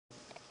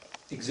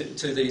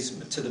to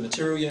the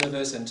material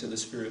universe and to the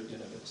spirit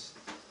universe.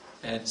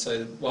 And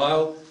so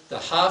while the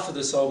half of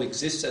the soul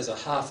exists as a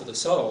half of the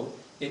soul,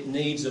 it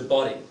needs a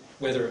body,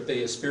 whether it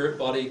be a spirit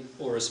body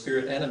or a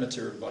spirit and a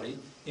material body,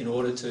 in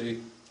order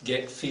to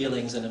get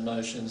feelings and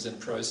emotions and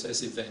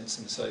process events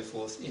and so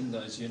forth in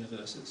those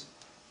universes.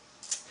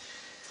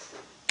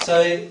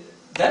 So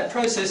that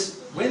process,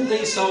 when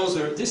these souls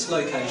are at this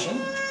location,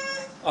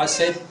 I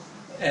said,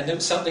 and it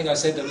was something I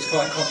said that was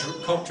quite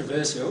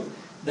controversial,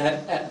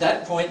 that at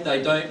that point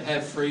they don't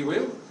have free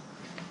will.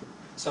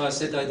 So I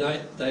said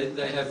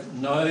they have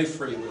no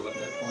free will at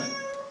that point.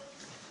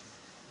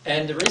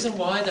 And the reason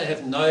why they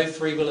have no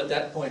free will at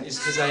that point is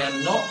because they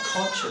are not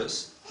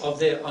conscious of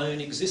their own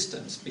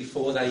existence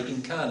before they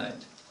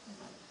incarnate.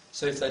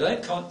 So if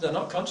they're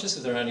not conscious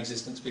of their own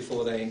existence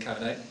before they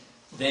incarnate,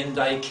 then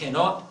they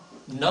cannot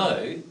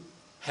know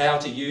how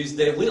to use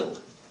their will.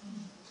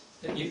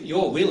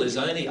 Your will is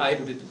only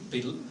able to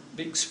be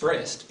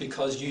expressed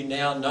because you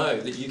now know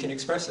that you can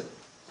express it.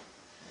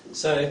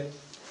 So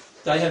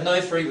they have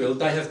no free will,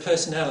 they have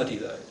personality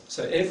though.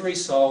 So every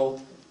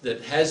soul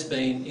that has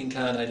been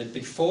incarnated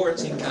before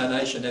its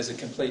incarnation as a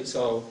complete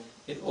soul,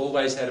 it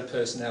always had a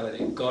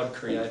personality. God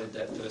created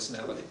that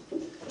personality.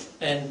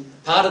 And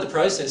part of the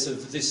process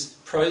of this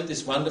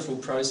wonderful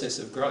process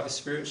of growth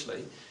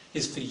spiritually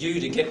is for you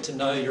to get to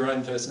know your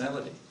own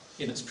personality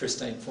in its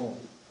pristine form.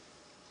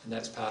 And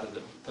that's part of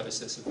the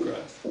process of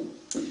growth.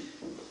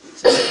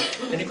 So,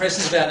 any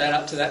questions about that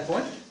up to that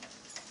point?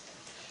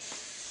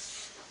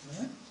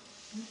 No?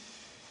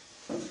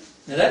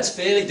 Now that's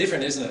fairly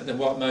different, isn't it, than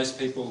what most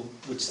people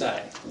would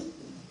say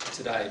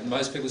today.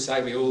 Most people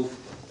say we all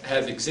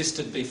have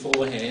existed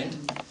beforehand,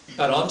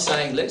 but I'm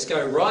saying let's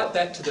go right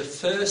back to the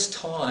first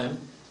time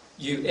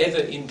you ever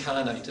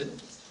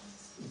incarnated.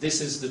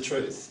 This is the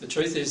truth. The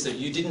truth is that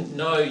you didn't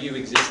know you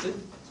existed,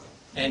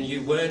 and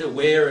you weren't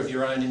aware of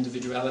your own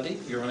individuality,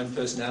 your own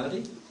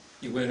personality.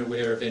 You weren't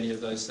aware of any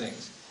of those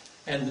things.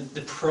 And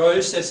the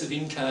process of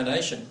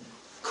incarnation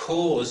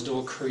caused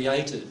or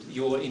created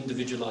your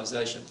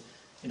individualisation.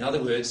 In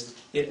other words,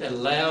 it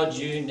allowed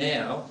you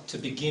now to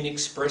begin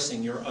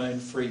expressing your own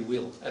free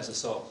will as a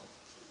soul.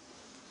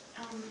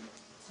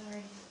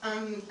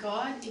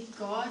 God, if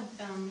God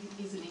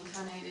isn't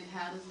incarnated,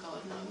 how does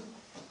God know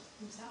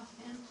himself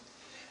then?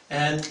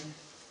 And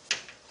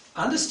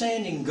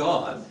understanding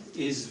God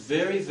is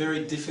very,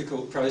 very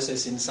difficult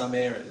process in some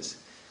areas.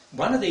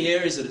 One of the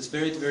areas that it's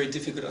very, very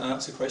difficult to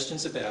answer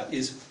questions about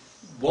is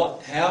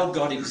how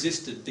God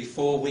existed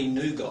before we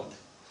knew God.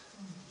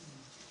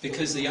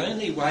 Because the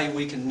only way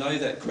we can know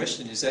that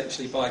question is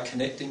actually by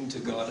connecting to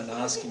God and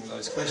asking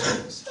those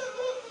questions.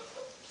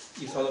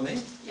 You follow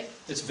me? Yep.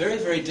 It's very,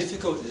 very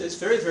difficult. It's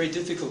very, very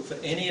difficult for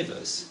any of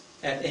us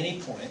at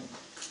any point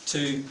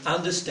to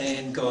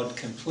understand God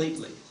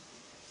completely.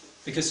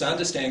 Because to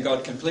understand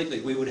God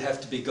completely, we would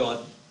have to be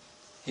God,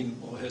 him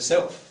or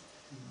herself.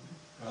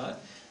 Right?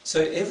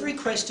 So every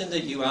question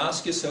that you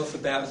ask yourself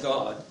about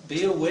God,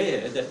 be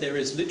aware that there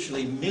is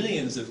literally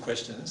millions of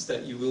questions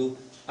that you will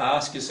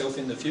ask yourself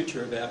in the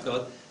future about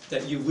God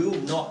that you will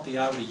not be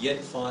able to yet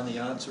find the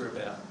answer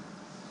about.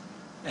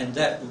 And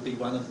that will be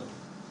one of them.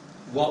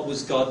 What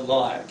was God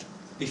like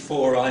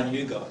before I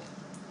knew God?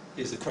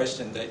 Is a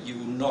question that you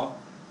will not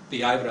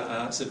be able to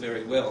answer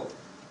very well,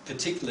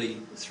 particularly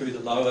through the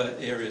lower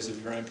areas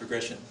of your own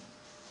progression.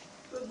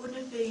 But wouldn't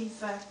it be in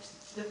fact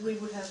that we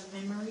would have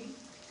a memory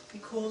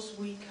because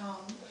we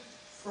come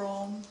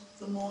from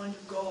the mind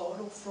of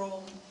God or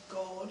from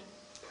God,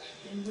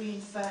 and we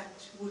in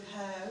fact would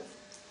have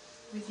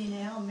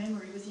within our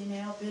memory, within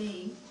our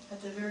being,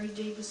 at the very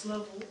deepest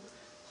level,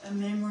 a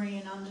memory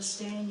and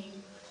understanding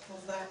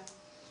of that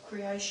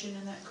creation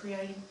and that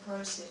creating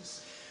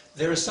process?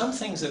 There are some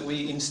things that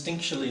we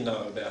instinctually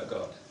know about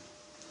God.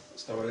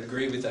 So I would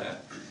agree with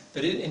that.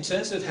 But in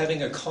terms of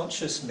having a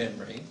conscious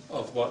memory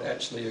of what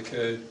actually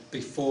occurred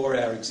before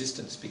our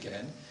existence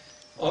began,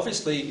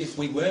 obviously if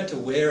we weren't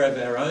aware of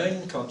our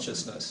own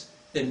consciousness,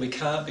 then we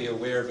can't be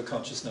aware of a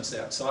consciousness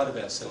outside of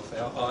ourselves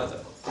either.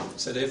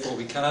 So therefore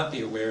we can't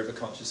be aware of a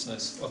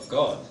consciousness of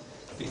God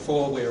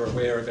before we're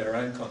aware of our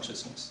own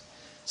consciousness.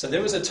 So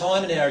there was a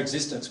time in our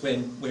existence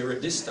when we were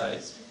at this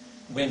state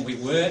when we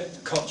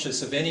weren't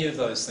conscious of any of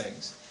those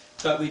things.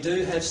 But we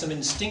do have some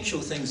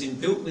instinctual things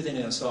inbuilt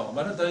within our soul.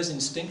 One of those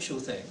instinctual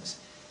things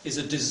is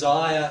a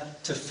desire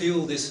to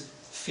feel this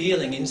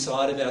feeling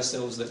inside of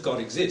ourselves that God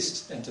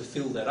exists, and to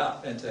fill that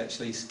up and to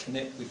actually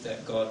connect with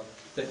that God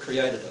that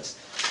created us.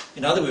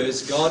 In other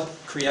words, God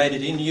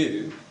created in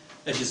you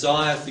a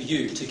desire for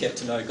you to get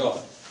to know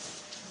God.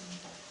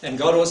 And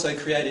God also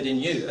created in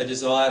you a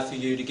desire for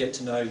you to get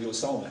to know your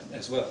soulmate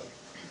as well.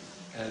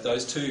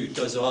 Those two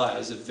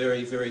desires are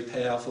very, very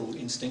powerful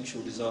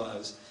instinctual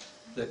desires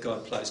that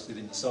God placed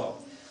within the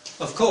soul.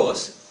 Of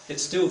course,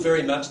 it's still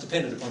very much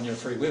dependent upon your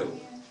free will.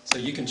 So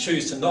you can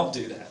choose to not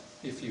do that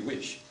if you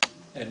wish.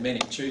 And many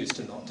choose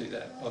to not do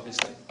that,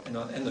 obviously.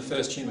 And the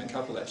first human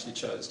couple actually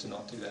chose to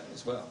not do that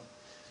as well,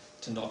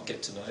 to not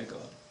get to know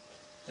God.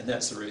 And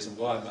that's the reason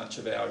why much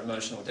of our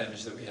emotional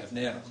damage that we have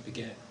now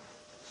began.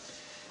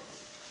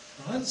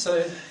 All right,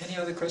 so any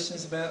other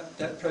questions about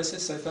that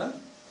process so far?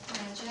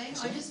 Jane,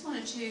 I just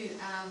wanted to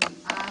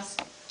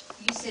ask,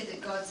 you said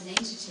that God's an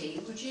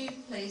entity. Would you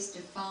please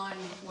define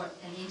what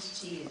an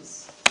entity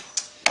is?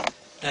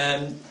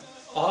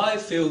 I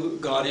feel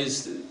God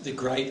is the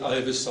great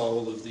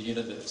oversoul of the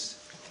universe.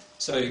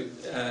 So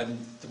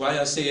the way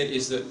I see it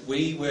is that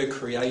we were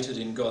created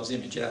in God's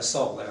image. Our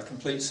soul, our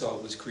complete soul,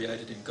 was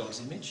created in God's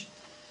image.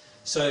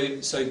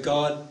 So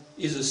God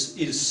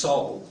is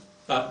soul,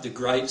 but the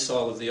great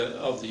soul of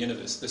the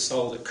universe, the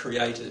soul that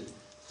created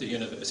the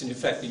universe. And in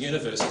fact, the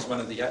universe is one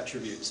of the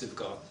attributes of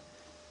God,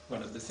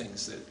 one of the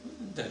things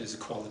that is a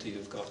quality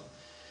of God.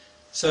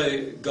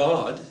 So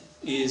God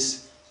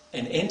is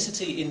an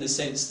entity in the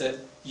sense that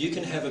you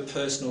can have a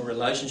personal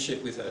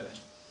relationship with her.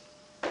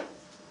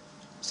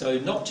 So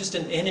not just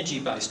an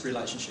energy-based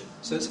relationship.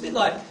 So it's a bit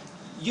like,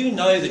 you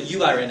know that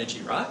you are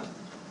energy, right?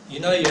 You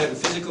know you have a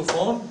physical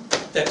form,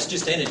 that's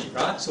just energy,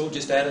 right? It's all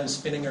just atoms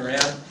spinning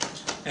around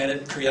and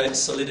it creates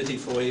solidity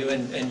for you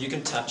and you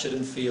can touch it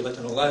and feel it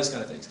and all those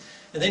kind of things.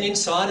 And then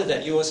inside of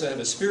that you also have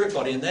a spirit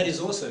body and that is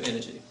also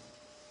energy,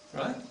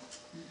 right?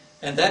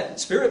 And that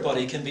spirit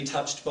body can be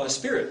touched by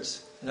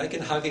spirits and they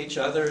can hug each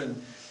other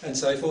and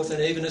so forth,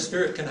 and even a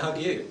spirit can hug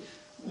you.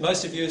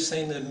 Most of you have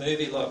seen the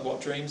movie like What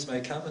Dreams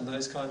May Come and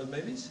those kind of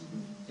movies,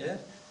 yeah?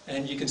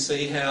 And you can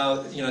see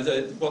how, you know,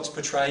 what's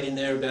portrayed in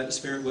there about the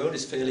spirit world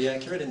is fairly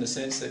accurate in the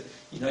sense that,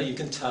 you know, you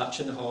can touch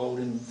and hold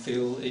and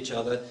feel each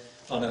other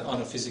on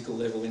a physical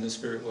level in the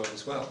spirit world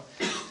as well.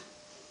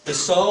 The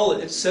soul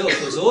itself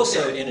is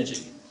also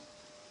energy.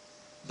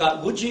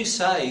 But would you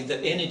say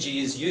that energy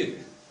is you?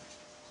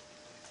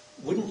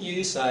 Wouldn't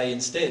you say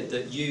instead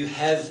that you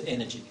have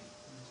energy?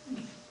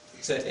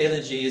 So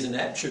energy is an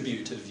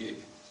attribute of you.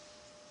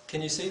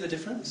 Can you see the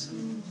difference?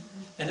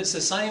 And it's the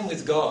same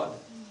with God,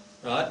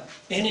 right?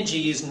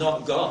 Energy is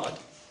not God.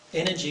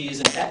 Energy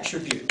is an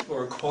attribute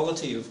or a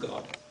quality of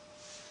God.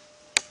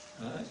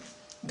 Right?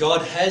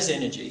 God has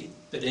energy,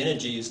 but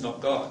energy is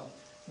not God.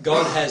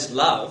 God has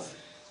love,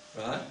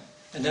 right?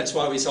 And that's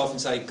why we so often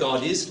say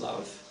God is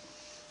love.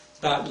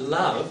 But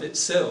love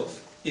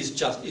itself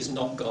is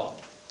not God.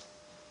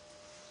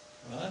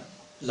 Right?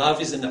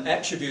 Love is an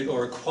attribute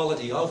or a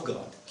quality of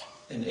God,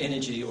 an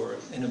energy or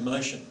an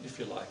emotion, if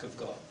you like, of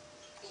God.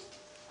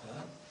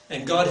 Right?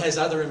 And God has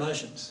other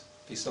emotions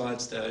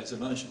besides those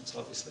emotions,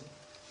 obviously.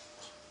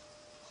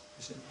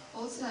 You see?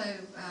 Also,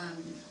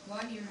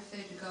 why do you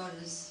refer to God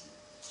as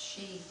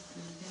she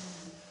and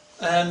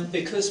feminine?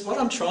 Because what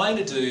I'm trying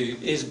to do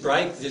is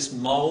break this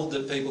mould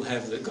that people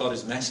have that God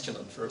is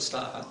masculine, for a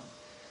start.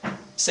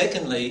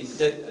 Secondly,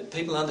 that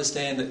people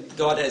understand that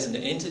God as an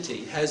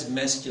entity has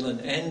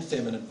masculine and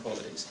feminine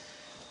qualities.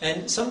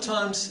 And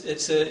sometimes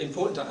it's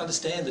important to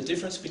understand the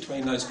difference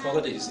between those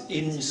qualities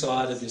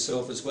inside of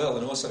yourself as well,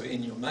 and also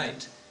in your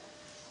mate.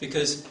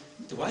 Because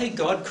the way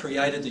God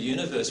created the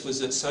universe was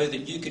that so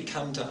that you could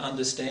come to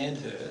understand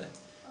her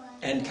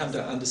and come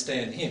to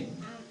understand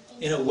him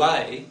in a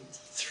way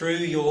through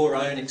your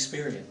own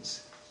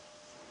experience.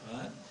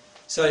 Right?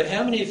 So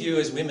how many of you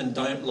as women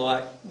don't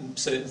like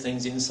certain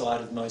things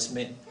inside of most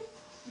men?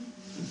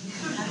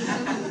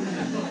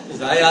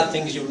 They are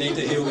things you'll need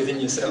to heal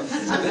within yourself.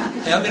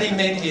 How many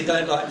men here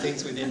don't like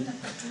things within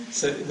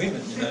certain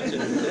women, you know?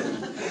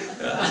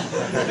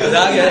 There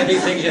are going to be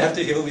things you have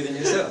to heal within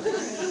yourself.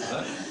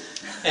 Right?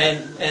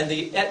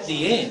 And at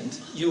the end,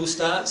 you'll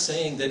start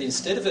seeing that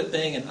instead of it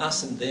being an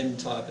us and them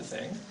type of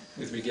thing,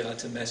 with regard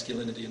to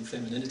masculinity and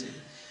femininity,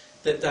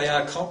 that they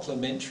are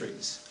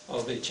complementaries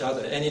of each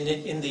other. And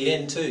in the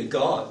end too,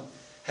 God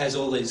has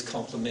all these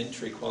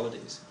complementary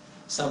qualities,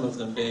 some of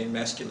them being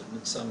masculine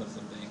and some of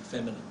them being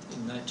feminine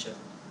in nature.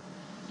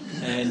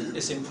 And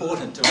it's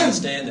important to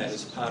understand that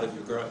as part of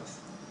your growth.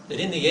 That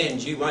in the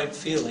end you won't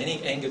feel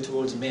any anger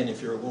towards men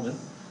if you're a woman,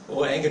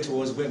 or anger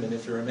towards women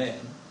if you're a man,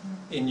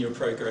 in your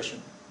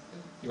progression.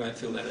 You won't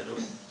feel that at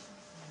all.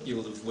 You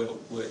will have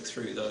worked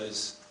through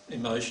those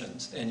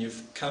emotions and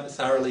you've come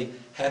thoroughly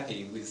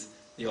happy with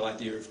the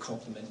idea of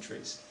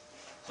complementaries,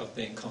 of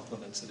being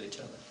complements of each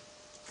other.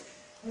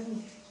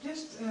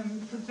 Just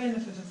for the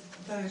benefit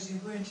of those who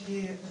weren't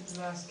here at the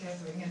last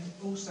gathering and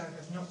also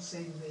have not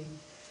seen the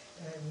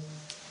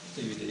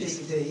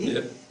DVD,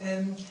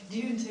 Yep. Do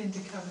you intend to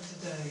cover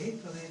today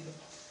for the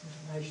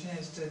information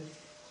as to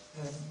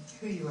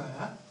who you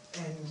are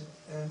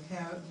and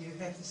how you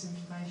have this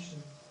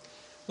information?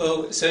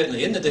 Well,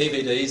 certainly in the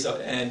DVDs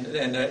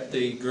and at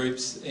the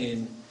groups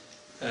in,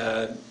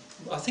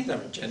 I think they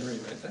were in January,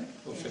 weren't they?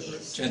 Or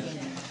February?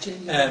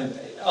 January.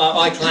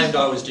 I claimed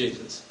I was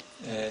Jesus.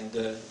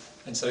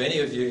 And so any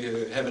of you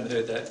who haven't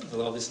heard that,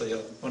 well, obviously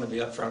I want to be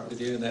upfront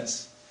with you, and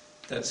that's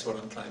what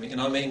I'm claiming.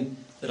 And I mean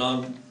that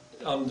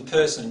I'm the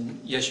person,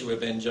 Yeshua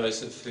ben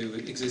Joseph, who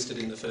existed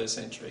in the first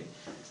century.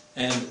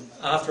 And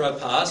after I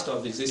passed,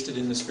 I've existed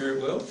in the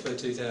spirit world for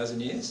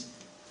 2,000 years,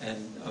 and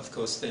of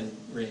course then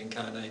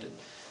reincarnated.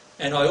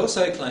 And I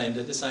also claimed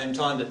at the same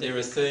time that there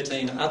are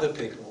 13 other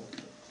people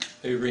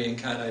who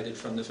reincarnated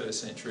from the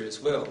first century as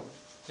well,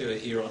 who are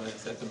here on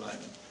earth at the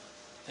moment.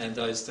 and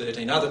those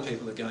 13 other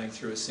people are going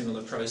through a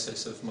similar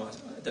process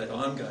that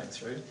I'm going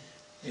through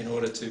in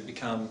order to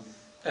become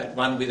at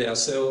one with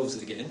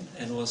ourselves again,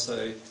 and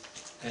also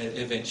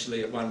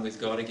eventually at one with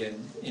God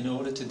again, in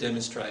order to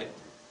demonstrate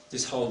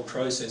this whole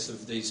process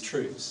of these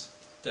truths,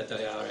 that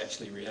they are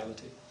actually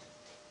reality.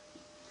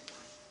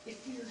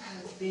 If you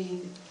have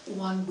been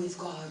one with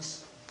God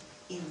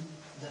in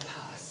the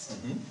past,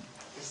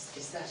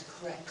 is that a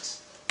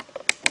correct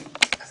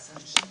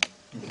assumption?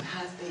 You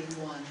have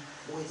been one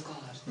with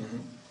God.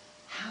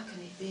 How can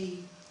it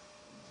be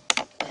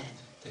then?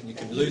 Then you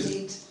can that lose you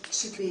it. need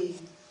to be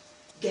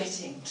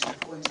getting to the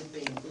point of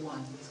being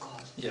one with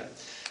God? Yeah.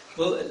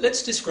 Well,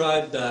 let's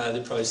describe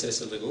the process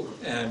a little.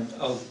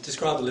 I'll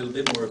describe a little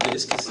bit more of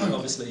this, because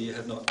obviously you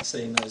have not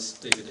seen those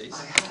DVDs.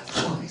 I have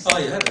twice. Oh,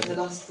 you have? In the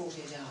last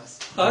 48 hours.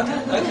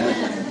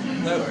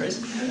 Okay. No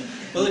worries.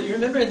 Well, you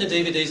remember in the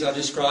DVDs I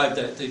described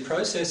that the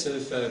process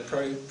of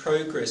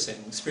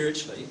progressing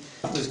spiritually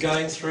was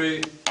going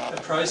through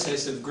a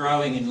process of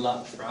growing in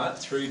love, right,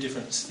 through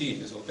different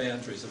spheres or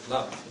boundaries of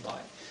love, if you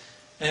like.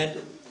 And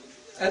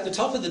at the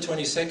top of the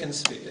 22nd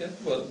sphere,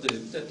 well,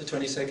 the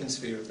 22nd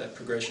sphere of that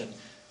progression,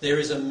 there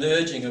is a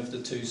merging of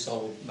the two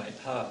soul-mate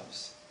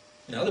halves.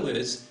 In other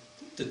words,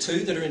 the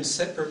two that are in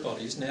separate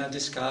bodies now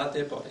discard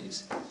their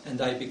bodies and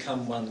they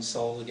become one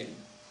soul again.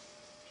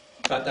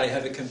 But they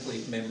have a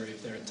complete memory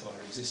of their entire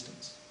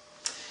existence.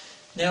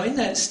 Now, in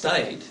that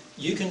state,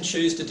 you can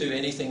choose to do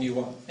anything you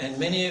want. And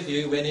many of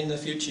you, when in the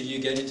future you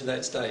get into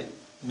that state,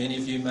 many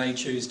of you may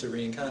choose to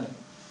reincarnate.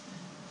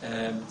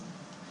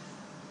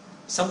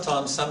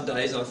 Sometimes, some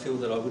days, I feel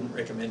that I wouldn't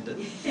recommend it.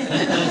 And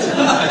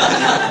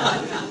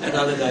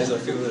other days I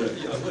feel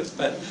that I would.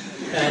 But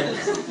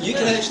you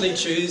can actually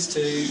choose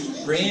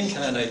to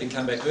reincarnate and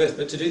come back to Earth.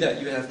 But to do that,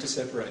 you have to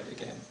separate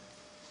again.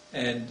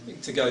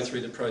 And to go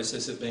through the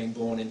process of being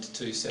born into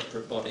two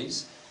separate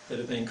bodies that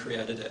have been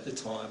created at the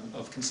time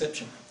of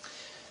conception.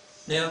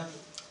 Now,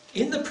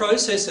 in the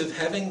process of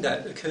having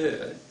that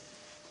occur,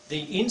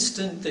 the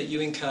instant that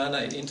you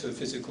incarnate into a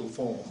physical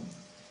form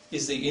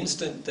is the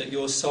instant that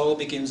your soul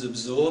begins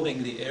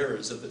absorbing the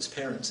errors of its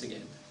parents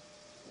again.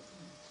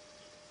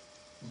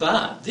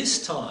 But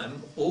this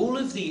time, all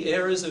of the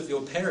errors of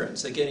your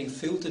parents are getting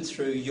filtered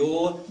through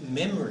your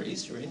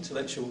memories, your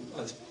intellectual,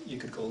 you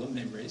could call them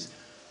memories,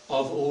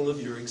 of all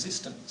of your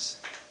existence.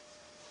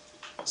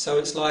 So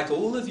it's like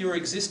all of your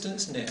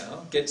existence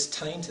now gets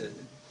tainted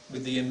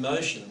with the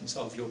emotions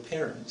of your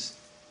parents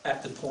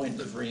at the point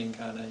of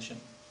reincarnation.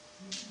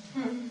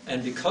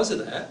 And because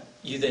of that,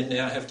 you then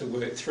now have to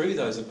work through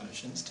those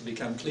emotions to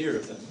become clear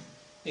of them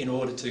in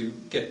order to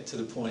get to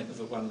the point of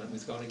a one-ment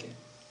with God again.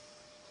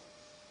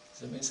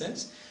 Does that make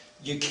sense?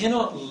 You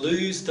cannot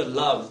lose the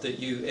love that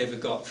you ever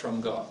got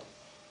from God.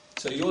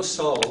 So your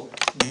soul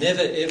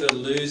never ever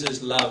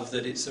loses love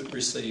that it's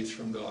received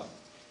from God.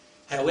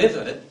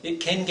 However, it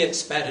can get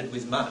spattered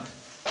with mud,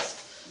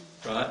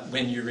 right,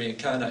 when you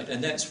reincarnate.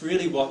 And that's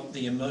really what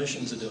the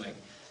emotions are doing.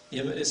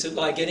 It's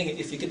like getting,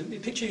 if you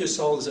could picture your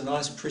soul as a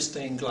nice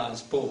pristine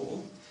glass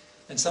ball,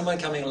 and someone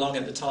coming along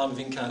at the time of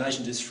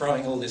incarnation just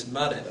throwing all this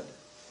mud at it.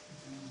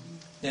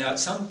 Now, at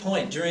some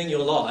point during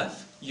your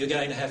life, you're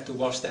going to have to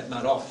wash that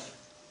mud off.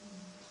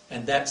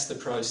 And that's the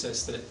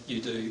process that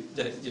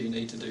you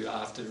need to do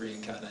after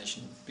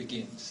reincarnation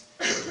begins.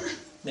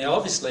 Now,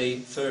 obviously,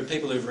 for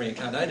people who've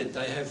reincarnated,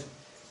 they have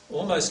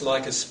almost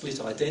like a split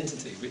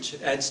identity, which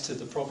adds to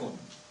the problem.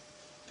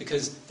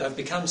 Because they've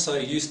become so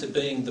used to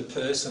being the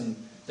person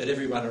that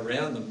everyone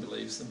around them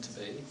believes them to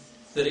be,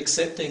 that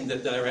accepting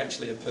that they're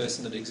actually a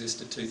person that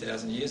existed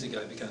 2,000 years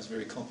ago becomes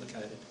very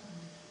complicated.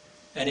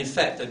 And in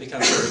fact, they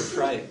become very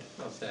afraid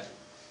of that.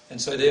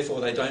 And so therefore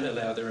they don't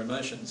allow their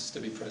emotions to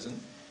be present.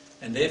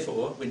 And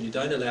therefore, when you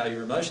don't allow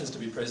your emotions to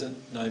be present,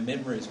 no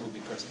memories will be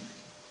present.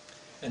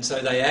 And so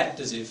they act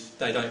as if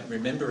they don't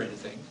remember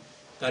anything,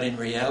 but in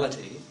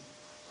reality,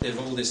 they've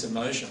all these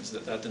emotions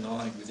that they're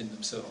denying within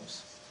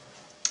themselves.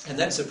 And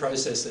that's a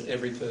process that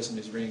every person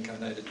who's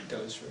reincarnated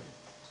goes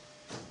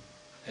through.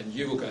 And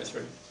you will go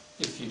through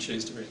if you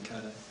choose to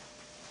reincarnate.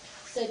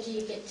 So do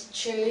you get to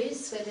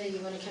choose whether you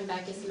want to come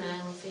back as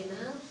male or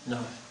female?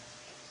 No.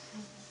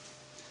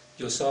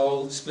 Your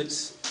soul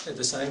splits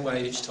the same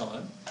way each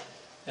time.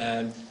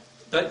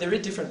 But there are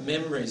different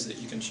memories that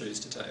you can choose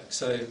to take.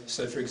 So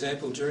for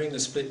example, during the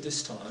split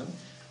this time,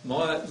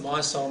 my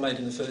soulmate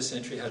in the first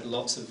century had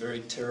lots of very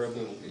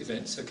terrible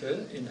events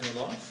occur in her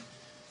life.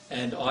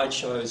 And I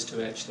chose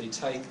to actually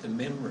take the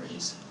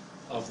memories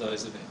of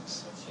those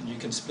events. And you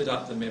can split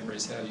up the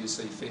memories how you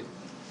see fit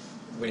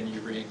when you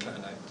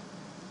reincarnate.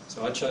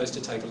 So I chose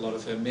to take a lot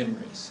of her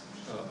memories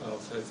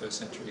of her first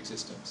century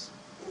existence,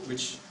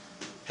 which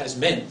has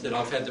meant that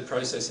I've had to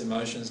process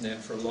emotions now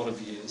for a lot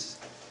of years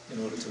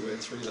in order to work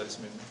through those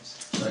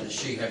memories. So does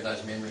she have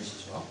those memories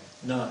as well?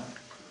 No.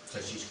 So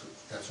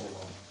that's all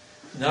gone?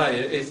 No,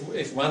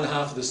 if one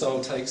half of the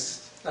soul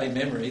takes a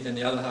memory, then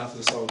the other half of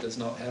the soul does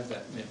not have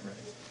that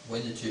memory.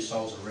 When the two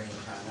souls are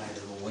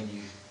reincarnated, or when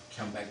you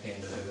come back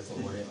down to Earth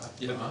or whatever,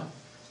 Yep. right?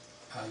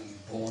 Are you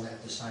born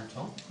at the same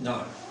time?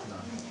 No.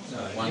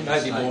 No. You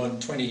may be born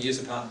 20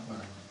 years apart. Right.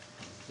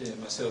 Yeah,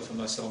 myself and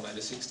my soulmate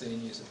are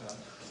 16 years apart.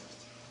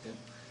 Yeah.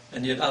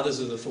 And yet others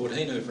of the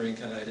 14 who have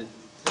reincarnated,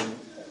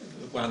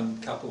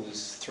 one couple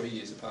is 3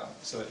 years apart.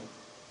 So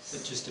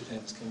it just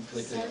depends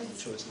completely on the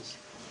choices.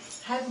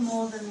 Have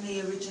more than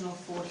the original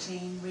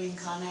 14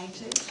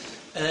 reincarnated?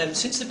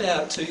 Since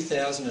about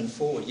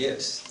 2004,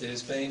 yes,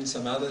 there's been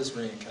some others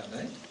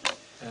reincarnate.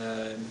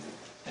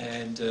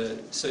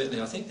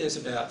 Certainly I think there's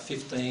about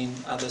 15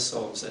 other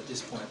souls at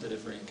this point that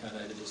have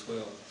reincarnated as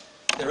well.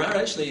 There are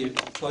actually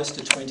close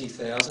to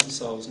 20,000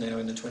 souls now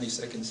in the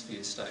 22nd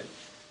sphere state,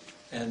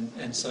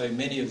 and so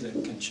many of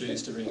them can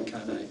choose to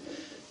reincarnate.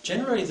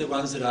 Generally the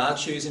ones that are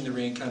choosing to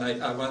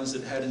reincarnate are ones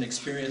that had an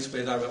experience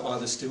where they were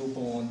either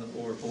stillborn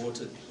or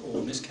aborted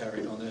or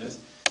miscarried on Earth,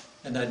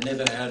 and they'd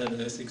never had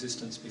an Earth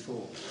existence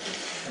before.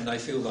 And they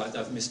feel like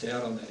they've missed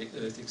out on that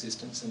Earth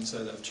existence, and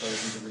so they've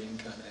chosen to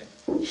reincarnate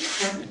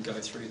and go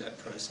through that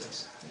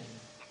process. Yeah.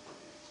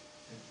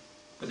 Yeah.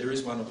 But there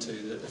is one or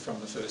two that are from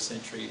the 1st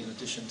century in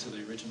addition to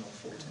the original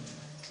 14.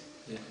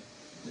 Yeah.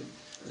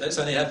 That's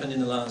only happened in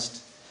the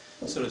last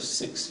sort of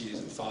 6 years,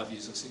 or 5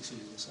 years or 6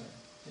 years or so.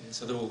 Yeah,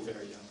 so they're all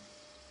very young.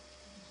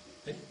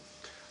 Yeah.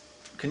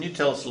 Can you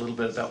tell us a little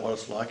bit about what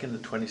it's like in the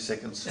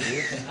 22nd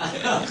sphere?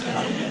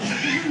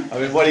 I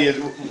mean, what do you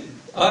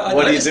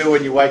do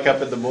when you wake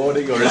up in the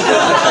morning, or is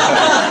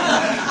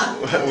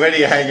it, where do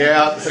you hang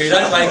out? Well, you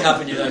don't wake up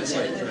and you don't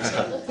sleep, for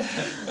example.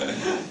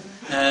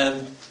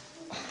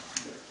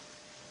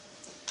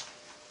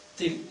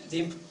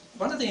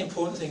 One of the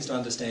important things to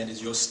understand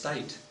is your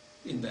state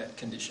in that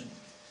condition.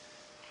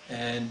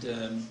 And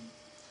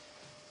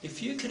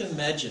if you could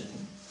imagine,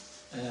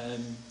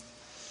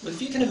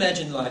 if you can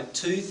imagine like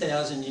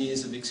 2,000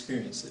 years of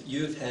experience, that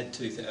you have had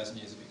 2,000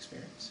 years of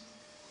experience.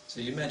 So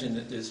you imagine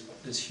that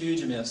there's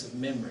huge amounts of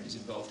memories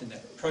involved in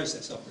that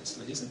process,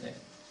 obviously, isn't there?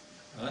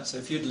 Right? So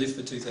if you'd lived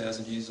for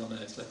 2,000 years on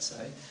Earth, let's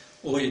say,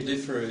 or you'd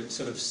lived for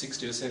sort of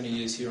 60 or 70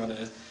 years here on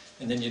Earth,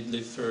 and then you'd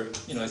live for,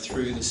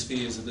 through the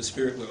spheres of the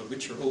spirit world,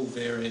 which are all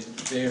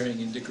varying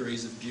in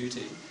degrees of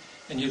beauty,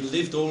 and you've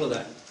lived all of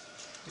that.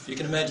 If you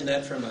can imagine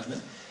that for a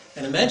moment.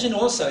 And imagine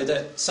also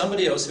that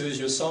somebody else who is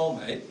your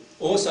soulmate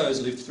also has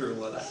lived through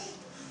all of that.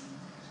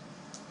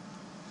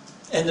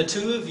 And the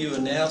two of you are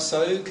now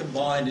so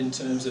combined in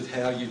terms of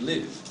how you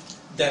live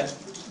that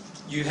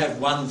you have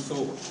one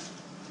thought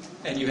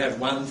and you have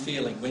one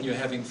feeling when you're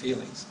having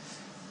feelings.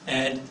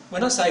 And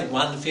when I say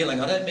one feeling,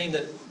 I don't mean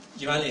that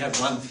you only have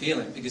one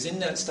feeling, because in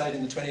that state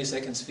in the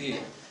 22nd sphere,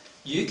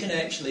 you can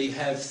actually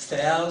have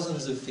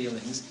thousands of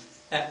feelings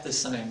at the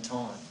same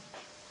time.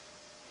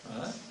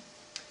 Right?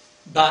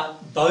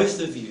 But both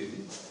of you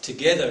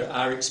together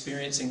are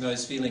experiencing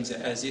those feelings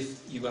as if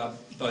you are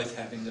both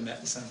having them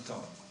at the same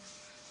time.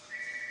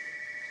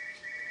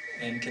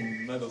 And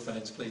can mobile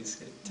phones please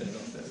get turned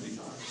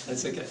off?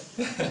 That's okay.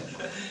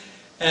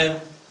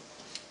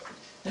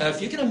 Now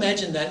if you can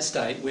imagine that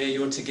state where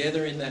you're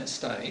together in that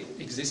state,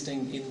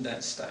 existing in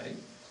that state,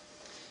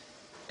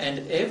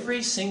 and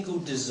every single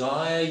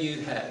desire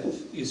you have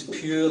is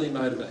purely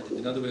motivated.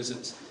 In other words,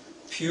 it's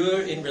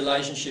pure in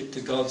relationship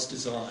to God's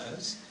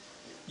desires.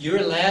 You're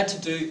allowed to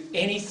do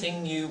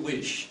anything you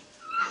wish,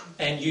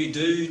 and you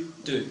do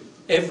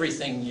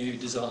everything you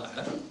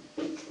desire,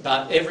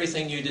 but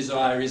everything you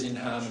desire is in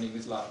harmony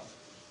with love.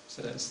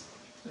 So that's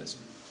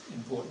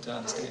important to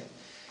understand.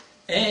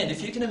 And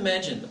if you can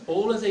imagine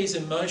all of these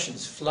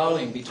emotions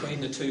flowing between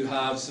the two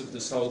halves of the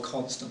soul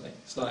constantly,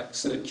 it's like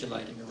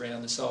circulating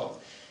around the soul,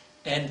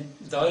 and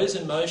those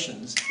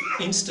emotions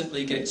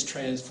instantly gets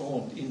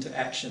transformed into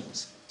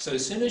actions. So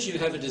as soon as you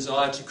have a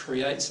desire to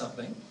create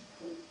something,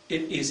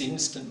 it is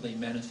instantly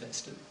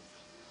manifested.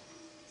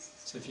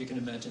 So if you can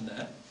imagine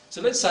that.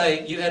 So let's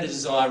say you had a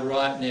desire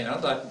right now,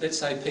 like let's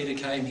say Peter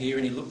came here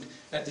and he looked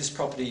at this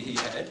property he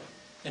had,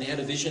 and he had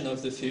a vision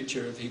of the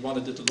future of he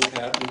wanted it to look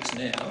how it looks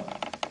now.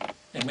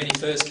 And when he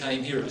first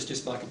came here, it was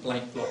just like a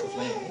blank block of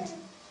land.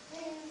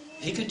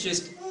 He could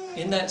just,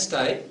 in that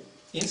state,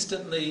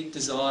 instantly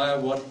desire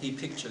what he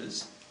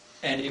pictures,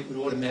 and it would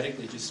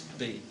automatically just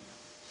be.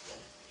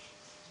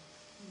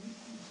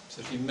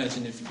 So if you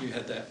imagine if you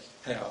had that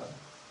power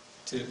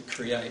to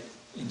create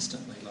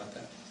instantly like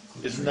that.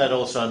 Isn't that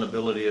also an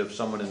ability of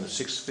someone in the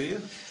 6th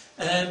sphere?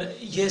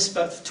 Yes,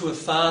 but to a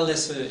far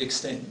lesser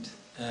extent.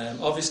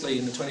 Obviously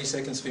in the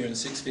 22nd sphere and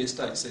the 6th sphere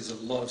states, there's a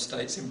lot of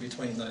states in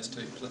between those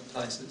two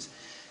places.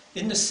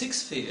 In the 6th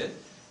sphere,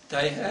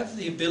 they have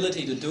the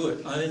ability to do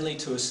it only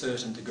to a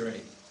certain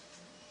degree.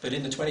 But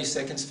in the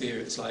 22nd sphere,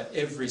 it's like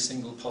every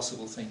single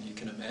possible thing you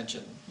can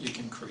imagine, you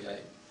can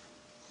create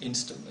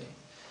instantly.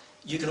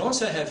 You can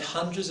also have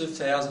hundreds of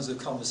thousands of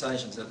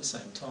conversations at the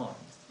same time.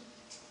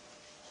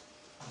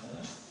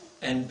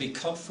 And be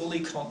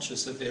fully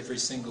conscious of every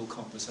single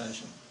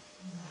conversation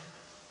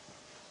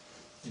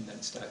in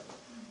that state.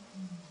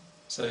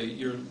 So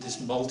you're this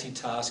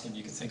multitasking,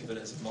 you can think of it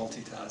as a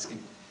multitasking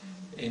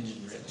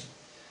engine really.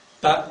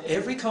 But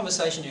every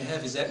conversation you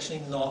have is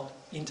actually not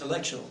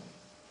intellectual.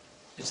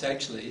 It's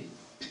actually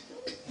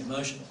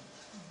emotional.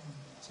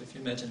 So So if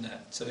you imagine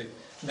that. So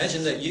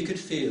imagine that you could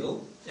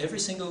feel every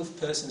single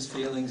person's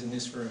feelings in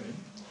this room,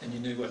 and you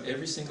knew what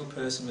every single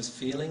person was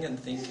feeling and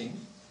thinking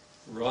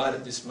right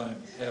at this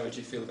moment. How would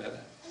you feel about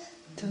that?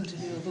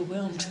 Totally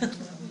overwhelmed.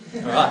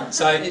 All right,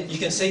 so you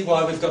can see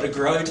why we've got to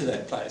grow to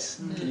that place.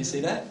 Can you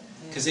see that?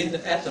 Because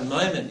at the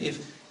moment,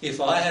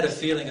 if I had a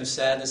feeling of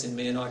sadness in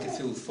me and I could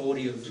feel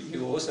 40 of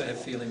you also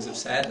have feelings of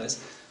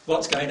sadness,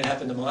 what's going to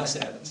happen to my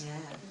sadness?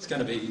 It's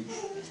going to be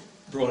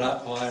brought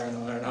up higher and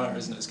higher and higher,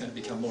 isn't it? It's going to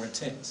become more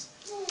intense.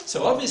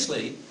 So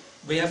obviously,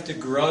 we have to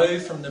grow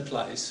from the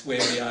place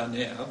where we are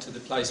now to the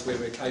place where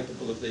we're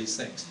capable of these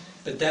things.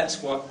 But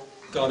that's what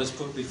God has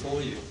put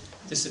before you.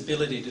 This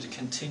ability to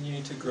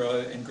continue to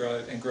grow and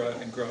grow and grow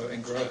and grow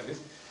and grow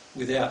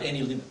without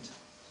any limit.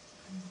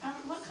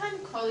 What kind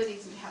of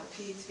qualities would help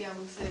you to be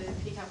able to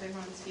pick up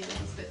everyone's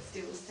feelings but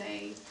still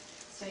stay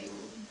stable?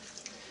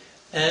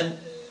 And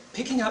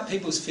picking up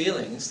people's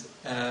feelings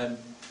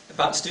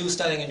but still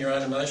staying in your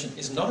own emotion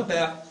is not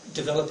about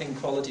developing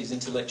qualities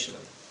intellectually.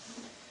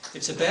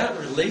 It's about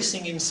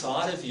releasing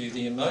inside of you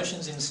the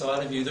emotions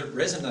inside of you that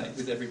resonate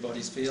with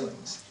everybody's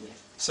feelings,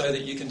 so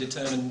that you can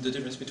determine the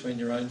difference between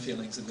your own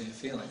feelings and their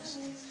feelings.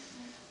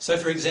 So,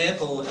 for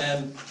example,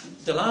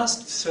 the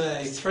last,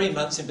 say, 3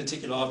 months in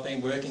particular, I've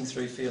been working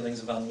through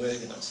feelings of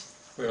unworthiness,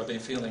 where I've been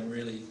feeling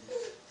really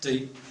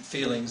deep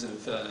feelings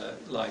of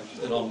like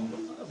that I'm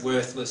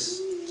worthless,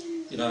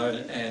 you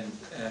know, and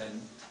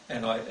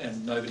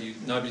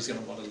nobody's going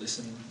to want to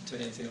listen to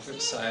anything I've got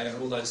to say,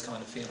 and all those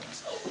kind of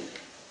feelings.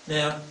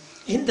 Now,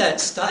 in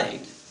that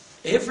state,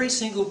 every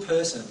single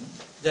person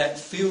that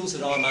feels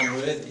that I'm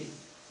unworthy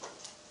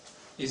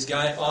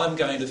I'm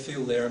going to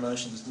feel their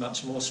emotions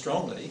much more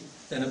strongly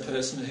than a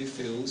person who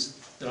feels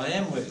that I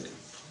am worthy.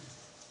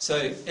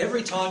 So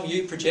every time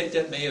you project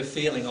at me a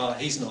feeling, oh,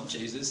 he's not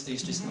Jesus,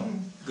 he's just not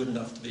good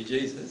enough to be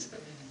Jesus,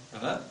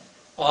 right?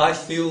 I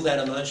feel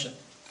that emotion.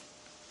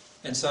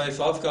 And so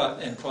if I've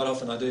got, and quite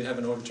often I do have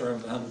an auditorium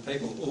of 100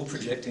 people all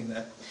projecting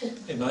that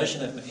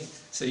emotion at me,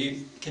 so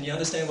can you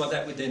understand what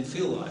that would then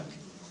feel like?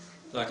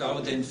 Like I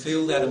would then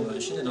feel that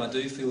emotion, and I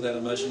do feel that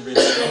emotion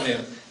really strongly.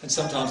 And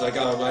sometimes I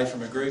go away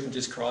from a group and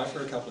just cry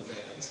for a couple of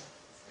hours,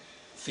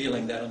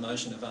 feeling that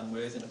emotion of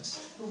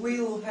unworthiness. Well,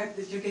 we all hope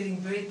that you're getting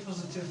very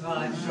positive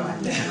vibes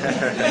right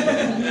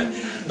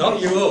now.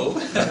 Not you all,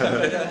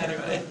 but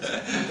anyway.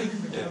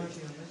 Yeah.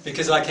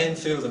 Because I can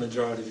feel the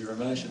majority of your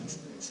emotions.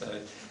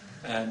 So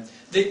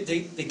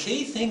the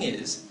key thing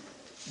is,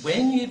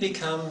 when you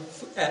become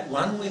at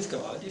one with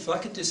God, if I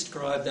could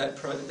describe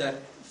that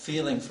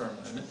feeling for a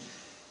moment,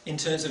 in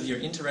terms of your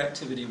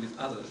interactivity with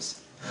others,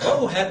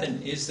 what will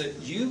happen is that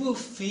you will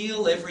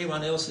feel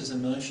everyone else's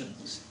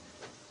emotions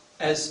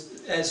as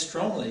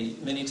strongly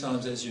many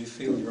times as you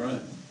feel your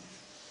own,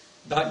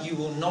 but you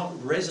will not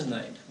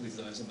resonate with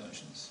those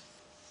emotions.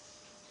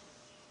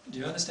 Do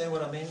you understand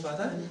what I mean by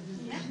that?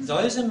 Yeah.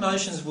 Those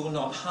emotions will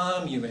not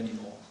harm you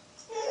anymore.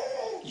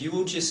 You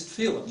will just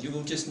feel them. You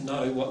will just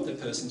know what the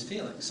person's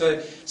feeling. So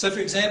for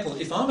example,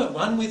 if I'm at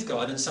one with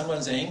God and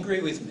someone's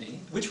angry with me,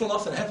 which will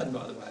often happen,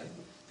 by the way,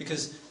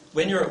 because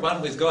when you're at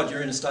one with God,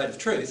 you're in a state of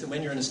truth, and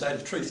when you're in a state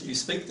of truth, you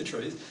speak the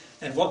truth.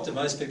 And what do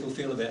most people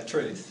feel about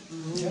truth?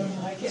 They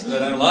don't like it. So they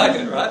don't like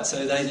it, right?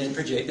 So they then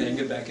project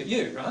anger back at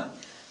you, right?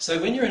 So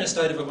when you're in a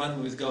state of a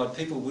one with God,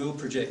 people will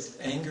project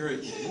anger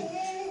at you,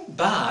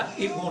 but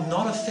it will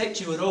not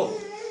affect you at all.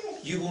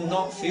 You will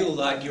not feel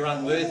like you're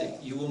unworthy.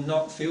 You will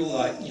not feel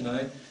like,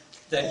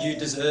 that you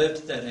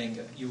deserved that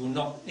anger. You will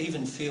not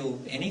even feel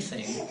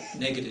anything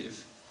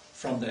negative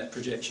from that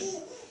projection.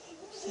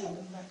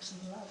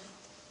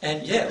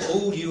 And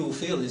all you will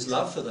feel is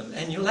love for them.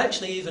 And you'll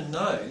actually even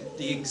know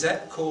the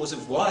exact cause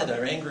of why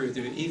they're angry with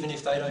you, even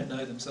if they don't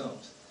know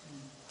themselves.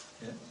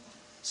 Yeah?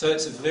 So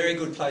it's a very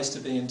good place to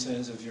be in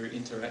terms of your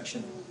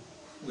interaction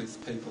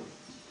with people.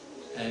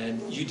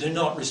 And you do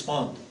not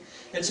respond.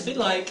 It's a bit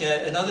like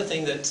another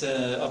thing that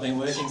I've been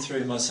working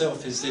through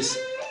myself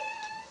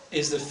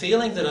is the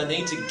feeling that I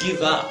need to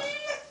give up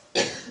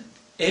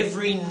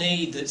every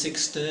need that's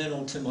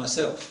external to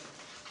myself.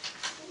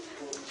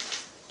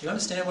 Do you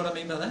understand what I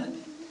mean by that?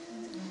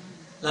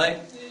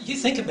 Like, you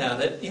think about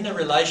it, in a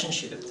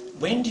relationship,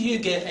 when do you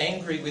get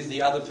angry with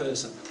the other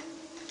person?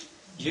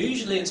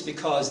 Usually it's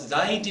because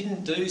they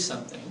didn't do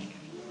something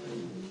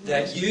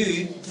that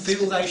you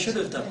feel they should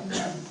have done.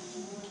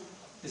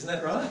 Isn't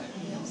that right?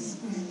 Yes.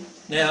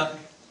 Now,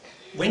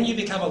 when you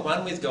become a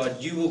one with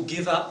God, you will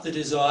give up the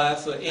desire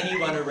for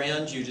anyone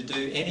around you to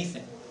do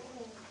anything.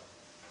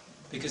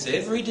 Because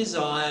every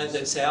desire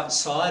that's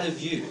outside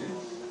of you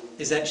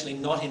is actually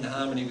not in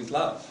harmony with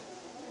love.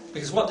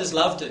 Because what does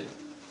love do?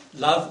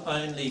 Love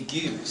only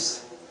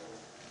gives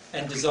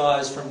and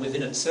desires from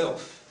within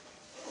itself.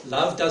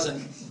 Love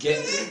doesn't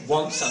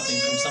want something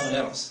from someone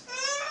else.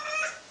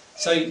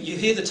 So you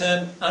hear the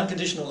term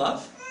unconditional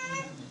love?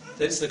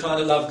 That's the kind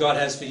of love God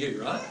has for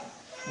you, right?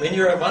 When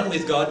you're at one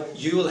with God,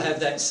 you will have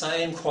that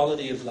same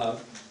quality of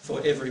love for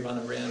everyone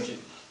around you.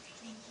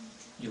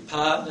 Your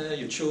partner,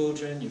 your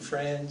children, your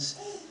friends,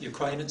 your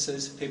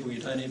acquaintances, people you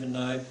don't even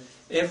know.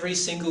 Every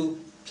single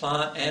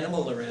plant,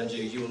 animal around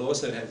you, you will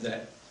also have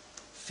that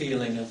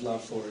feeling of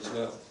love for as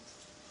well,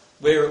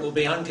 where it will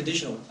be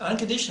unconditional.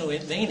 Unconditional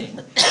meaning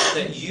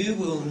that you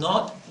will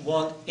not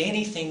want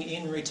anything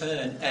in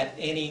return at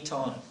any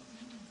time.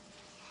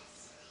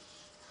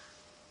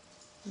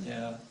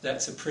 Now,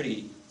 that's a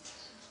pretty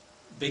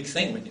big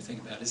thing when you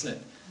think about it, isn't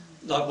it?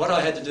 Like what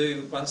I had to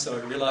do once I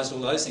realised all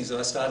those things,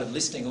 I started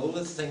listing all of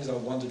the things I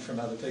wanted from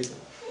other people.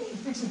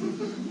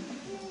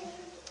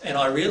 And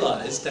I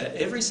realised that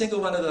every single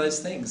one of those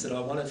things that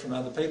I wanted from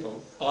other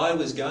people, I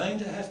was going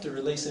to have to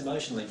release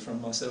emotionally from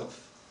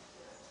myself.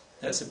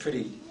 That's a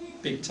pretty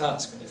big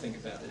task when you think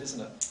about it, isn't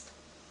it?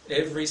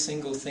 Every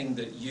single thing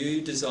that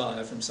you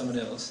desire from someone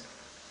else,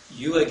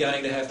 you are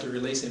going to have to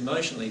release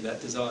emotionally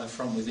that desire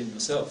from within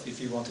yourself if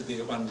you want to be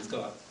at one with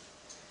God.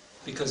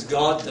 Because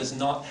God does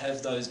not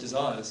have those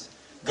desires.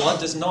 God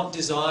does not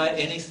desire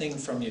anything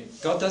from you.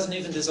 God doesn't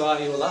even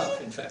desire your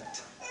love, in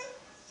fact.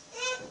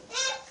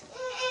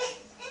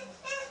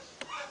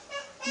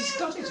 He's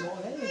got it all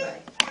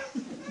anyway.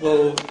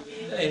 Well,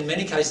 in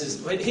many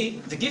cases,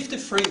 the gift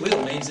of free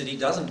will means that he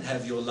doesn't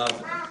have your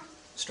love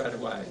straight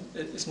away.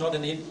 It's not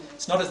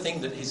a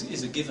thing that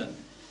is a given.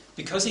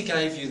 Because he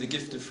gave you the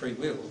gift of free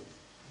will,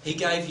 he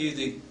gave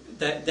you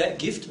that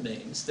gift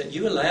means that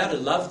you're allowed to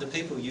love the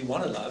people you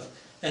want to love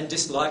and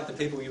dislike the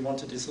people you want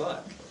to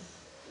dislike.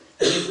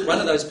 And if one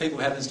of those people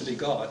happens to be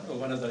God, or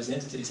one of those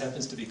entities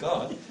happens to be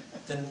God,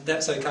 then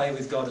that's okay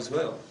with God as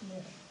well.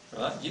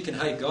 Right? You can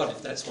hate God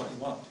if that's what you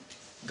want.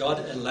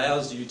 God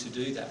allows you to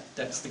do that.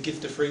 That's the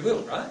gift of free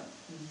will, right?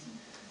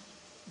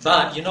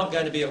 But you're not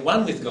going to be at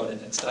one with God in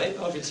that state,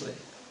 obviously.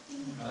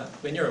 Right?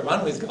 When you're at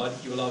one with God,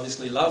 you will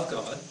obviously love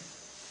God,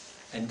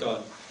 and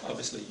God,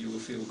 obviously, you will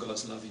feel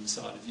God's love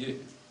inside of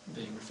you,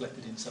 being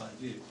reflected inside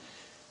of you.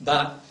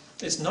 But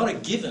it's not a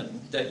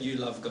given that you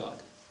love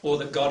God, or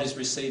that God is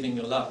receiving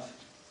your love.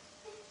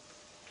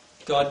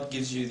 God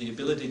gives you the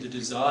ability to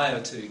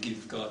desire to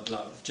give God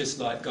love, just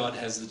like God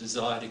has the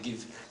desire to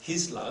give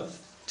his love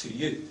to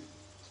you.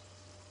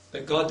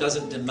 But God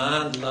doesn't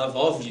demand love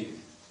of you.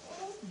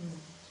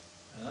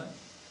 Right?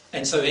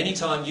 And so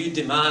anytime you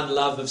demand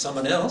love of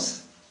someone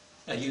else,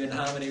 are you in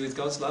harmony with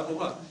God's love or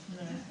what?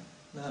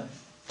 No.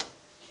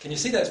 Can you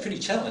see that's pretty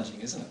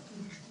challenging, isn't it?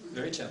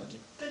 Very challenging.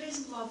 But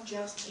isn't love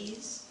just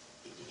is?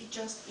 It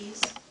just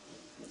is.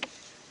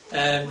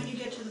 When you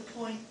get to the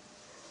point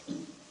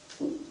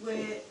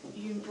where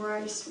you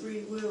embrace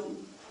free will,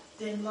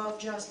 then love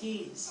just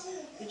is.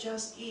 It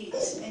just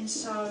is. And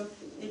so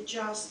it's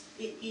just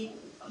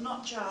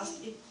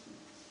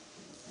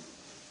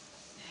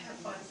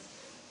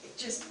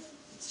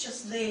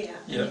there,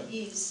 and yeah. it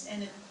is,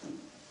 and it.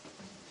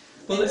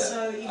 Well,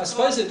 so I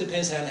suppose it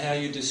depends on how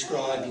you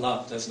describe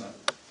love, doesn't it?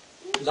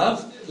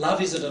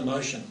 Love is an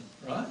emotion,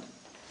 right?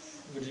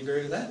 Would you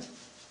agree with that?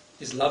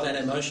 Is love an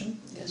emotion?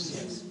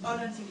 Yes. I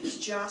don't think it's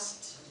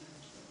just.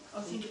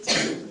 I think it's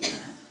more than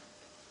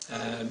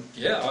that.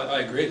 Yeah,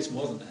 I agree. It's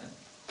more than that,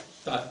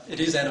 but it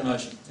is an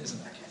emotion, isn't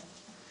it?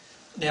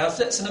 Okay. Now, if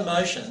that's an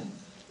emotion,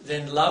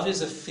 then love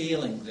is a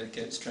feeling that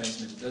gets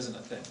transmitted, doesn't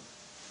it? Then,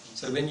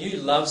 so when you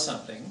love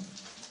something,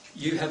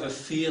 you have a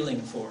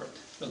feeling for it,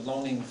 a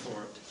longing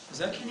for it. Is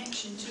that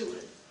connection to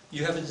it?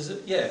 You have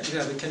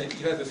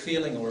a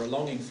feeling or a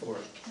longing for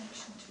it.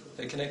 Connection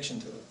to it. A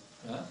connection to it,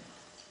 right?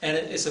 And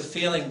it's a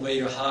feeling where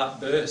your heart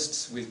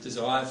bursts with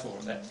desire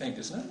for that thing,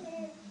 isn't it?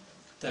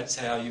 That's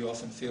how you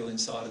often feel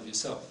inside of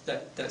yourself.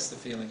 That's the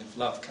feeling of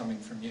love coming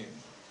from you.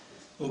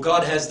 Well,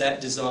 God has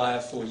that desire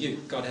for you.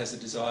 God has a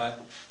desire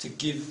to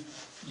give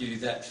you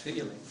that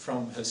feeling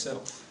from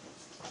herself,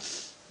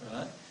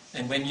 right?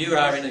 And when you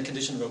are in a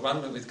condition of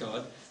one with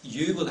God,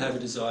 you will have a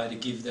desire to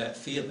give that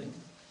feeling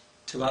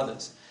to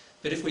others.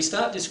 But if we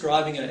start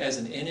describing it as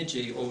an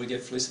energy, or we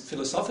get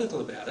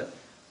philosophical about it,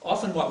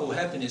 often what will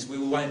happen is we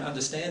won't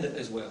understand it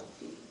as well.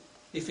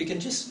 If we can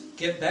just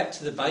get back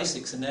to the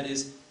basics, and that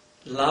is,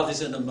 love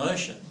is an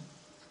emotion,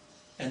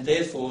 and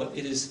therefore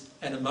it is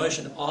an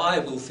emotion I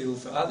will feel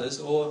for others,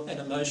 or an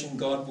emotion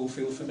God will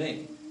feel for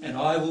me, and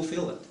I will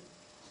feel it.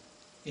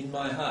 In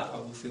my heart I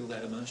will feel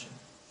that emotion.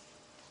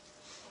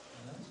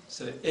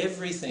 So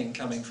everything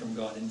coming from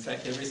God, in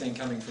fact everything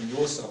coming from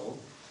your soul,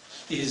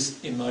 is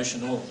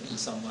emotional in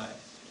some way.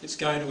 It's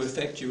going to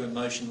affect you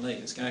emotionally,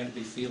 it's going to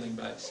be feeling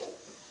based.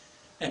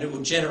 And it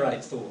will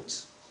generate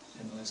thoughts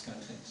and those kind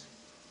of things.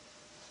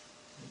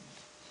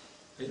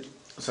 Yeah.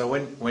 So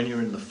when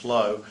you're in the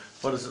flow,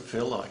 what does it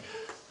feel like?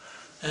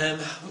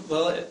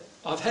 Well,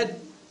 I've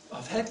had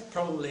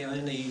probably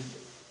only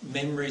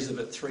memories of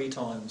it 3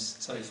 times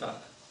so far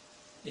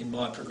in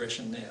my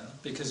progression now,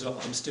 because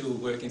I'm still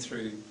working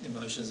through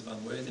emotions of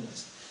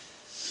unworthiness.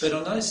 But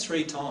on those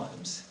 3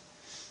 times,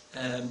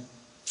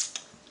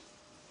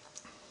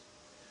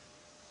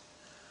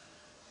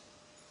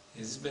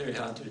 it's very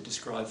hard to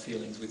describe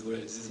feelings with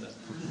words, isn't it?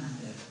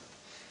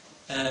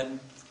 Yeah.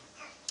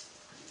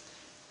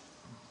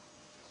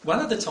 One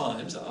of the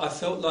times I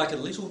felt like a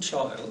little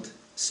child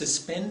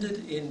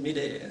suspended in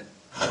midair,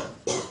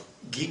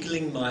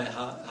 giggling my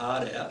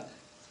heart out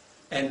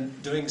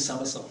and doing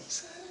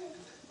somersaults.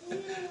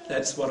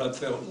 That's what I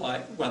felt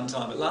like one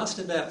time. It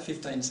lasted about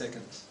 15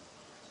 seconds.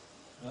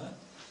 right?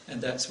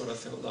 And that's what I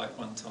felt like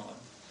one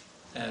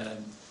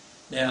time.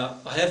 Now,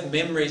 I have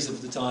memories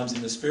of the times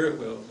in the spirit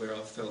world where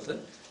I've felt it,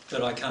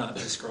 but I can't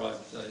describe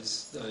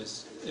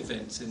those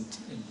events in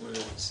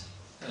words.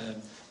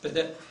 But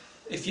that,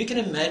 if you can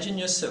imagine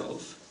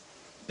yourself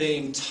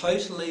being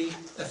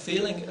a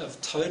feeling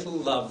of total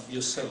love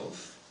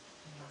yourself,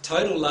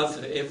 total love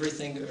for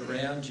everything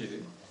around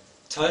you,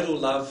 total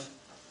love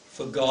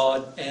for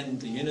God and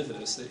the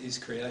universe that He's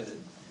created,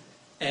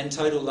 and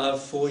total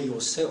love for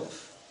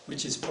yourself,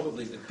 which is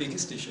probably the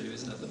biggest issue,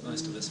 isn't it, that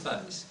most of us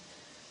face.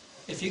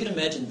 If you can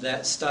imagine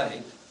that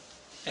state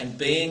and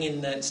being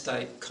in that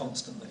state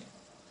constantly,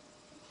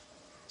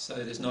 so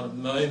there's not a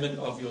moment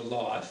of your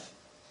life,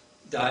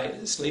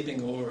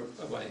 sleeping or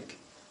awake,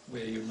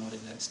 where you're not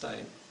in that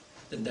state,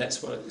 then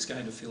that's what it's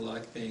going to feel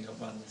like being at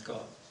one with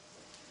God.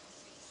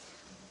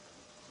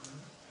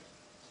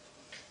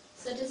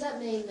 So does that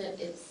mean that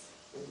it's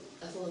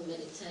a form of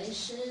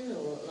meditation,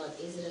 or like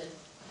is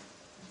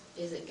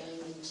it going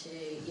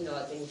into,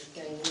 like when you're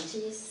going into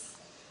this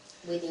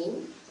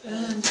within?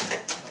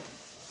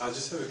 I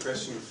just have a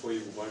question before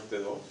you wipe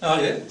that off.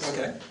 Oh yeah,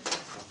 okay.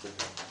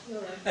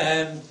 You're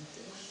right.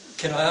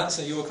 Can I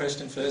answer your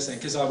question first then?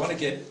 Because I want to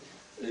get...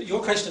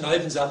 Your question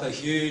opens up a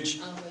huge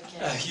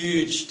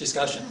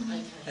discussion.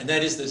 Okay. And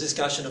that is the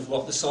discussion of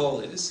what the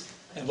soul is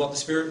and what the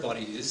spirit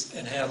body is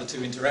and how the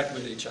two interact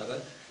with each other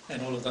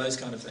and all of those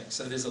kind of things.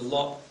 So there's a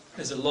lot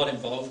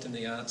involved in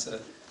the answer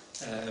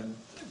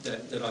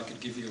that I could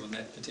give you on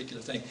that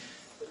particular thing.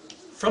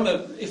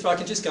 If I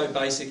can just go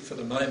basic for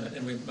the moment,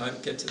 and we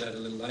might get to that a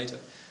little later.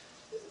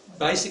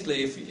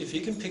 Basically, if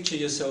you can picture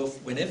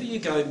yourself, whenever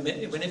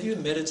you're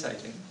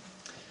meditating,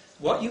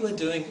 what you are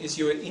doing is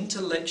you are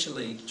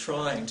intellectually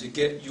trying to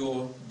get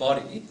your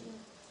body,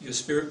 your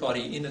spirit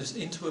body,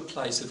 into a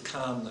place of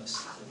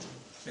calmness.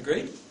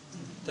 Agreed?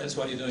 That's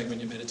what you're doing when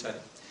you're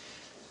meditating.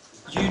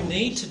 You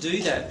need to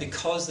do that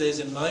because there's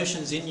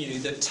emotions in you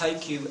that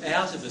take you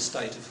out of a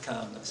state of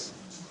calmness.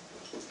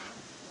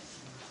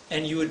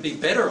 And you would be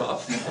better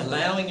off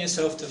allowing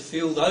yourself to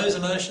feel those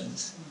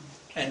emotions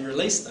and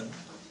release them,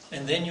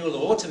 and then you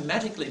will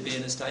automatically be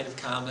in a state of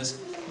calmness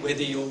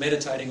whether you're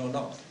meditating or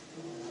not.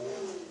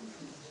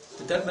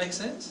 Did that make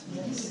sense?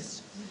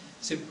 Yes.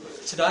 So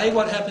today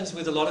what happens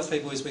with a lot of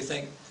people is we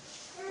think,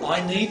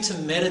 I need to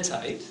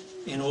meditate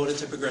in order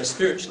to progress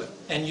spiritually.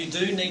 And you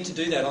do need to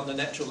do that on the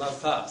natural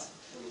love path.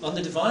 On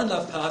the divine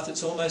love path,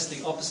 it's almost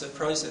the opposite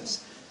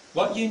process.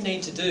 What you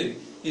need to do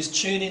is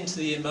tune into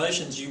the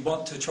emotions you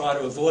want to try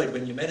to avoid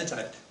when you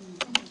meditate.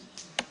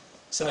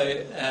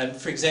 So,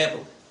 for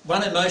example,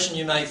 one emotion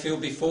you may feel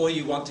before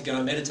you want to go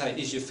and meditate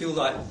is you feel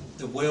like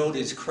the world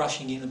is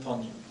crushing in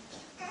upon you.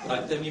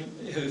 Like,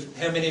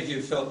 how many of you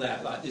have felt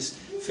that? Like this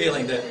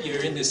feeling that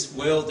you're in this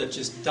world that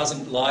just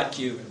doesn't like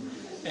you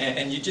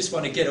and you just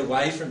want to get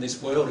away from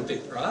this world a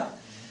bit, right?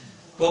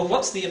 Well,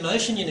 what's the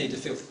emotion you need to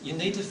feel? You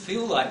need to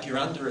feel like you're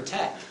under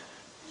attack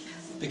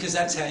because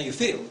that's how you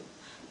feel,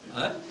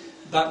 right?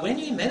 But when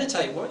you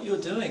meditate, what you're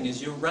doing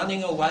is you're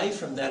running away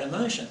from that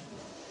emotion.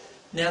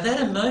 Now, that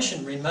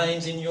emotion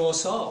remains in your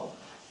soul.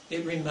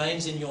 It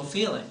remains in your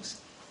feelings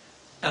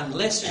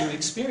unless you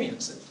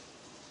experience it.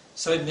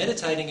 So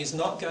meditating is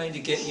not going to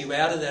get you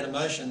out of that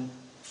emotion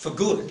for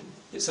good.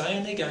 It's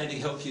only going to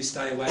help you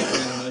stay away from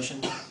that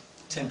emotion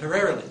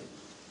temporarily.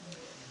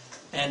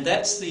 And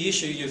that's the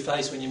issue you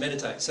face when you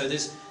meditate. So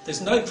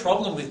there's no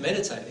problem with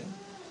meditating,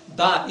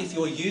 but if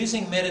you're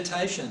using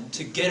meditation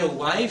to get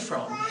away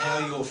from how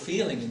you're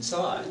feeling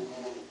inside,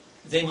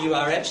 then you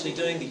are actually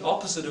doing the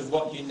opposite of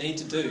what you need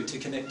to do to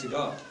connect to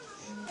God.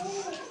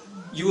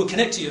 You will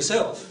connect to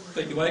yourself,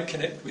 but you won't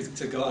connect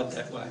to God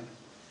that way.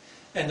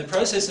 And the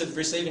process of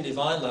receiving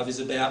divine love is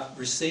about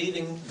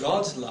receiving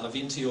God's love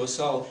into your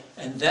soul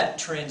and that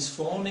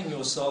transforming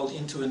your soul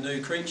into a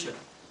new creature.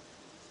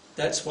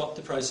 That's what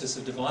the process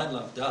of divine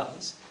love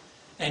does.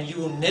 And you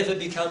will never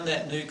become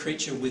that new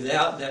creature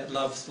without that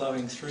love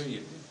flowing through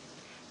you.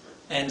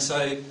 And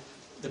so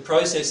the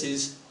process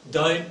is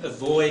don't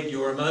avoid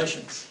your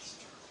emotions.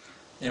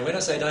 Now when I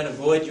say don't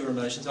avoid your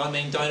emotions, I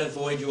mean don't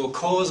avoid your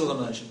causal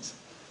emotions.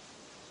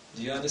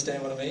 Do you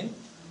understand what I mean?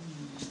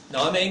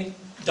 No, I mean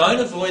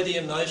don't avoid the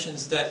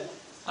emotions that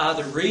are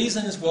the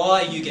reasons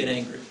why you get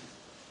angry,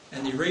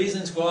 and the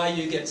reasons why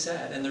you get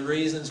sad, and the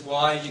reasons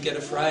why you get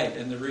afraid,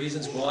 and the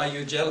reasons why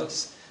you're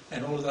jealous,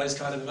 and all of those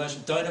kind of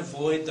emotions. Don't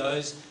avoid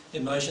those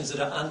emotions that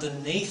are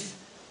underneath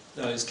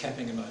those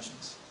capping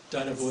emotions.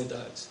 Don't avoid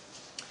those.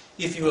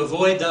 If you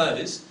avoid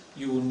those,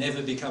 you will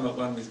never become at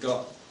one with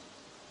God.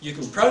 You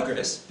can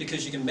progress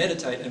because you can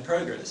meditate and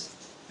progress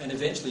and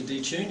eventually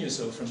detune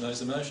yourself from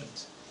those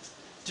emotions.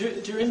 Do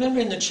you remember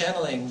in the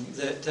channeling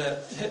that,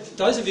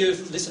 those of you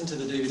who've listened to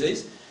the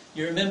DVDs,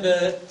 you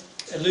remember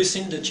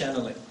Lucinda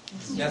channeling?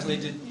 Yes. Natalie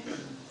did?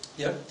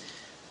 Yep.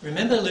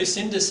 Remember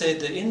Lucinda said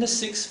that in the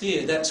sixth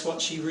sphere, that's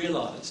what she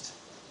realised.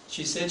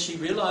 She said she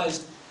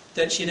realised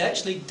that she'd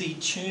actually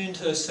detuned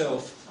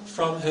herself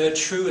from her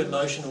true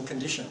emotional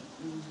condition.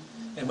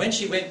 And when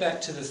she went back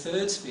to the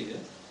third sphere,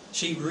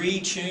 she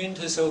retuned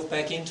herself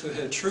back into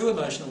her true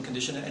emotional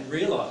condition and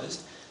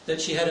realised that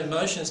she had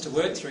emotions to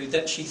work through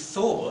that she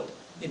thought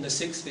in the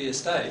sixth sphere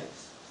state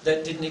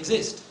that didn't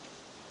exist.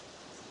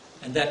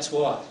 And that's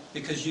why.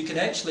 Because you can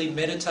actually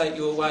meditate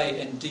your way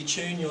and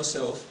detune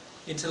yourself,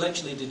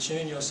 intellectually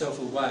detune yourself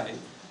away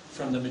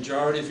from the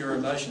majority of your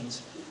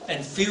emotions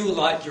and feel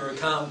like you're a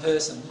calm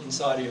person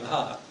inside of your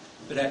heart,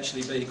 but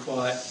actually be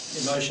quite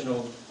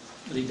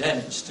emotionally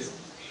damaged still.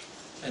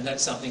 And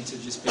that's something to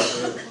just be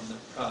aware of on the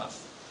path.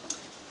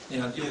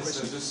 Now, your yes,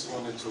 question? I just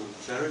wanted to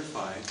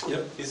clarify.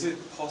 Yep. Is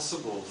it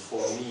possible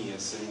for me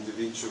as an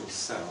individual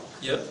self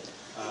Yep.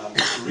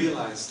 to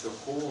realize the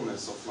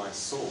wholeness of my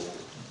soul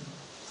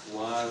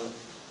while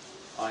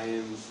I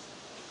am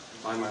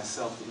by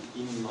myself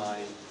in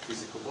my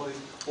physical body?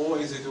 Or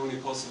is it only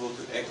possible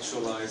to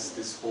actualize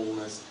this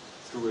wholeness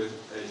through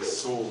a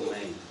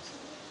soulmate?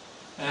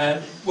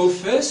 Well,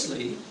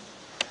 firstly,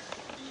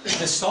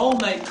 the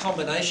soulmate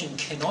combination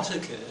cannot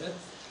occur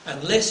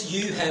unless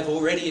you have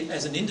already,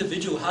 as an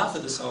individual half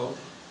of the soul,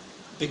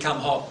 become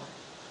whole.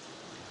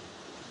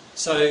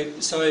 So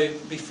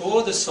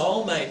before the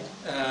soulmate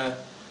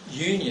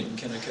union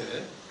can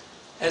occur,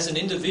 as an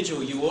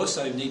individual you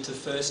also need to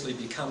firstly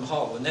become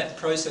whole, and that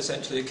process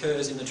actually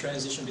occurs in the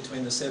transition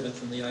between the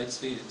seventh and the eighth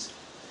spheres.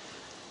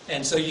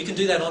 And so you can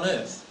do that on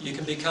Earth. You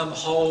can become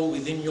whole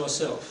within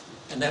yourself,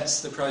 and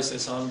that's the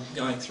process I'm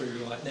going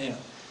through right now.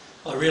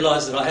 I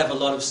realise that I have a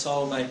lot of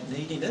soulmate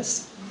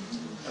neediness,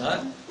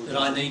 right, that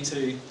I need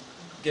to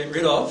get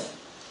rid of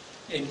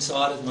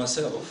inside of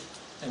myself.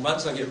 And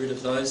once I get rid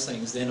of those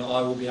things, then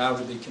I will be able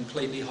to be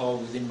completely whole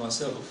within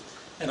myself.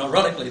 And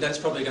ironically, that's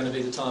probably going to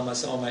be the time my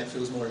soulmate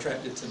feels more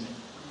attracted to me.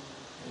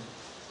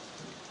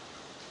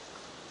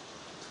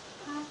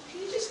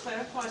 Can you just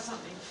clarify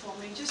something for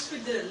me? Just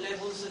with the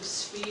levels of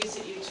spheres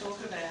that you talk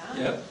about.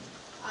 Yep.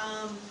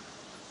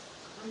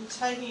 I'm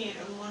taking it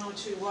in one or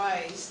two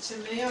ways. To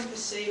me, I'm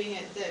perceiving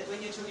it that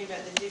when you're talking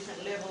about the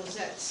different levels,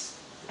 that's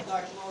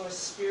like more a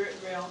spirit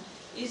realm.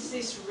 Is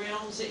this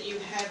realms that you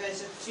have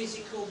as a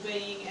physical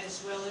being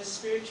as well as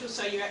spiritual?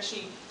 So you're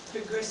actually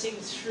progressing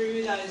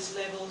through those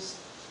levels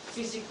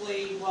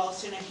physically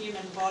whilst in a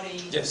human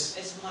body, yes,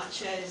 as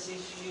much as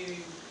if you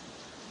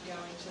go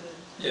into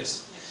the...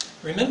 Yes.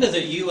 Remember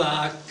that you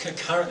are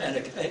concurrent,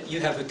 and you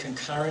have a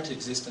concurrent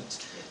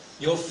existence.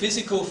 Your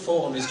physical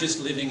form is just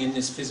living in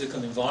this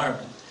physical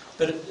environment,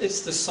 but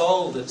it's the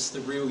soul that's the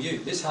real you.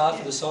 This half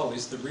of the soul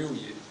is the real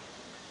you,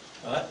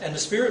 right? And the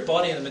spirit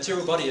body and the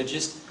material body are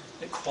just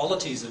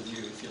qualities of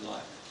you, if you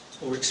like,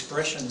 or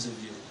expressions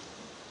of you.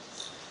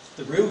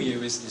 The real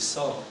you is this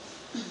soul,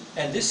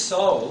 and this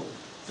soul,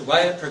 the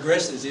way it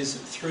progresses is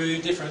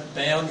through different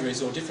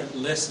boundaries or different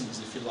lessons,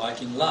 if you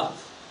like, in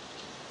love.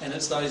 And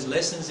it's those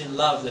lessons in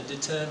love that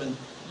determine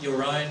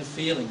your own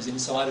feelings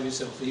inside of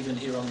yourself, even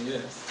here on the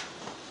earth.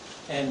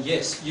 And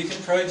yes, you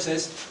can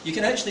process, you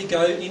can actually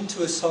go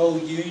into a soul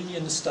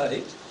union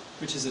state,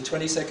 which is a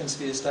 22nd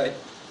sphere state,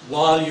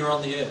 while you're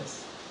on the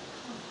earth.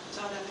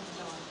 So I don't have to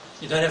die?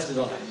 You don't have to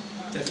die,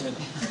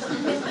 definitely.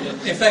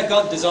 Yeah. In fact,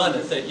 God designed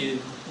it that you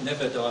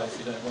never die if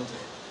you don't want to.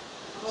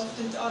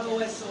 I've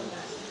always thought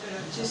that,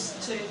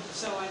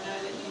 so I know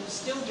that you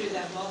still do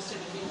that whilst in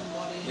a human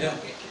body and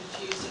not get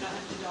confused and don't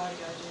have to die to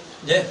go do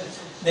it.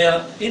 Yeah.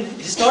 Now,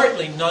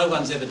 historically, no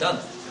one's ever done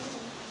it.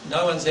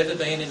 No one's ever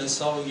been in a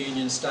soul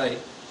union state,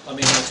 in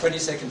a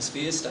 22nd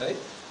sphere state,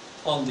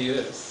 on the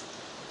earth.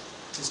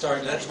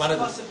 Historically, that's one of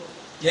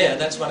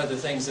that's one of the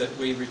things that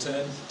we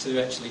return to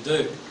actually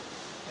do,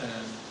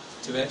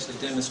 to actually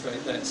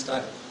demonstrate that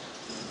state.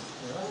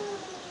 Right.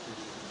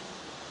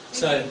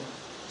 So,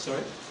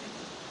 sorry.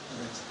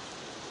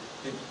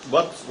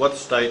 What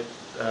state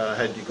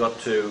had you got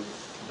to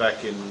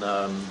back in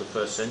the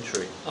first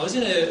century? I was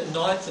in a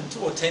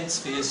 9th or 10th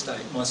sphere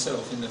state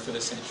myself in the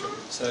first century.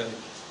 So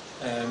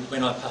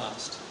when I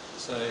passed,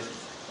 so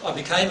I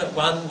became at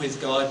one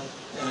with God.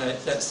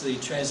 That's the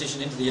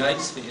transition into the 8th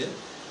sphere.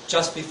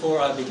 Just before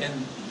I began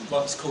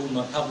what's called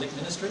my public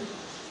ministry.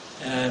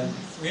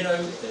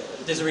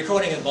 There's a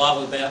recording in the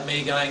Bible about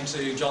me going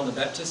to John the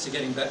Baptist to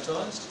get him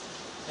baptised,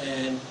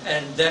 and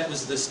that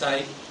was the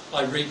state.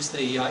 I reached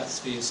the 8th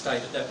sphere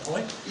state at that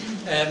point.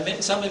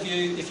 Some of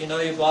you, if you know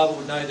your Bible,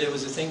 would know there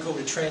was a thing called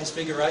a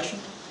transfiguration,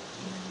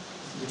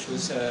 which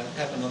was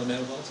happened on the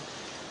Mount of Olives.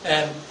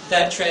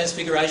 That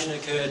transfiguration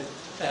occurred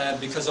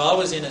because I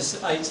was in an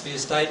 8th sphere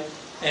state,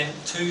 and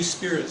two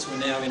spirits were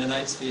now in an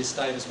 8th sphere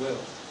state as well.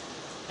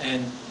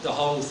 And the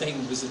whole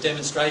thing was a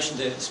demonstration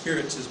to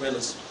spirits as well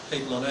as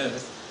people on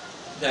earth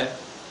that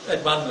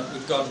at one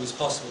with God was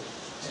possible.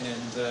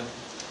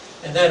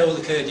 And that all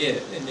occurred,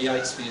 in the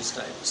 8th sphere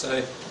state.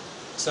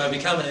 So I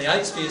became in the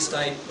 8th sphere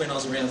state when I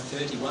was around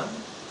 31,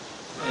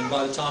 and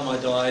by the time I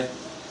died,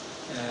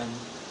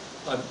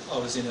 I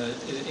was in a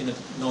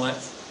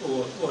 9th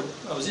or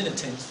I was in a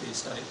 10th sphere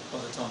state by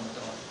the time I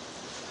died.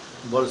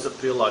 What does it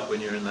feel like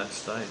when you're in that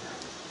state?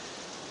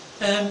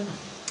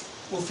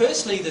 Well,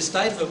 firstly, the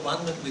state of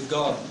at-one-ment with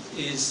God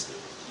is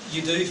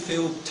you do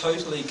feel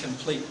totally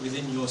complete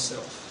within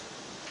yourself.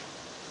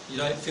 You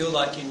don't feel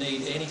like you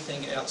need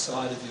anything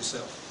outside of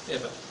yourself,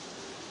 ever.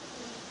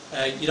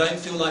 You don't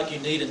feel like you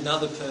need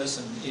another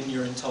person in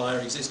your entire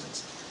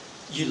existence.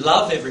 You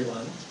love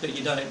everyone, but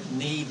you don't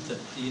need them.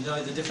 Do you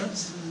know the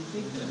difference?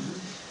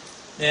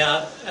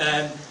 Yeah.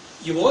 Now,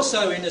 you're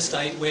also in a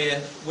state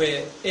where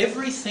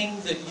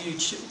everything that you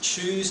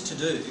choose to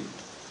do...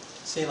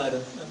 See you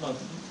later.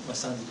 My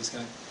son will just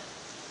go.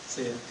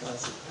 See you,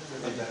 guys.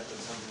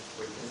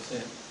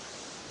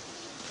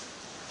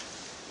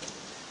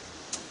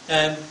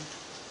 Yeah.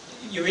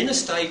 You're in a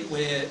state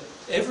where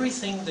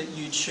everything that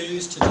you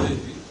choose to do,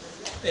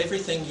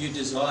 everything you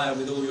desire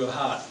with all your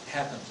heart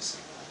happens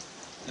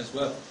as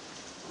well.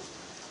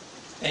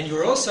 And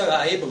you're also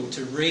able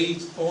to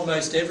read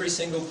almost every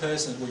single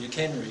person, well, you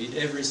can read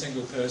every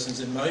single person's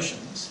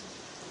emotions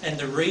and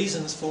the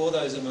reasons for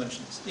those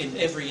emotions in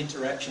every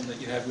interaction that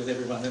you have with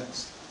everyone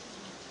else.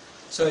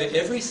 So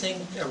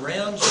everything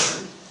around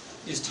you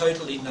is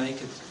totally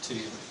naked to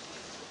you.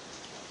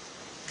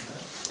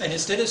 And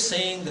instead of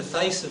seeing the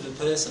face of a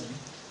person,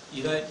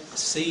 you don't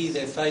see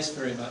their face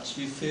very much.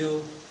 You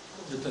feel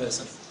the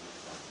person.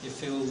 You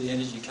feel the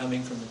energy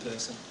coming from the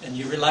person. And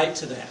you relate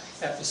to that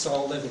at the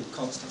soul level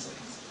constantly.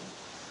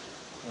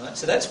 Right?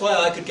 So that's why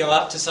I could go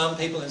up to some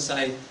people and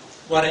say,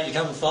 why don't you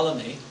come and follow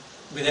me,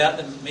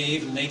 without me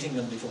even meeting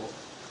them before.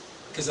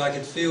 Because I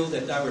could feel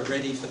that they were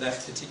ready for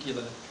that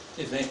particular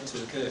event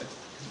to occur.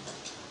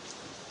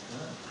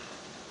 Right?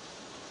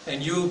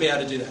 And you'll be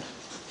able to do that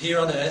here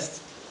on earth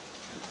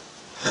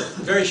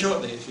very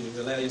shortly if you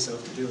allow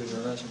yourself to deal with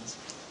your emotions.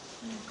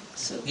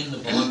 So in the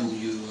Bible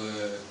you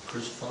were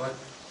crucified,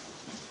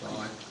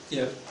 died,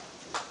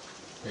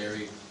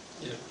 buried,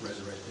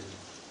 resurrected,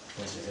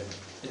 went to heaven.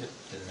 Did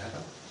it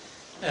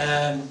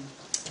happen?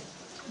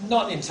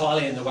 Not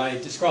entirely in the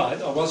way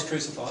described. I was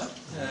crucified.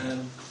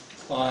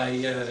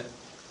 The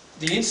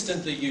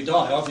instant that you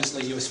die,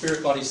 obviously your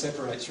spirit body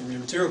separates from your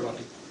material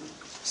body.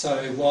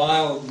 So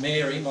while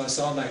Mary, my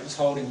soulmate, was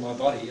holding my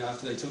body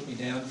after they took me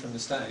down from the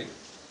stake,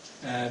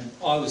 I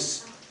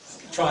was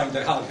trying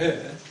to hug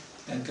her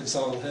and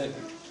console her.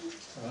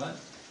 Right?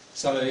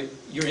 So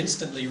you're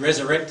instantly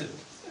resurrected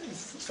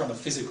from a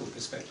physical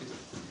perspective.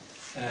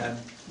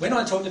 When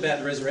I talked about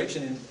the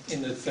resurrection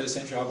in the first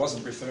century, I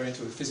wasn't referring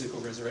to a physical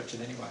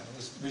resurrection anyway. I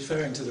was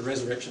referring to the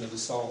resurrection of the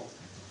soul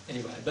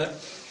anyway. But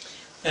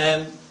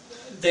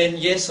then,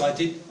 yes, I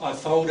did. I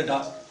folded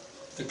up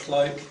the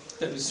cloak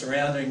that was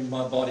surrounding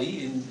my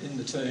body in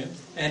the tomb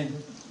and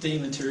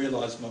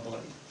dematerialised my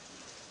body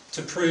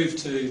to prove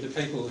to the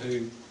people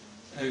who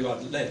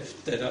I'd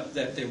left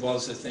that there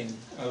was a thing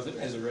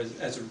as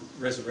a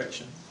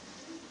resurrection.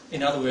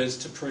 In other words,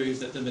 to prove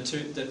that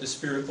the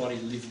spirit body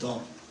lived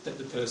on, that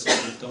the person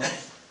lived on.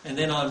 And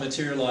then I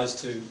materialised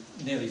to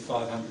nearly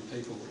 500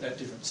 people at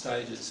different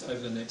stages over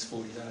the next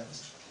 40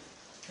 days.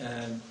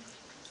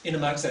 In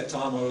amongst that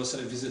time, I also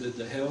visited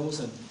the hells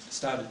and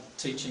started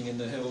teaching in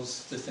the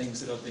hells the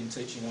things that I've been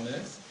teaching on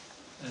earth.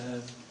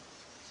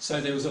 So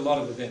there was a lot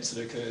of events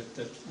that occurred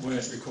that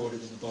weren't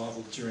recorded in the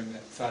Bible during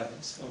that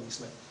phase,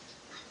 obviously.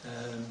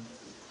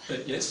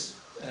 But yes,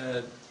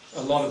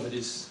 a lot of it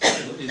is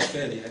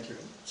fairly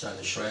accurate. So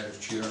the Shroud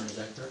of Turin is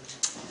accurate?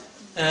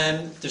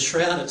 The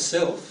shroud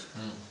itself,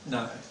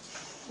 no.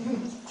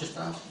 Just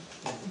asking.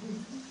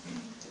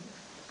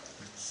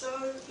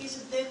 So is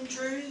it then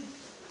true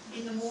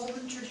in the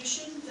Mormon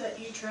tradition that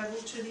you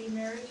travelled to the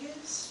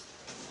Americas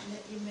and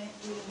that you met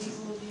with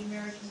people of the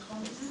American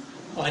continent?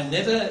 I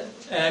never.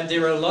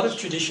 There are a lot of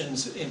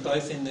traditions in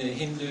both in the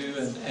Hindu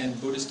and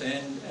Buddhist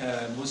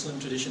and Muslim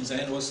traditions,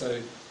 and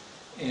also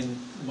in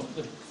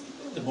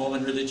the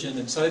Mormon religion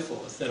and so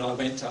forth, that I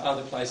went to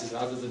other places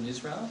other than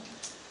Israel.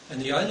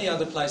 And the only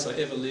other place I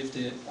ever lived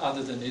in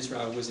other than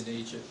Israel was in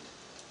Egypt.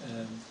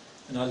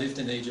 And I lived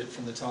in Egypt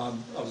from the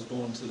time I was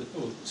born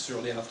or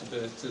shortly after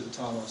birth to the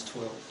time I was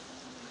 12.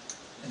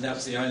 And that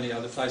was the only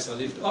other place I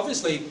lived.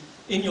 Obviously,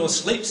 in your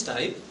sleep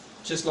state,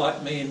 just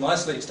like me in my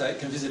sleep state,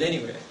 can visit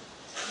anywhere.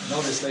 And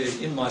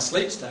obviously, in my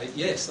sleep state,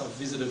 yes, I've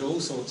visited all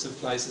sorts of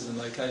places and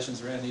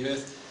locations around the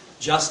earth,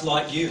 just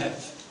like you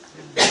have.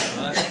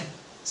 Right?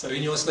 So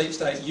in your sleep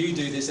state, you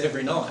do this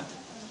every night.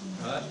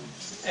 Right?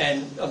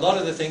 And a lot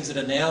of the things that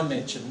are now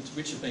mentioned,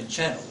 which have been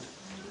channeled,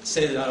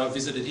 said that I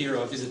visited here,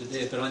 I visited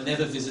there, but I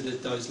never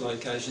visited those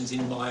locations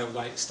in my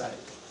awake state.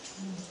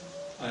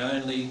 I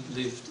only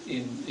lived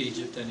in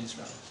Egypt and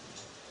Israel.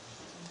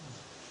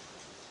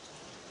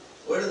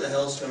 Where do the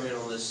hells come in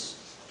on this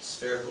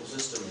spherical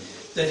system?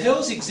 The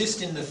hells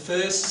exist in the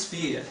first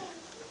sphere.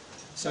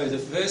 So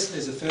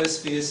there's a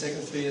first sphere,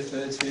 second sphere,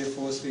 third sphere,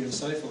 fourth sphere, and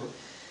so forth.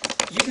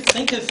 You could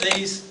think of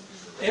these,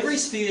 every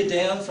sphere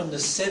down from the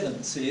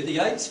seventh sphere, the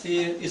eighth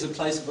sphere is a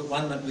place of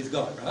one with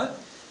God, right?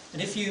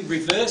 And if you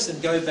reverse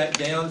and go back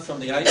down from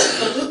the eighth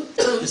sphere,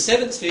 the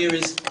seventh sphere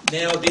is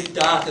now a bit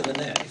darker than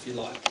that, if you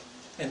like.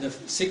 And the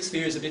sixth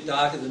sphere is a bit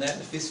darker than that,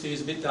 and the fifth sphere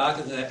is a bit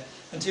darker than that.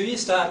 Until you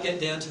start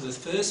getting down to the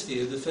first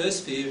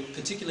sphere,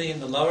 particularly in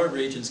the lower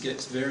regions,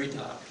 gets very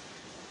dark.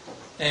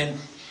 And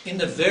in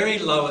the very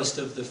lowest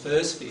of the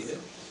first sphere,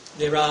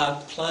 there are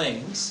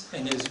planes,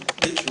 and there's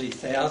literally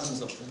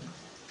thousands of them,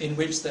 in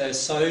which they're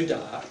so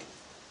dark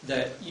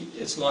that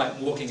it's like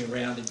walking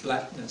around in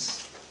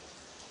blackness.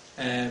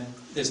 and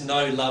there's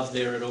no love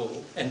there at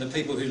all. And the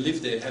people who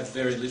live there have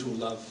very little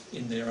love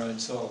in their own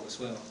soul as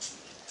well.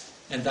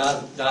 And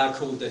they're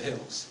called the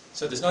hells.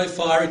 So there's no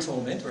fiery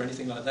torment or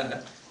anything like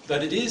that,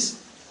 but it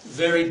is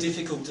very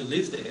difficult to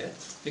live there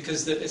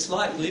because it's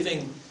like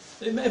living...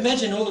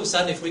 Imagine all of a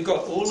sudden if we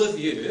got all of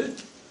you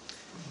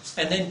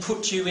and then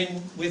put you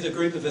in with a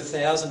group of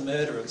 1,000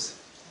 murderers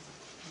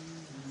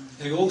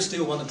who all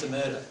still wanted to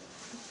murder.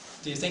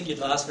 Do you think you'd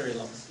last very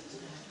long?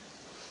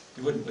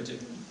 You wouldn't, would you?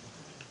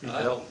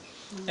 Right?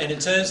 And in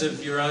terms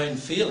of your own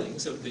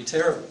feelings, it would be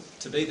terrible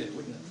to be there,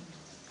 wouldn't it?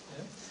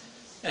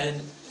 Yeah?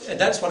 And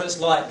that's what it's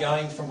like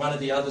going from one of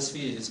the other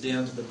spheres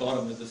down to the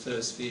bottom of the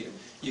first sphere.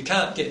 You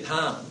can't get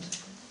harmed,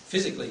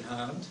 physically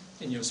harmed,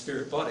 in your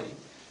spirit body,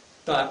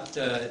 but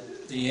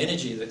the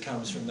energy that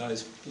comes from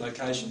those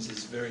locations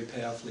is very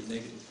powerfully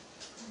negative,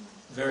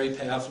 very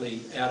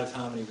powerfully out of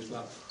harmony with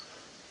love.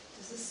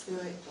 Does the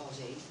spirit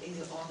body,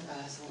 either on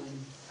Earth or in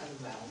other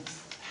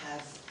realms,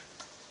 have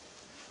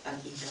an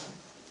ego?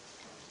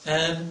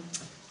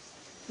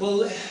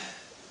 Well,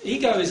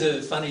 ego is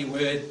a funny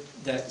word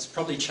that's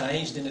probably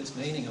changed in its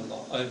meaning a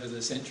lot over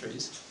the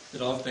centuries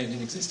that I've been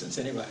in existence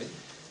anyway.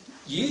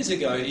 Years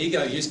ago,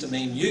 ego used to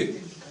mean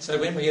you. So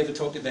when we ever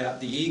talked about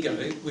the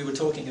ego, we were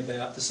talking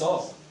about the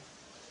soul.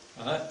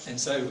 Right? And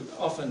so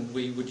often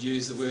we would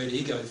use the word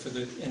ego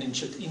and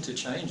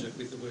interchange it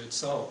with the word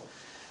soul.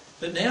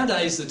 But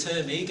nowadays the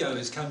term ego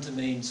has come to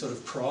mean sort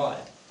of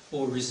pride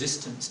or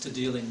resistance to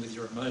dealing with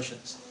your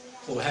emotions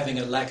or having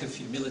a lack of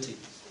humility.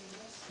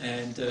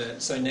 And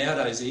so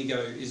nowadays ego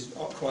is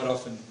quite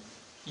often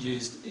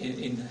used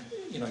in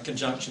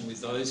conjunction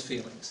with those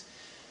feelings.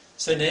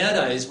 So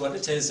nowadays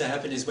what tends to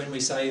happen is when we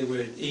say the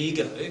word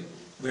ego,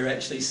 we're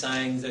actually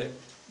saying that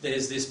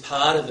there's this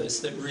part of us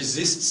that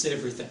resists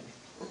everything.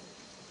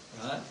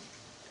 Right?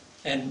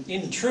 And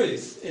in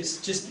truth,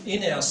 it's just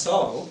in our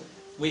soul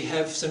we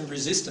have some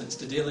resistance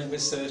to dealing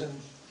with certain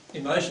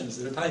emotions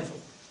that are painful.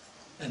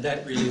 And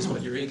that really is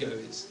what your ego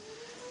is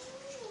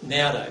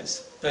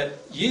nowadays. But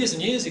years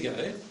and years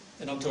ago,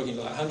 and I'm talking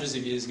like hundreds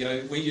of years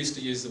ago, we used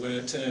to use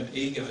the term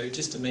ego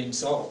just to mean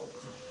soul.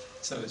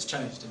 So it's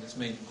changed in its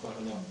meaning quite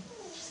a lot.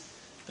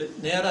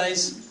 But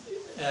nowadays,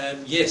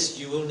 yes,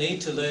 you will need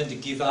to learn to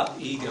give up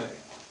ego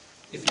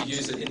if you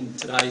use it in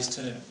today's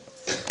term.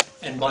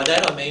 And by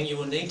that I mean you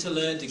will need to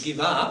learn to give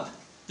up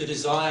the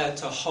desire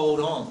to hold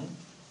on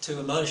to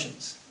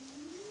emotions,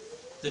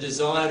 the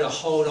desire to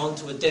hold on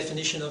to a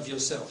definition of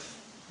yourself.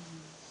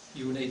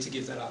 You will need to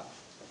give that up.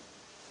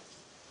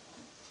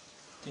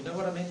 Do you know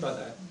what I mean by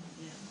that?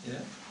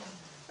 Yeah.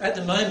 At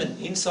the moment,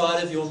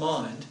 inside of your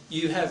mind,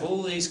 you have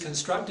all these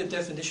constructed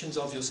definitions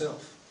of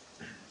yourself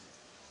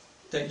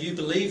that you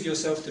believe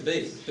yourself to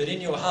be, but in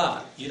your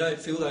heart, you don't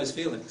feel those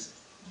feelings.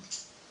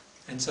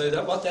 And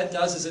so what that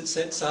does is it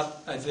sets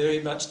up a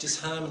very much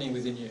disharmony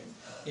within you.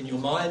 In your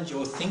mind,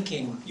 you're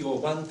thinking you're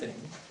one thing,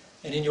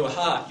 and in your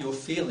heart, you're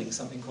feeling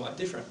something quite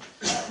different.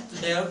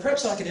 Now,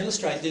 perhaps I can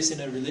illustrate this in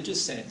a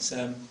religious sense.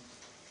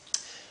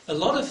 A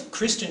lot of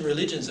Christian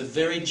religions are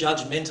very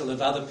judgmental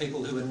of other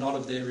people who are not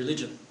of their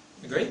religion.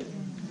 Agreed?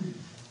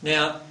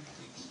 Now,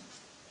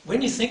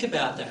 when you think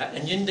about that,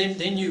 and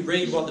then you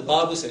read what the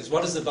Bible says,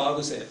 what does the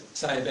Bible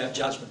say about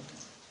judgment?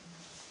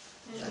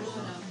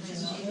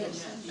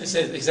 It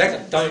says,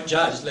 exactly, don't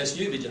judge lest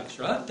you be judged,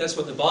 right? That's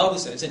what the Bible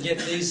says. And yet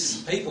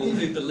these people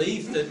who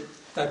believe that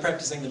they're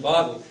practicing the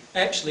Bible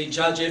actually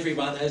judge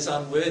everyone as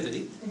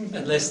unworthy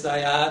unless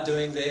they are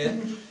doing their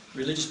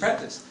religious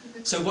practice.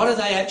 So what are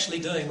they actually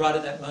doing right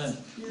at that moment?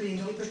 Being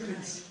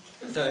hypocrites.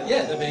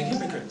 They're being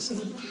hypocrites.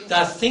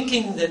 They're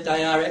thinking that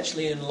they are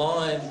actually in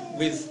line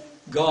with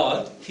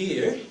God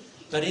here,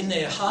 but in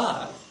their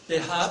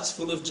heart's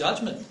full of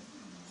judgment.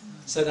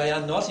 So they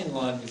are not in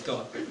line with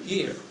God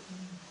here.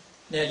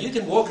 Now you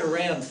can walk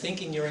around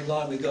thinking you're in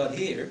line with God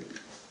here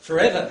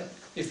forever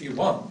if you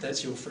want.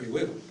 That's your free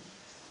will.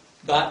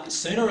 But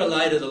sooner or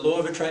later the law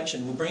of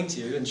attraction will bring to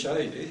you and show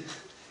you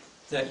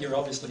that you're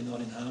obviously not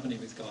in harmony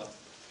with God.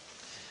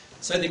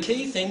 So the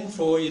key thing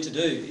for you to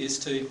do is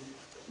to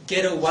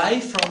get away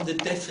from the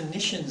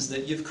definitions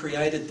that you've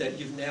created, that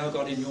you've now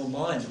got in your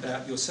mind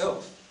about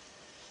yourself,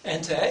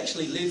 and to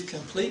actually live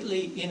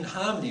completely in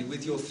harmony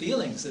with your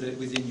feelings that are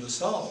within your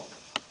soul,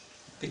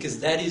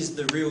 because that is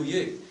the real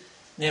you.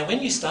 Now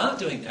when you start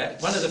doing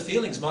that, one of the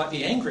feelings might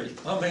be angry.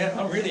 Oh man,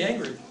 I'm really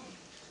angry.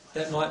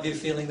 That might be a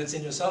feeling that's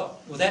in your soul.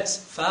 Well, that's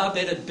far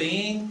better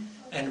being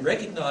and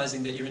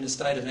recognising that you're in a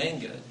state of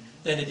anger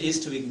than it is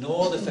to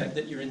ignore the fact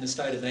that you're in the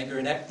state of anger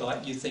and act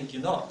like you think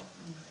you're not.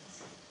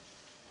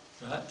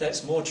 Right?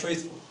 That's more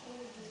truthful.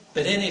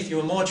 But then if you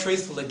were more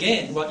truthful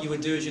again, what you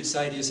would do is you'd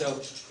say to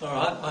yourself, all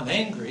right, I'm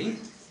angry.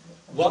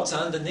 What's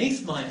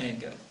underneath my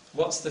anger?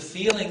 What's the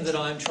feeling that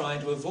I'm trying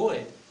to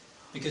avoid?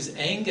 Because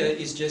anger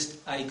is just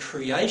a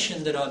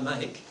creation that I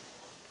make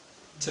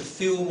to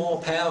feel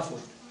more powerful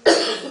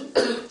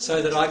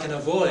so that I can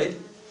avoid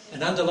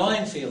an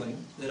underlying feeling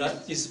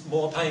that is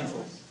more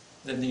painful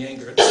than the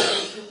anger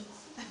itself.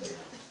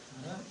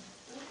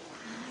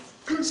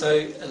 Right?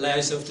 So allow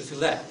yourself to feel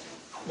that.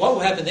 What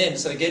will happen then,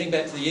 so getting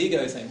back to the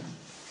ego thing,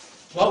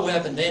 what will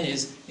happen then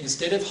is,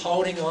 instead of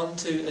holding on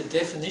to a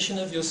definition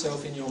of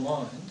yourself in your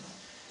mind,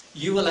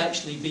 you will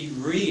actually be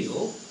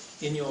real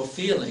in your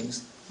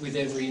feelings with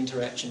every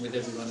interaction with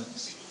everyone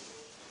else.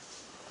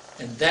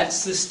 And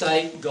that's the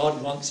state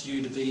God wants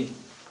you to be in.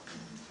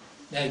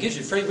 Now, He gives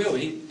you free will.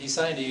 He's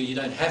saying to you, you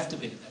don't have to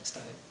be in that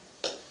state.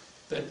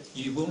 But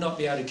you will not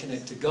be able to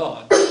connect to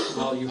God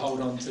while you hold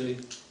on to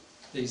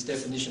these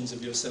definitions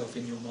of yourself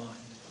in your mind.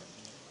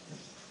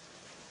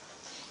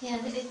 Yeah,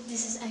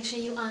 this is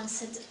actually, you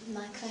answered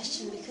my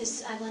question,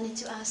 because I wanted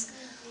to ask,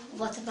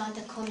 what about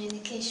the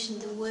communication,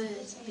 the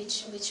words,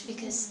 which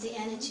because the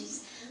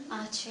energies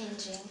are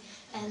changing,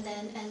 and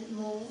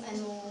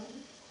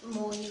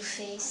more you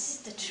face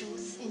the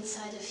truth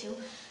inside of you,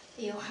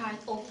 your heart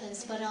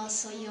opens, but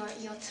also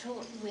your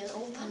throat will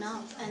open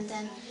up, and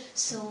then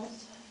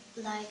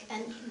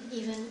and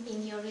even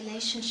in your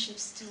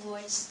relationships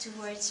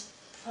towards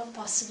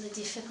possibly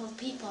difficult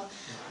people,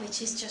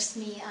 which is just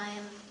me. I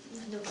am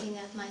looking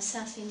at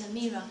myself in the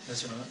mirror.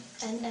 That's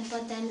right.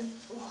 But then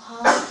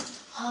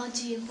how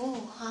do you go?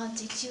 How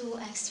did you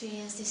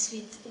experience this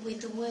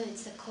with the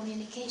words, the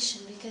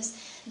communication? Because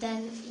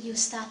then you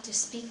start to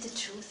speak the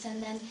truth,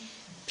 and then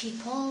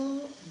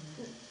people,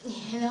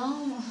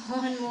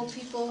 more and more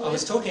people. I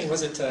was talking,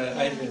 was it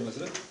Adrian, was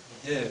it?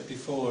 Yeah,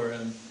 before,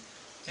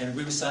 and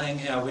we were saying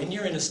how when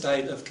you're in a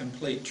state of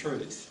complete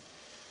truth,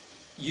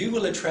 you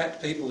will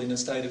attract people in a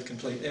state of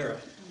complete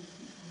error.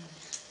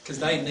 Because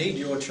they need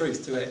your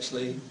truth to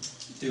actually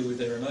deal with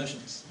their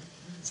emotions.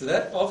 So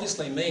that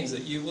obviously means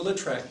that you will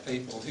attract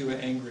people who are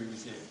angry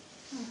with you.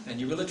 And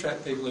you will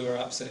attract people who are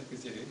upset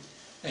with you.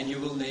 And you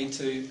will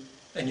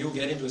and you'll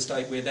get into a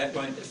state where that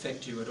won't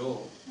affect you at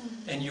all.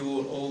 And you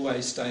will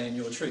always stay in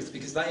your truth,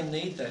 because they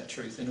need that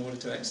truth in order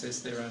to access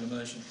their own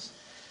emotions.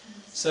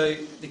 So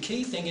the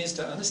key thing is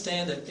to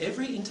understand that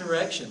every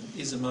interaction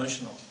is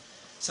emotional.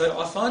 So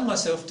I find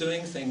myself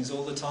doing things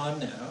all the time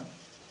now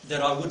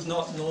that I would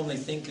not normally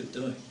think of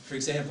doing. For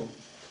example,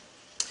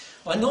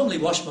 I normally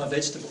wash my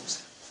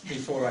vegetables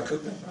before I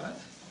cook them, right?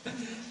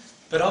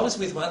 But I was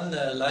with one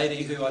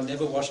lady who I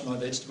never washed my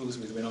vegetables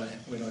with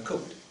when I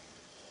cooked.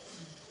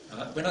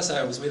 When I say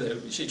I was with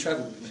her, she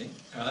travelled with me,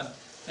 right?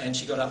 And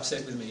she got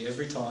upset with me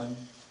every time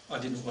I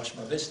didn't wash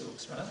my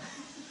vegetables, right?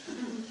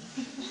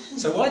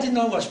 So why didn't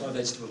I wash my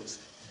vegetables?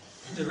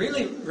 The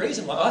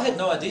reason why, I had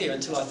no idea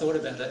until I thought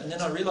about it, and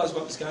then I realised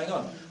what was going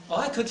on.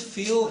 I could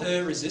feel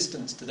her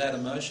resistance to that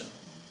emotion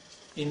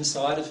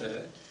inside of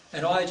her,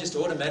 and I just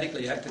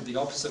automatically acted the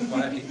opposite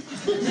way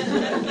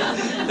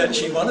that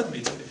she wanted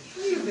me to.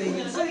 You're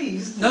being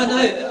teased. No,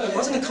 it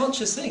wasn't a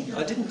conscious thing.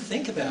 I didn't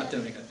think about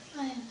doing it.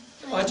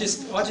 I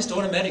just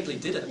automatically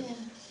did it.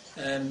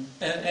 And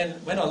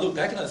when I look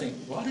back and I think,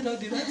 why did I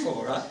do that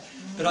for, right?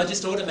 But I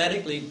just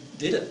automatically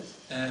did it.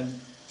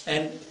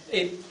 And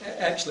it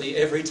actually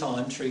every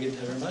time triggered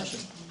her emotion.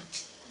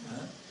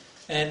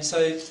 And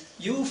so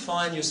you'll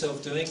find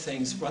yourself doing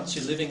things once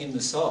you're living in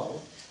the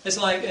soul. It's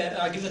like,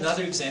 I'll give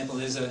another example.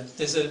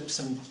 There's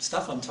some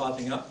stuff I'm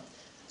typing up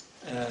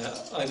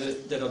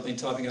that I've been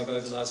typing up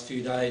over the last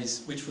few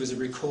days, which was a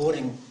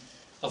recording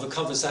of a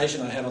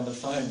conversation I had on the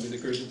phone with a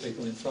group of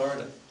people in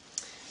Florida.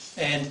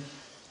 And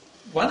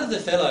one of the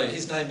fellow,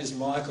 his name is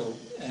Michael,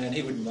 and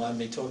he wouldn't mind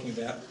me talking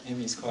about him,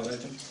 he's quite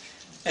open.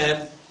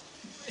 And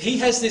he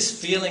has this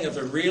feeling of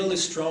a really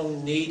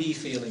strong, needy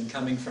feeling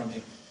coming from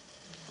him.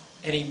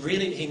 And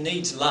he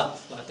needs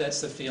love. Like,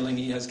 that's the feeling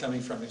he has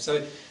coming from him.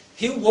 So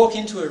he'll walk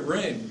into a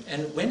room,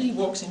 and when he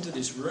walks into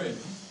this room,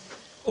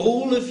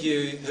 all of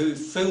you who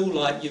feel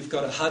like you've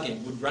got to hug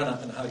him would run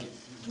up and hug him.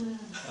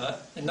 Right?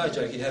 And no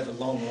joke, he'd have a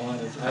long line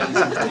of ladies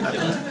in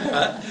particular,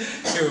 right,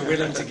 who are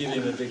willing to give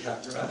him a big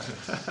hug.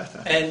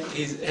 Right? And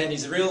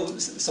he's a real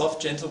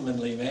soft,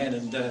 gentlemanly man,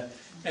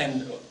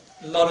 and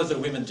a lot of the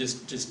women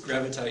just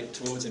gravitate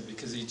towards him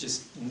because he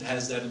just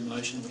has that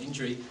emotional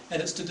injury,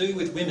 and it's to do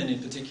with women in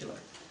particular.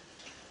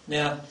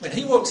 Now, when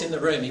he walks in the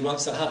room, he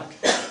wants a hug.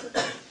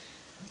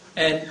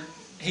 And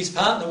his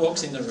partner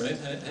walks in the room,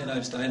 her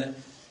name's Dana,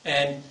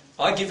 and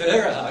I give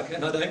her a hug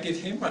and I don't give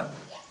him one.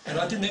 And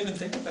I didn't even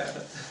think about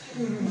it.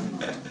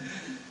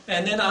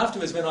 And then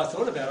afterwards, when I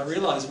thought about it, I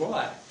realised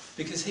why.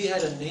 Because he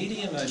had a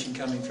needy emotion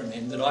coming from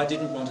him that I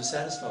didn't want to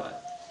satisfy.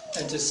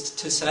 And to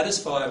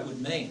satisfy it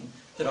would mean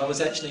that I was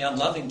actually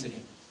unloving to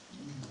him.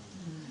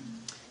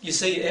 You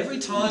see, every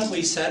time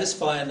we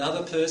satisfy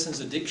another person's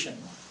addiction,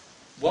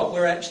 what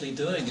we're actually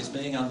doing is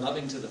being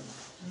unloving to them.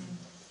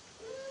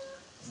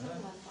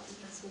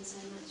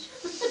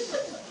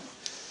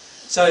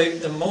 So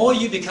the more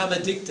you become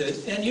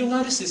addicted, and you'll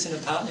notice this in a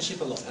partnership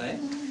a lot, eh?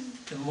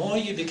 The more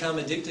you become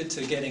addicted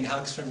to getting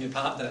hugs from your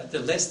partner, the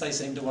less they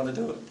seem to want to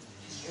do it.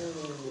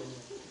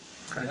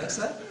 You notice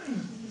that?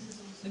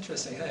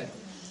 Interesting, hey?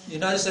 You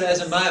notice that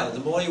as a male, the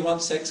more you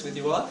want sex with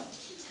your wife,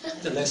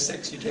 the less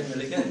sex you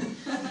generally get.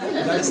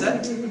 You notice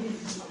that?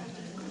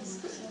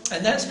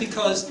 And that's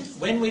because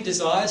when we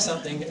desire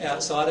something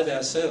outside of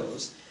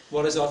ourselves,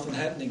 what is often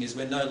happening is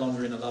we're no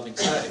longer in a loving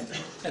state,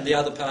 and the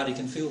other party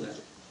can feel that.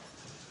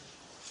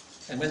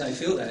 And when they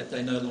feel that,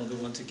 they no longer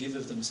want to give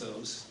of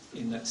themselves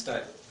in that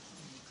state.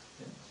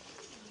 Yeah.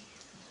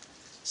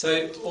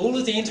 So all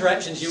of the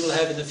interactions you will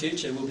have in the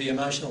future will be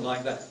emotional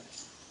like that.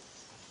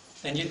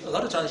 And a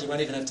lot of times you won't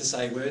even have to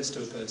say words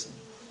to a person.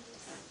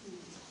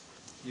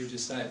 You'll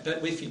just say it.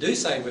 But if you do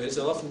say words,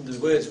 often the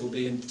words will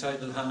be in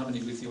total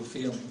harmony with your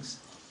feelings.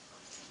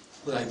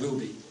 Well, they will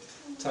be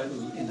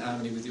totally in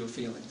harmony with your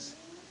feelings.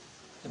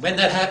 And when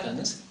that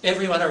happens,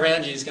 everyone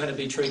around you is going to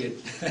be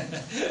triggered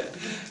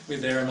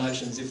with their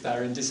emotions if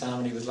they're in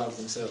disharmony with love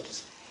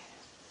themselves.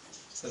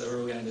 So they're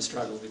all going to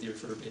struggle with you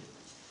for a bit.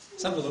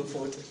 Something to look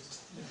forward to.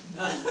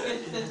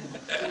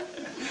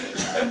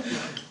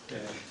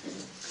 Yeah.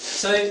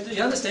 So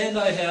you understand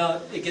though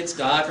how it gets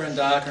darker and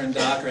darker and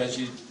darker as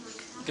you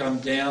come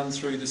down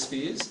through the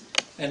spheres?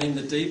 And in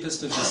the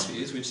deepest of the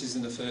spheres, which is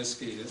in the first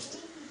sphere,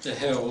 the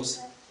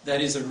hells, that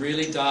is a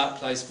really dark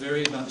place,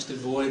 very much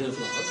devoid of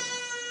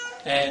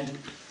love. And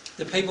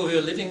the people who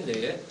are living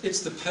there, it's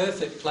the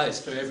perfect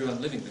place for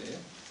everyone living there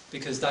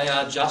because they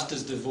are just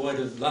as devoid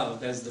of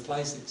love as the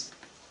place is.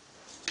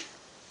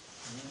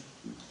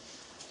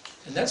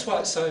 And that's why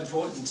it's so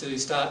important to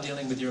start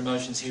dealing with your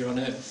emotions here on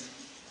earth.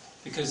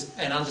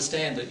 And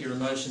understand that your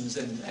emotions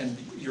and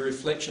your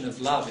reflection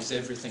of love is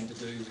everything to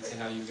do with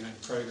how you're going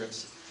to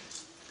progress.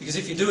 Because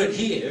if you do it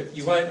here,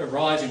 you won't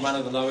arrive in one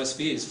of the lower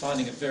spheres,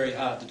 finding it very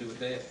hard to do it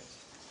there.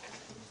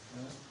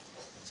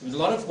 So in a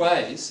lot of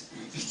ways,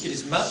 it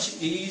is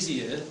much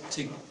easier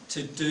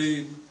to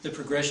do the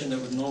progression that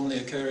would normally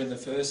occur in the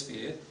first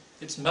sphere.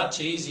 It's much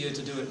easier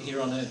to do it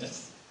here on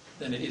earth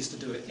than it is to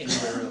do it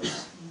anywhere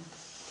else.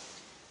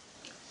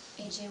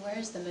 AJ, where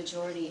is the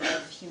majority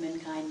of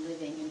humankind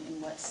living in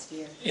what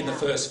sphere? In the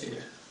first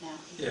sphere. Now.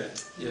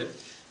 Yeah.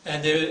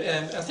 And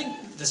I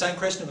think the same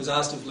question was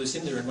asked of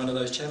Lucinda in one of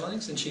those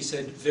channelings, and she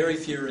said very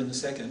few are in the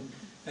second,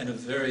 and a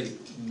very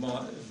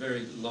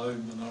low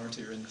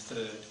minority are in the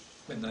third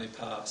when they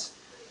pass.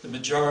 The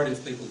majority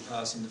of people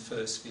pass in the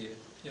first sphere.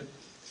 Yep.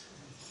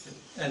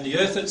 And the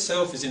Earth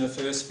itself is in a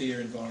first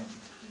sphere environment.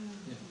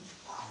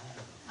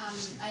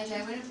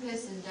 AJ, when a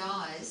person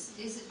dies,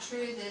 is it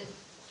true that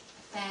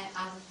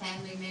other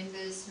family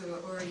members who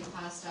are already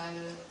passed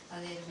over are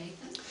there to meet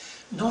them?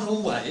 Not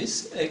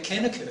always. It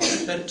can occur,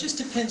 but it just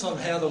depends on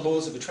how the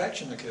laws of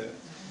attraction occur.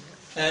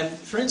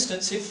 For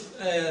instance, if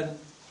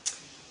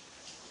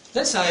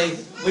let's say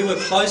we were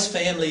close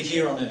family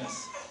here on Earth.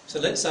 So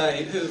let's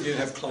say, who of you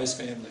have close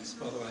families,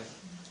 by the way?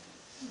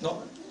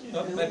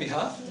 Not maybe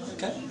half?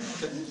 Okay.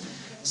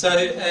 So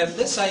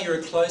let's say you're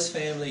a close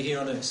family here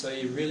on Earth. So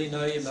you really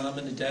know your mum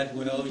and your dad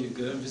well, you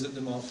go and visit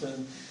them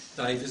often,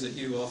 they visit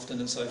you often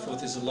and so forth.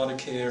 There's a lot of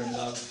care and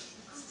love,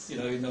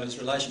 in those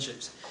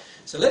relationships.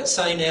 So let's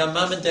say now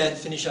mum and dad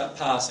finish up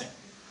passing.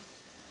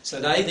 So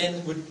they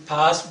then would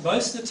pass,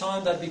 most of the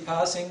time they'd be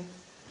passing,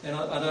 and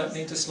I don't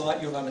mean to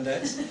slight your mum and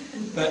dads,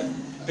 but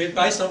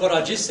based on what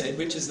I just said,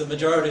 which is the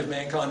majority of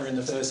mankind are in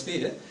the first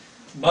sphere,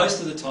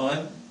 most of the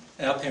time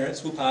our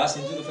parents will pass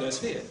into the first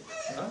sphere.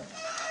 Right?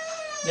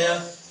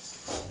 Now,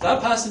 they'll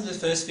pass into the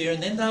first sphere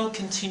and then they'll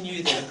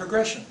continue their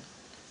progression.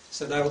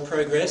 So they will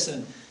progress,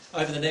 and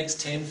over the next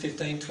 10,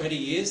 15, 20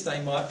 years they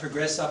might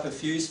progress up a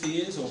few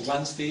spheres or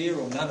one sphere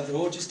or none at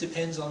all, just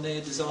depends on their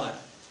desire.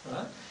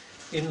 Right?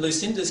 In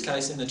Lucinda's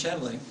case in the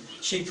channeling,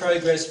 she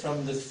progressed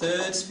from the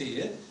third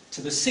sphere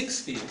to the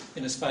sixth sphere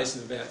in a space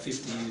of about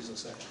 50 years or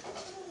so.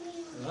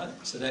 Right?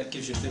 So that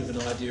gives you a bit of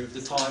an idea of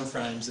the time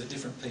frames that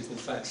different people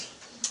face.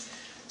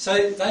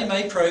 So they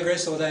may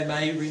progress or they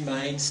may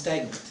remain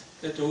stagnant.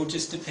 It all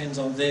just depends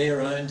on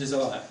their own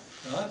desire,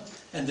 right?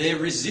 And their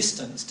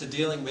resistance to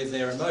dealing with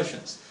their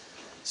emotions.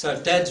 So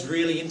if dad's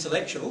really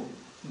intellectual,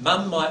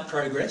 mum might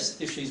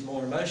progress if she's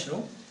more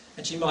emotional,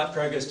 and she might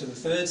progress to the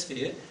third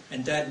sphere,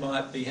 and dad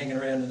might be hanging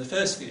around in the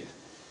first sphere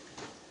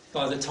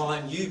by the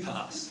time you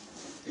pass.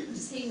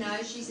 Does he know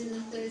she's in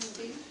the third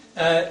sphere?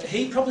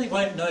 He probably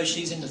won't know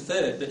she's in the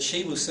third, but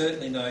she will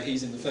certainly know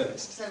he's in the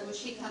first. So will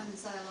she come and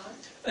say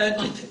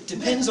hello?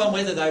 Depends on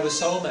whether they were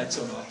soulmates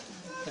or not,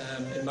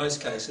 in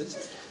most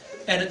cases.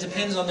 And it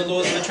depends on the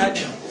laws of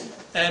attraction.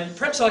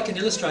 Perhaps I can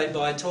illustrate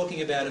by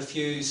talking about a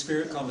few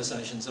spirit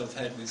conversations I've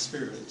had with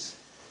spirits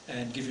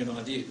and give you an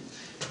idea.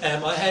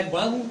 I had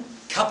one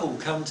couple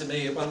come to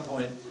me at one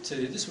point,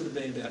 this would have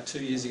been about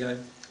 2 years ago,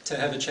 to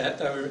have a chat.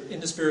 They were in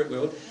the spirit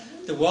world.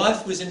 The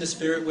wife was in the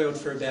spirit world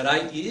for about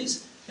 8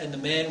 years, and the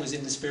man was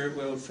in the spirit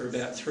world for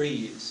about 3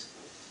 years.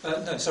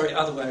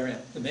 Other way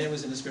around. The man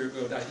was in the spirit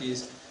world 8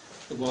 years,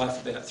 the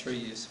wife about 3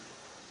 years.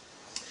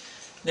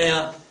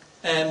 Now,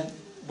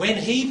 when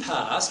he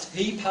passed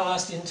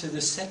into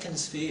the second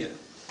sphere,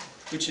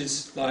 which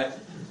is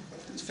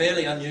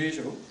fairly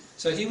unusual.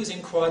 So he was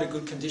in quite a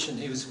good condition.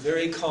 He was a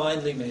very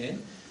kindly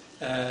man,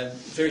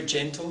 very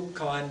gentle,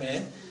 kind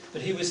man.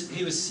 But he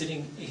was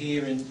sitting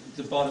here in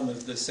the bottom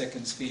of the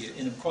second sphere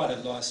in quite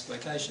a nice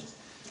location.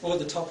 Or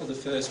the top of the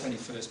first when he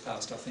first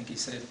passed, I think he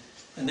said.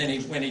 And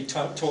then when he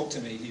talked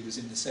to me, he was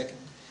in the second.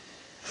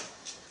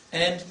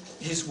 And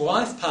his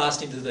wife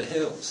passed into the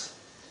hells.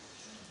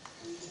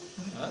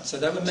 Right? So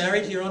they were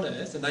married here on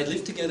earth, and they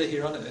lived together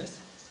here on earth,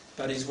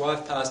 but his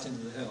wife passed into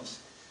the hells.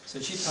 So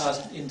she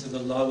passed into the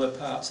lower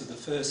parts of the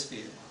first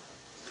sphere.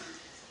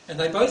 And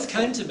they both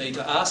came to me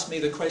to ask me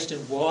the question,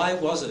 why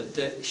was it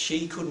that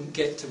she couldn't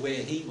get to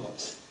where he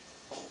was?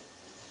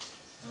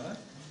 Right?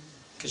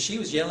 Because she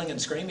was yelling and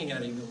screaming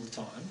at him all the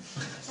time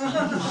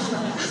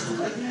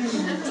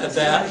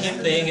about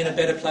him being in a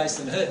better place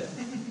than her.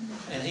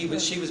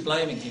 And she was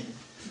blaming him.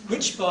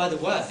 Which, by the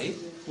way,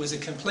 was a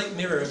complete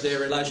mirror of their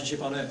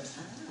relationship on earth.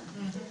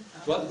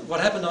 What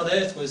happened on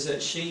earth was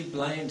that she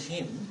blamed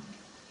him,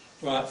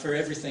 right, for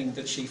everything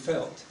that she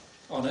felt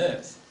on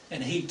earth.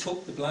 And he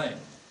took the blame.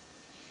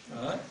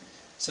 Right?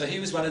 So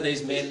he was one of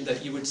these men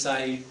that you would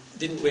say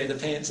didn't wear the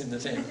pants in the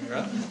family,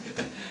 right?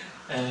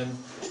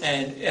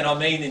 And I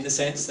mean in the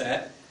sense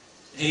that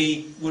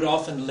he would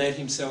often let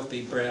himself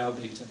be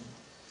browbeaten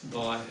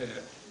by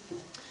her.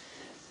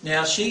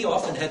 Now she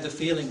often had the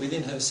feeling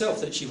within herself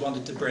that she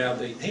wanted to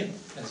browbeat him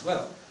as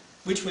well,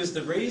 which was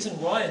the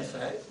reason why, in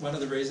fact, one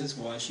of the reasons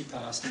why she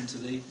passed into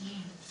the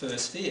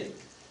first sphere.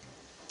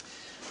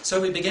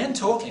 So we began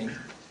talking.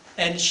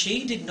 And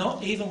she did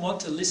not even want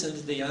to listen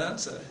to the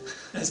answer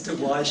as to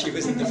why she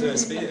was in the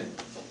first sphere.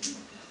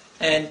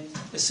 And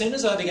as soon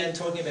as I began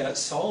talking about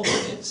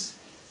soulmates,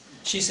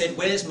 she said,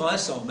 "Where's my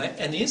soulmate?"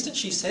 And the instant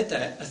she said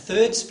that, a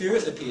third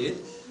spirit appeared,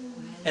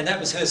 and that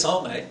was her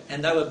soulmate,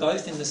 and they were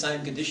both in the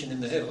same condition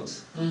in the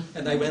hills,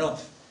 and they went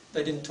off.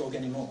 They didn't talk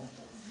anymore.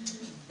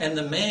 And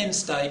the man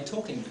stayed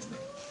talking with me.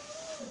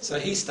 So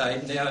he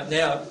stayed.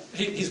 Now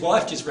his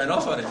wife just ran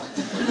off on him.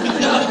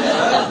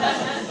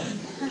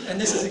 And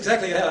this is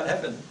exactly how it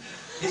happened.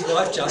 His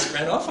wife just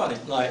ran off on him,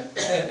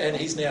 and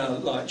he's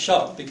now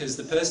shocked because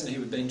the person who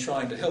had been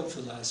trying to help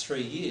for the last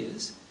 3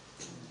 years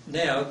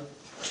now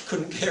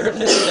couldn't care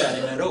less about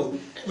him at all.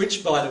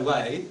 Which, by the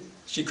way,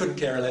 she couldn't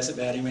care less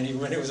about him when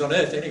he was on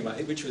earth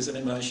anyway, which was an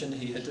emotion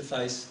he had to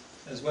face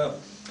as well.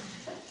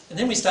 And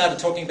then we started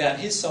talking about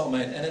his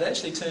soulmate, and it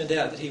actually turned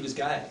out that he was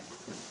gay.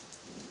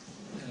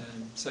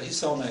 So his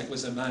soulmate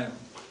was a male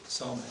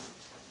soulmate,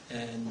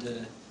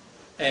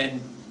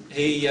 and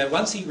he,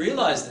 once he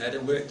realised that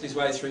and worked his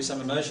way through some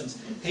emotions,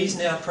 he's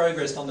now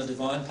progressed on the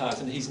divine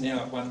path and he's now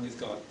at one with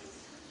God.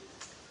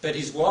 But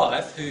his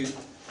wife, who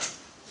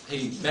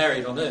he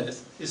married on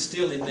earth, is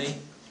still in the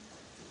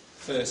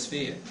first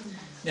sphere.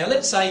 Now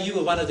let's say you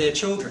were one of their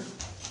children.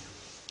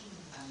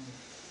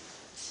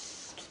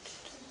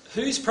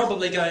 Who's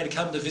probably going to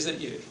come to visit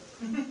you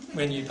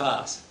when you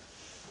pass?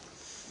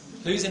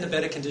 Who's in a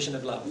better condition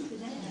of love?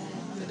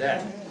 The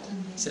dad.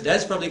 So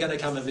dad's probably going to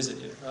come and visit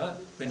you, right,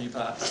 when you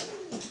pass.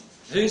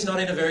 Who's not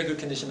in a very good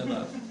condition of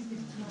love?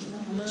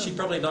 She's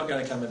probably not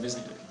going to come and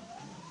visit you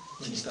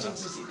when you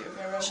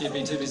pass. She'd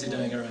be too busy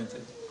doing her own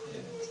thing.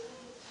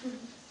 Yeah.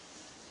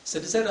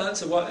 So does that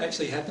answer what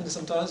actually happens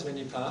sometimes when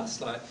you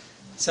pass?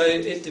 So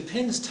it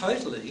depends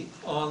totally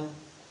on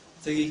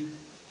the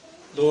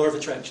law of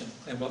attraction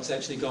and what's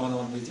actually going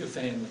on with your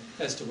family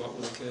as to what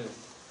will occur.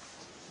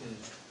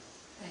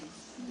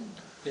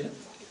 Yeah.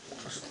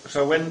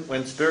 So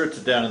when spirits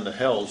are down in the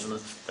hells and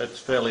it's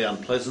fairly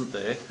unpleasant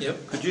there,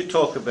 yep. Could you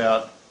talk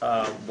about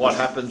what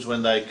happens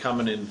when they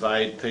come and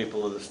invade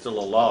people that are still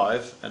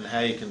alive, and how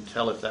you can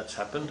tell if that's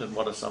happened, and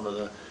what are some of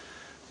the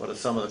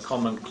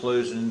common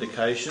clues and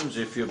indications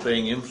if you're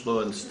being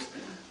influenced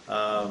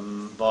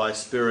by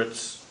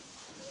spirits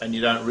and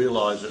you don't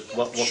realise it?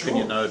 What Sure. can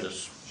you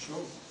notice? Sure.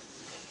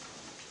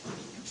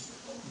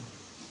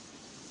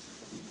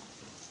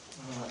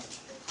 All right.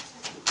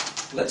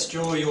 Let's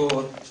draw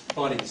your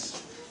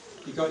bodies.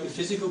 You've got your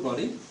physical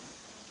body,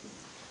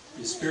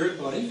 your spirit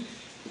body,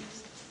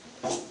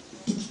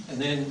 and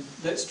then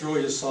let's draw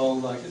your soul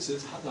like it's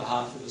the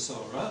half of the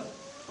soul, right?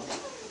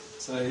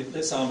 So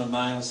let's say I'm a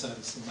male, so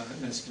it's the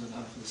masculine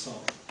half of the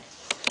soul.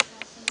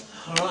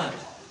 All right.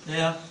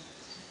 Now,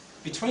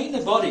 between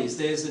the bodies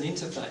there's an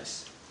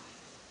interface,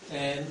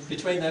 and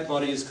between that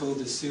body is called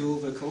the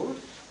silver cord.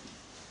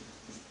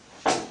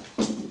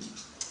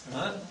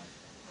 Right?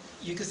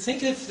 You could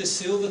think of the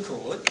silver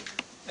cord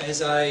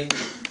as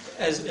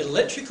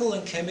electrical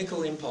and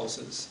chemical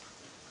impulses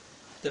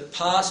that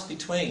pass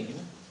between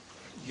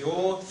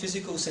your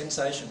physical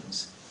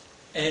sensations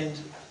and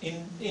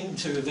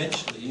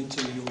eventually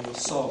into your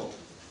soul.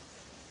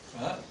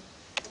 Right?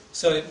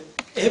 So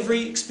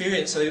every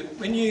experience, so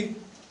when you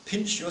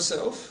pinch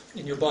yourself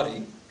in your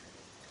body,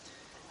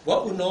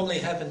 what will normally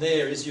happen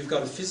there is you've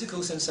got a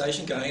physical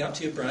sensation going up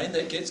to your brain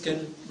that gets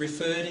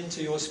referred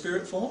into your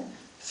spirit form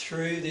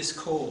through this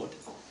cord.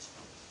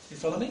 You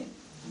follow me?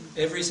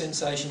 Every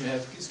sensation you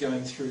have is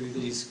going through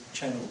these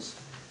channels.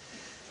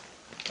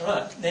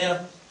 Alright,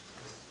 now,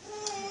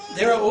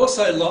 there are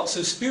also lots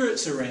of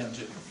spirits around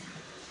you.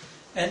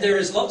 And there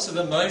is lots of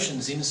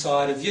emotions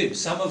inside of you,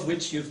 some of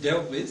which you've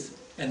dealt with,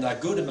 and are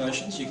good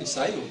emotions, you could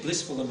say, or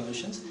blissful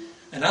emotions,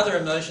 and other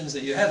emotions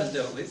that you haven't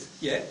dealt with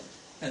yet,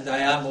 and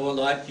they are more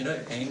like,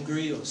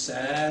 angry or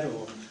sad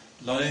or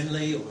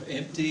lonely or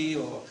empty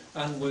or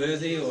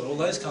unworthy or all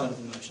those kind of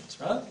emotions,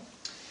 right?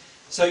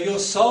 So your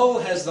soul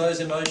has those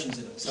emotions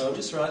in it. So I'll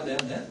just write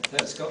down that.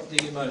 That's got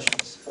the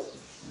emotions.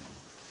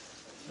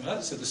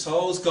 Right? So the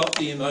soul's got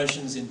the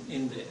emotions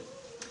in there.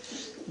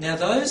 Now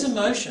those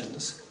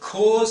emotions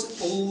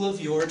cause all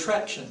of your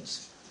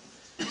attractions.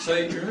 So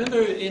you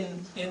remember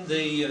in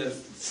the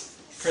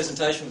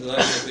presentation with those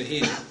that were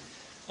here,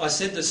 I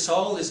said the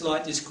soul is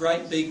like this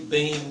great big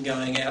beam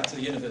going out to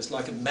the universe,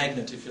 like a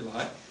magnet, if you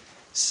like,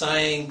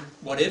 saying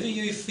whatever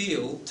you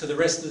feel to the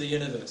rest of the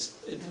universe.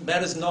 It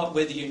matters not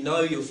whether you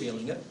know you're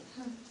feeling it,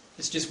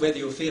 it's just whether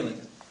you're feeling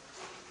it.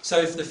 So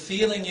if the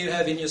feeling you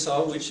have in your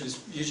soul, which is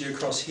usually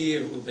across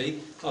here it will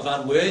be, of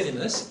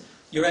unworthiness,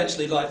 you're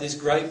actually like this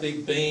great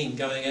big beam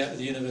going out to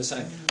the universe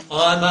saying,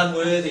 I'm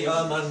unworthy,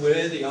 I'm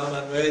unworthy, I'm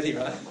unworthy,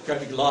 right? Great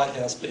big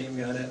lighthouse beam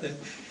going out there.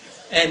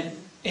 And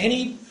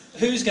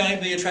who's going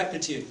to be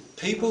attracted to you?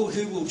 People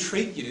who will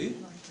treat you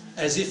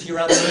as if you're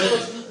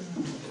unworthy.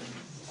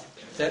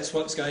 That's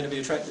what's going to be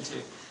attracted to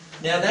you.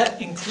 Now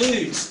that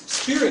includes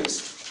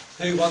spirits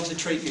who want to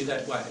treat you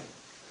that way.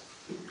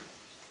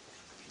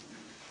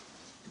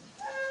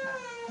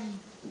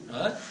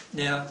 Right?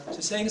 Now,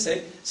 just hang a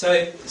sec.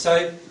 So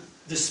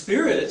the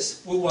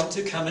spirits will want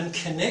to come and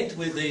connect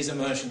with these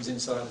emotions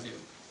inside of you.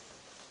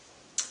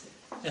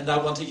 And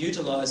they'll want to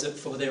utilise it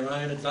for their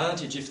own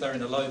advantage if they're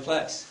in a low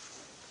place.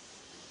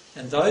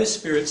 And those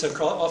spirits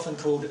are often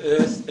called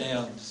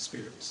earthbound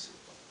spirits.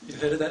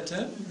 You've heard of that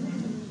term?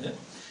 Yeah.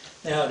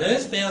 Now, an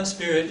earthbound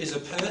spirit is a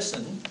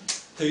person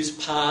who's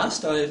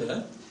passed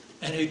over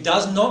and who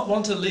does not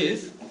want to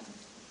live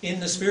in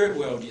the spirit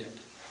world yet.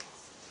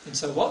 And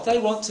so what they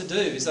want to do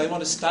is they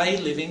want to stay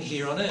living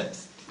here on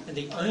earth. And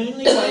the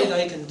only way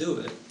they can do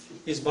it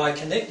is by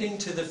connecting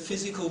to the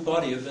physical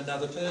body of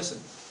another person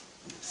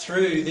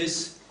through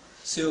this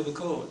silver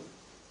cord.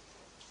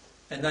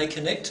 And they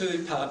connect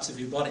to parts of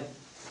your body.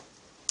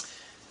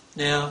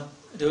 Now,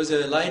 there was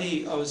a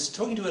lady, I was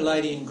talking to a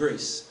lady in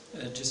Greece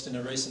just in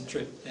a recent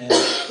trip, and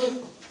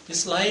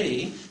this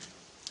lady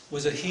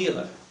was a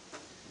healer.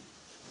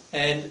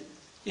 And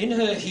in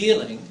her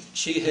healing,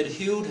 she had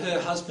healed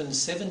her husband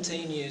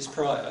 17 years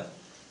prior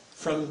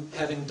from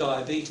having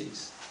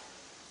diabetes.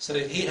 So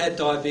he had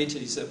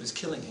diabetes that was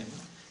killing him,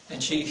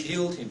 and she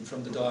healed him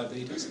from the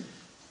diabetes.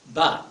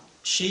 But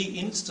she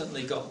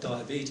instantly got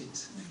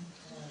diabetes.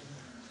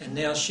 And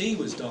now she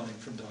was dying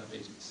from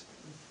diabetes.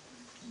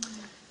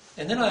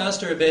 And then I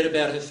asked her a bit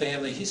about her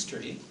family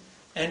history,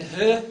 and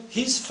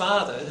his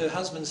father, her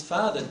husband's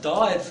father,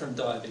 died from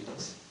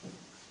diabetes.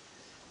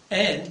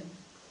 And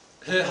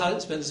her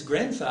husband's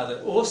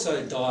grandfather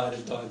also died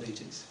of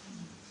diabetes.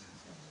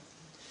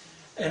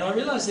 And I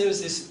realised there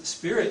was this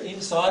spirit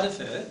inside of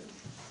her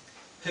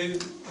who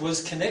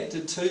was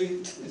connected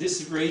to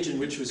this region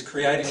which was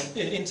creating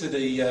into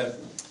the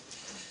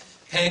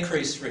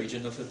pancreas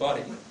region of the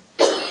body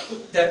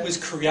that was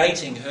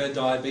creating her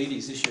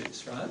diabetes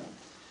issues, right?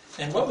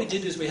 And what we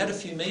did is we had a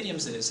few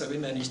mediums there, so we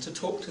managed to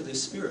talk to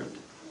this spirit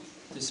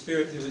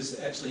who was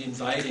actually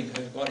invading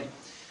her body.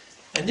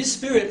 And this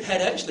spirit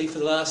had actually, for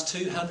the last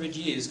 200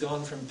 years,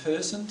 gone from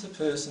person to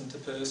person to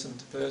person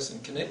to person,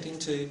 connecting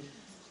to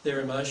their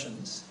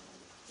emotions,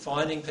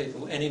 finding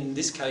people, and in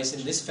this case,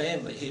 in this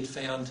family, he had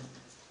found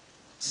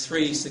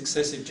 3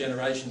 successive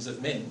generations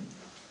of men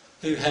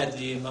who had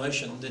the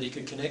emotion that he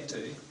could connect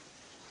to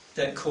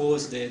that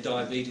caused their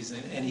diabetes,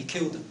 and he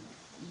killed them.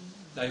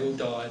 They all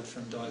died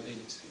from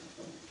diabetes.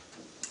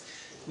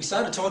 We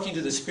started talking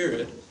to the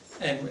spirit,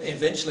 and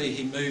eventually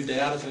he moved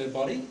out of her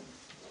body,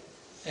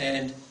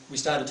 and we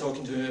started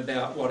talking to him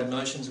about what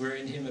emotions were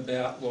in him,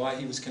 about why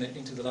he was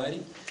connecting to the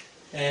lady,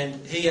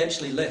 and he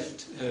actually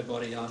left her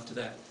body after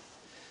that.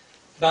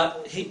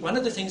 But one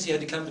of the things he had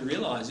to come to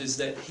realise is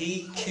that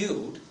he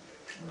killed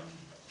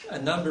a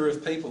number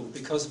of people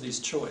because of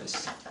his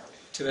choice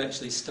to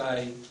actually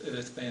stay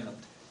earthbound.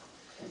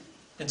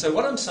 And so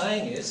what I'm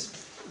saying is,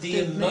 the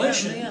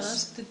emotions... May I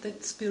ask, did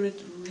that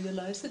spirit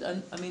realise it?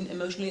 I mean,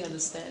 emotionally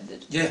understand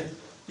it? Yeah.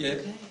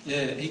 Okay.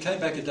 Yeah. He came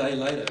back a day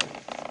later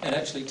and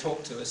actually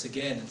talked to us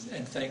again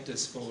and thanked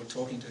us for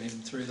talking to him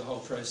through the whole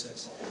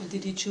process. And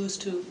did he choose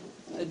to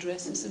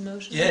address his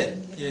emotions? Yeah,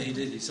 he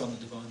did. He's on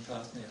the divine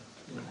path now.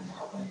 Yeah.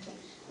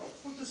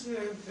 What does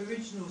her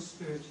original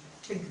spirit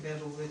think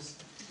about all this,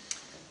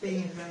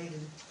 being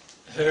invaded?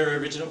 Her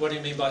original... What do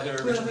you mean by her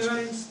original spirit? Well, her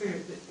own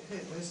spirit,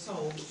 her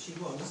soul that she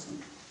was.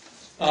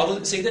 Oh,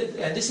 well, see,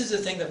 and this is the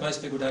thing that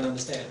most people don't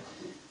understand.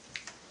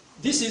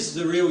 This is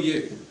the real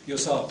you, your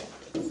soul,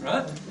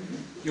 right?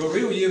 Your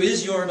real you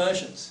is your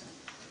emotions.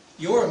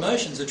 Your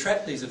emotions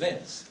attract these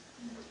events.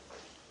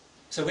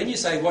 So when you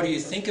say, what do you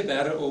think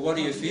about it, or what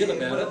do you feel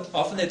about it,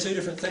 often they're 2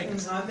 different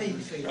things. I mean,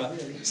 feel, right?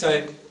 Really.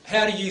 So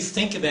how do you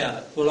think about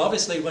it? Well,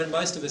 obviously, when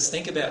most of us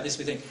think about this,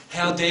 we think,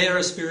 how dare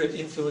a spirit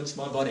influence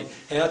my body?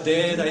 How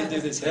dare they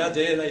do this? How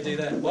dare they do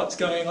that? What's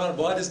going on?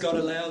 Why does God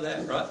allow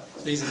that, right?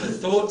 These are the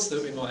thoughts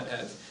that we might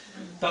have.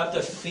 But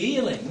the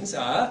feelings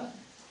are,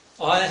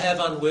 I have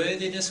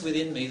unworthiness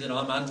within me that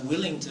I'm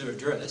unwilling to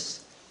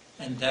address,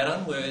 and that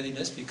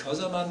unworthiness, because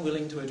I'm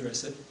unwilling to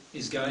address it,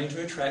 is going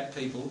to attract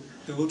people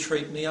who will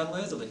treat me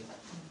unworthily.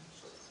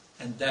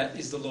 And that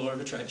is the law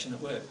of attraction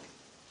at work.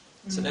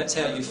 So that's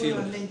how you feel.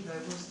 What I meant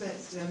though was that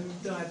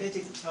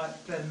diabetic type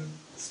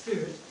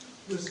spirit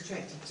was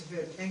attracted to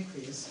her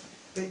pancreas,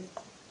 but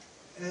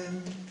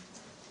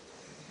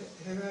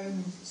her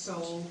own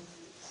soul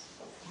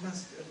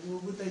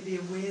would they be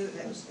aware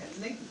that was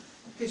happening?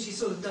 Because she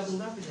sort of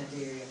doubled up in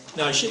that area.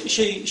 No,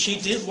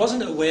 she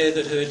wasn't aware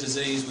that her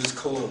disease was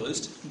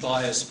caused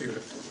by a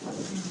spirit.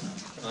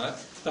 Right?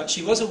 But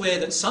she was aware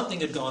that something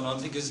had gone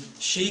on because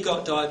she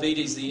got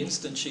diabetes the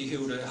instant she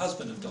healed her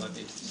husband of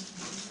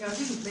diabetes. Yeah, I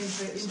didn't mean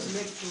her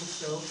intellectual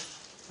self.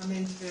 I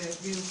meant her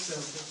real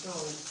self, her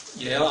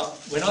soul. Yeah,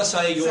 when I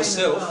say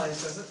yourself,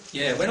 applies, does it?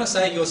 yeah, when I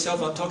say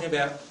yourself, I'm talking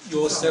about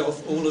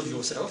yourself, all of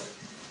yourself.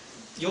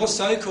 Your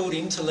so-called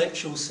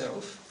intellectual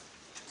self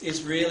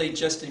is really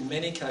just, in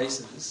many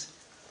cases,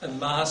 a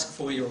mask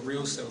for your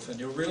real self, and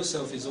your real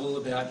self is all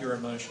about your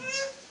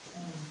emotions.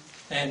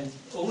 And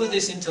all of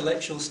this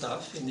intellectual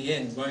stuff, in the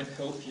end, won't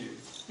help you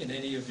in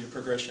any of your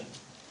progression.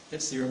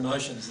 It's your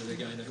emotions that are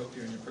going to help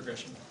you in your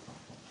progression.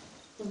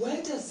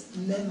 Where does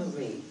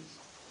memory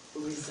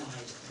reside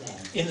then?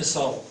 In the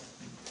soul.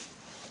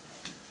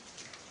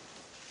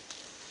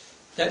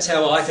 That's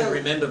how I can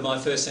remember my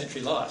first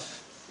century life.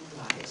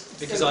 Right.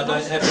 Because So I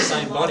don't have the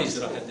same not bodies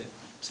that I had then.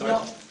 Sorry?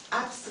 Not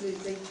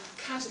absolutely,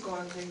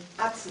 categorically,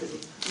 absolutely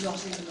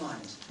not in the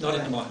mind. Not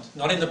in the mind.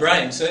 Not in the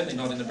brain, certainly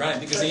not in the brain.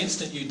 Because the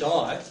instant you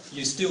die,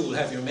 you still will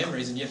have your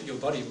memories and yet your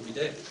body will be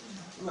dead.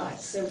 Right,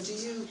 so do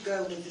you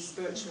go with the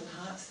spiritual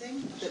heart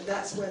thing?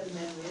 That's where the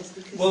memory is?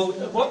 Because Well,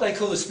 what they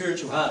call the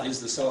spiritual heart is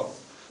the soul.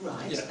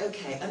 Right, Yeah.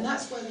 okay, and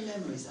that's where the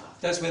memories are?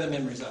 That's where the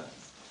memories are.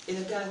 In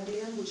a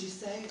ganglion, would you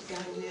say?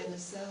 Ganglion of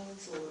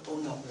cells, or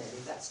not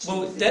really? That's too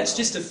Well, difficult. that's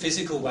just a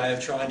physical way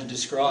of trying to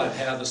describe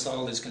how the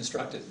soul is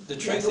constructed. The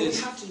truth but is...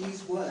 we have to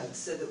use words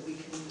so that we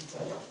can...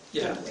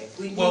 Yeah. Don't we?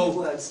 We need Well,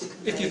 words to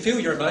convey. if you feel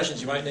your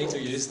emotions, you won't need to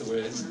use the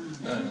words.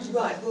 No.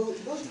 Right, well,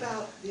 what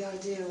about the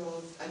idea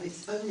of, and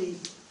it's only,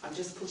 I'm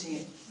just putting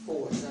it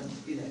forward, so I'm,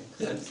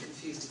 I'm as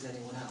confused as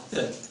anyone else,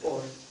 Yeah.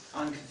 or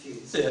I'm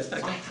confused. Yeah,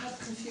 okay. I have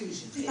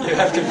confusion. You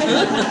have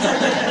confusion.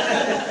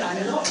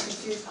 I'm not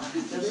confused,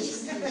 there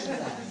is confusion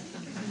there.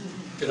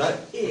 Good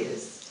day.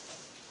 Is,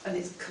 and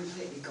it's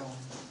completely gone.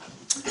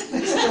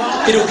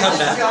 It'll come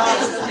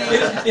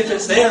back. If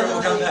it's there, it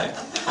will come back.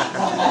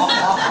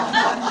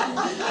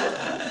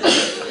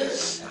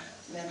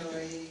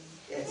 Memory,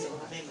 yes, all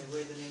right. Memory,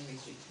 where the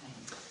memories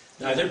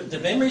retained. No, the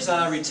memories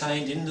are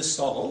retained in the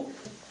soul,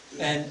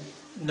 and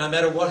no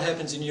matter what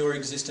happens in your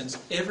existence,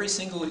 every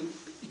single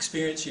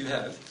experience you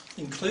have,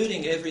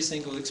 including every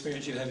single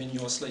experience you have in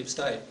your sleep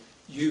state,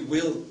 you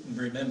will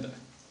remember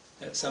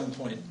at some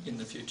point in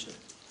the future.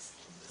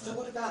 So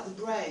what about the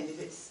brain?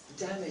 If it's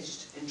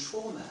damaged in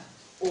trauma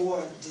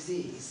or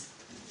disease,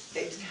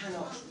 it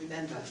cannot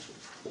remember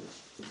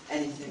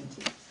anything.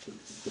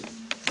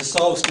 The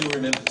soul still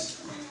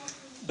remembers.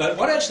 But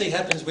what actually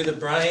happens with a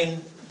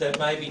brain that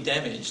may be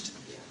damaged,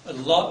 a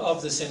lot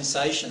of the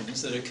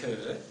sensations that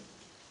occur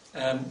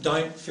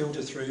don't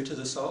filter through to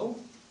the soul.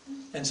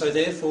 And so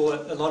therefore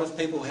a lot of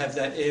people have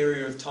that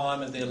area of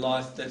time of their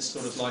life that's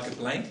sort of like a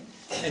blank.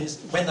 And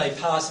when they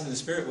pass into the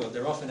spirit world,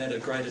 they're often at a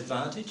great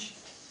advantage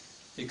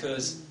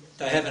because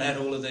they haven't had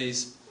all of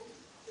these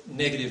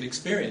negative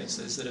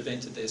experiences that have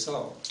entered their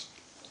soul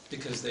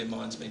because their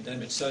mind's been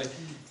damaged. So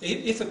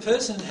if a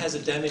person has a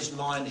damaged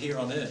mind here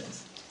on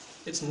earth,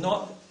 it's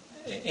not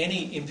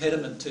any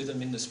impediment to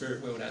them in the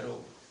spirit world at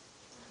all.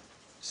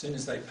 As soon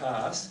as they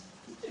pass,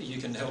 you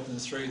can help them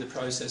through the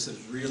process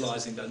of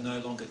realising they're no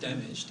longer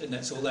damaged, and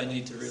that's all they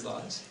need to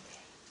realise.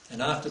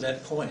 And after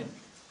that point,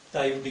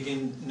 they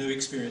begin new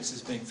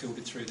experiences being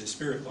filtered through their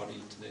spirit body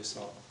into their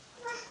soul.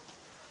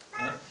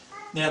 Right?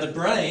 Now the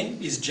brain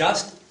is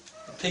just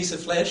a piece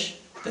of flesh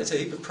that's a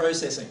heap of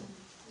processing.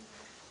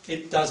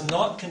 It does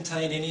not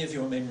contain any of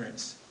your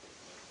memories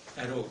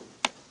at all.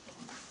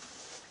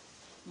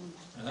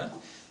 Right?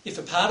 If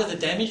a part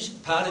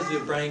of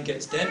your brain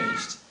gets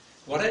damaged,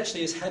 what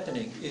actually is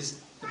happening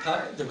is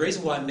the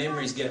reason why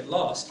memories get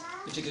lost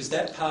is because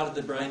that part of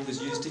the brain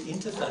was used to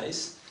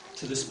interface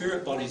to the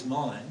spirit body's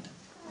mind,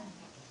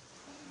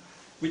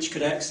 which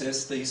could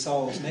access the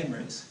soul's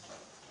memories.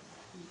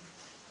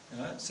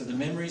 Right? So the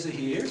memories are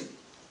here,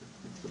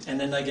 and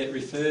then they get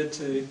referred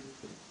to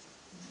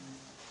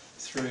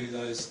through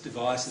those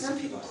devices. Some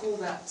people call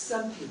that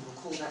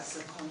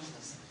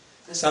subconscious.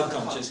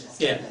 Subconscious,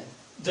 yeah.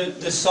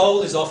 The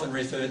soul is often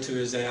referred to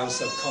as our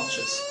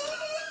subconscious.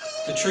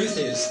 The truth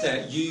is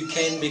that you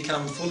can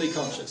become fully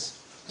conscious,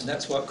 and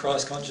that's what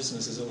Christ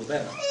consciousness is all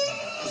about.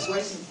 I was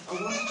waiting. I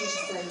wanted you to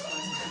say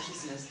Christ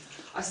consciousness.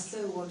 I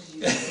so wanted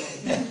you to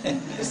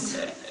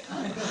say.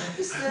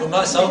 Well,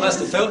 my soul must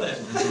have felt that.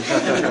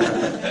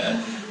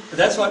 But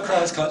that's what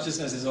Christ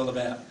consciousness is all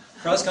about.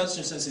 Christ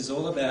consciousness is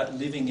all about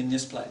living in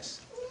this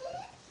place,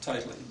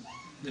 totally.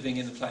 Living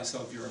in the place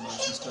of your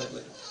emotions,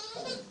 totally.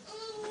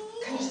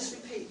 Can you just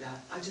repeat that?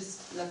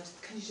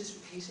 Can you just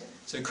repeat it?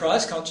 So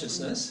Christ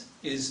consciousness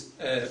is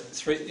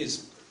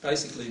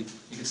basically,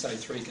 you could say,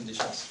 three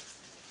conditions.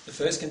 The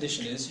first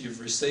condition is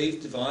you've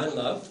received divine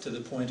love to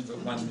the point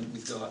of one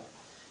with God.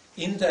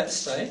 In that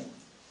state,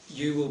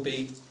 you will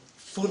be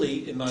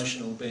fully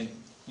emotional being.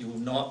 You will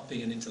not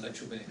be an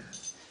intellectual being.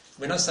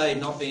 When I say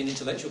not be an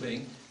intellectual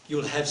being,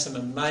 you'll have some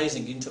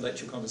amazing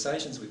intellectual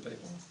conversations with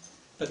people,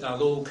 but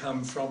they'll all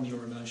come from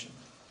your emotion.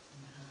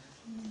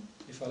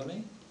 follow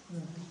me?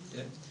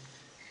 Yeah.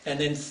 And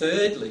then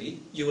thirdly,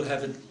 you will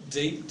have a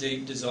deep,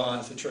 deep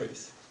desire for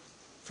truth,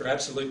 for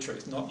absolute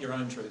truth, not your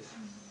own truth,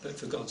 but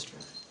for God's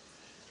truth,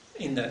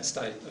 in that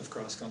state of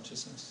Christ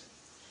consciousness.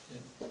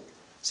 Yeah.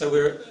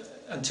 So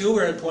until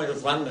we're at a point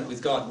of one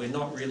with God, we're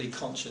not really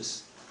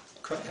conscious.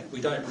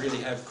 We don't really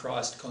have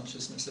Christ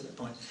consciousness at that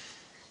point.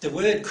 The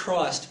word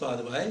Christ, by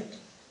the way,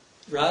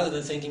 rather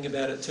than thinking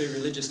about it too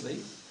religiously,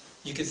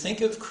 you could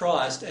think of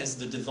Christ as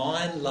the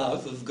divine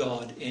love of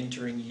God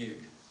entering you.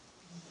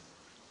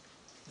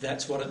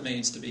 That's what it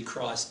means to be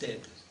Christ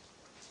dead.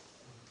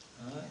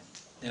 Right?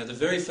 Now, the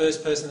very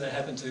first person that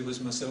happened to was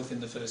myself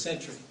in the first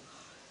century.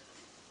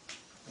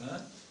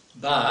 Right?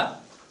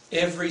 But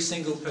every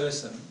single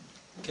person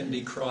can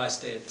be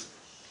Christ dead.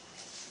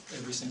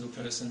 Every single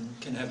person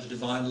can have the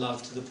divine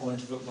love to the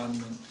point of at one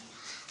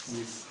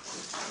with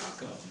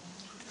God.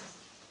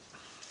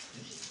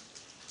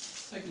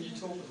 So can you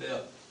talk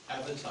about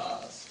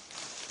avatars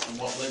and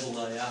what level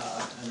they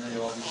are? And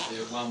they're obviously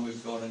at one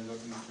with God and got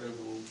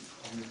incredible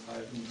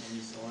omnipotent,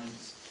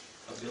 omniscience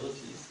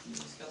abilities. Can you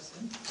discuss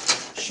them?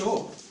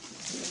 Sure.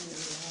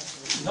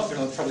 You're not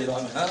going to probably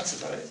like my answer,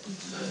 though.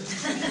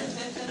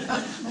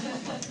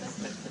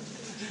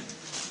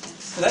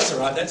 But that's all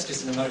right, that's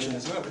just an emotion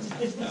as well,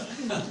 isn't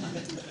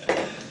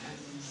it?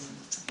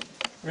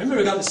 Remember,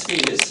 we've got the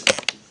spheres.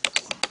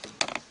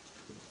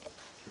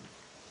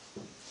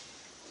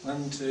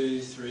 1,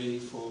 2, 3,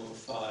 4,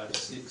 5,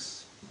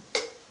 6,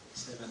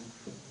 7,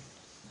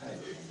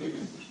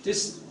 8.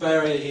 This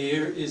barrier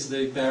here is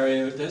the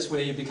barrier, that's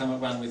where you become at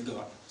one with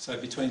God. So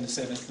between the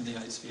 7th and the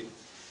 8th sphere.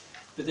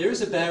 But there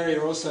is a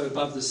barrier also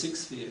above the 6th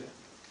sphere,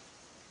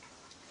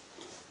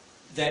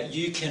 that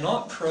you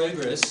cannot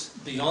progress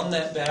beyond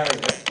that barrier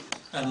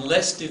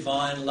unless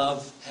divine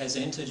love has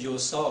entered your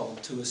soul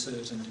to a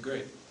certain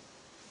degree.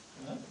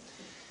 Right?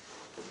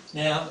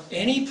 Now,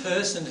 any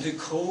person who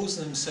calls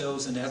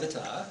themselves an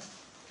avatar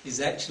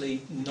is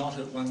actually not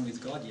at one with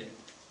God yet.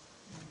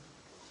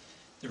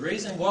 The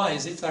reason why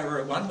is if they were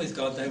at one with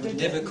God, they would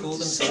never call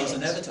themselves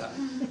an avatar.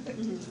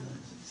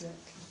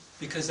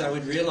 Because they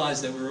would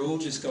realise that we're all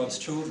just God's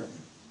children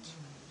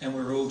and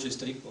we're all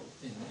just equal.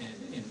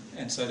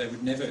 And so they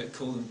would never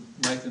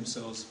make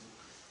themselves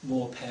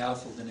more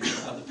powerful than any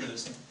other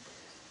person.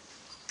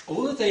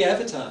 All of the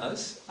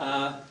avatars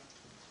are,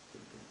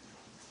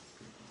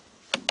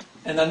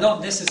 and they're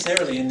not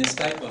necessarily in this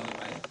state, by the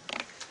way,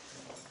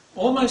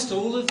 almost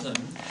all of them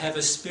have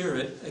a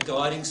spirit, a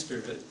guiding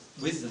spirit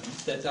with them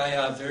that they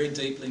are very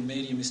deeply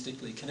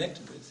mediumistically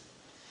connected with.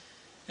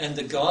 And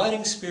the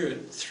guiding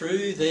spirit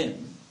through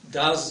them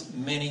does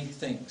many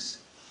things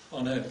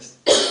on earth.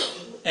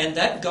 And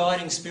that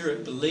guiding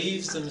spirit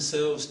believes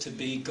themselves to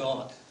be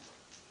God.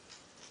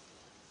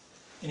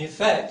 And in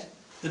fact,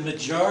 the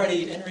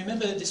majority, and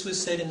remember this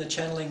was said in the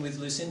channeling with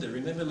Lucinda,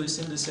 remember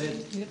Lucinda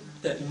said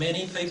that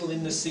many people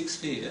in the 6th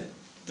sphere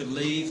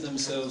believe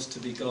themselves to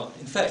be God.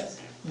 In fact,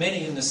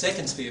 many in the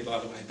 2nd sphere, by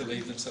the way,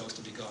 believe themselves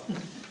to be God.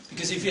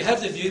 Because if you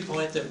have the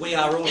viewpoint that we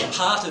are all a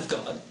part of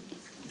God,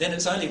 then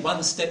it's only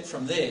one step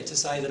from there to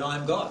say that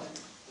I'm God,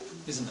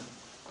 isn't it?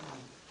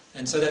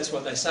 And so that's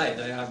what they say,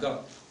 they are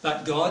God.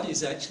 But God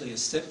is actually a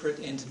separate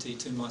entity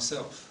to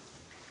myself.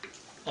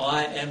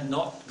 I am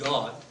not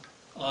God.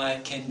 I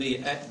can be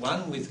at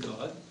one with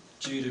God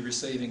due to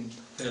receiving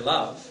her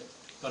love,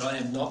 but I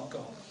am not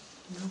God.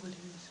 Nobody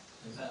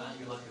is. Aren't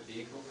you like a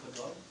vehicle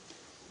for God?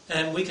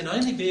 And we can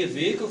only be a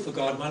vehicle for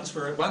God once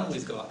we're at one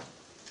with God.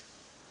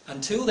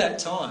 Until that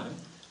time,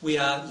 we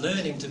are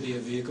learning to be a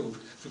vehicle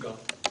for God,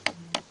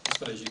 I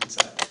suppose you could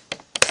say.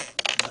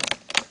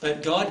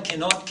 But God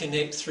cannot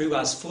connect through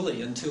us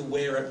fully until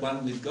we're at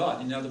one with God.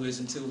 In other words,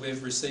 until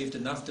we've received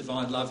enough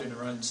divine love in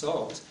our own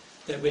souls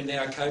that we're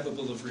now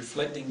capable of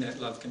reflecting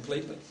that love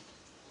completely.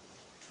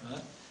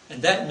 Right?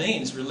 And that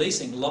means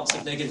releasing lots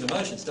of negative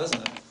emotions,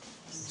 doesn't it?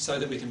 So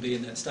that we can be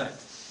in that state.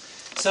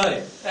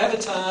 So,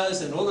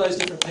 avatars and all those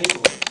different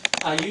people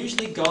are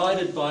usually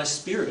guided by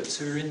spirits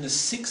who are in the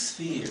 6th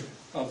sphere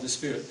of the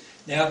spirit.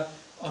 Now,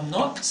 I'm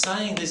not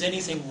saying there's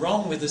anything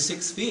wrong with the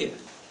 6th sphere.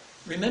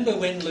 Remember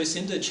when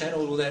Lucinda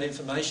channeled all that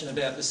information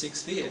about the 6th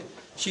sphere?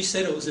 She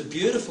said it was a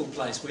beautiful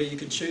place where you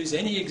could choose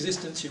any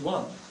existence you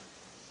want.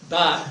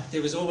 But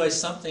there was always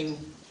something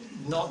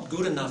not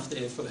good enough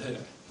there for her.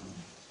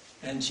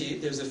 And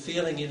there was a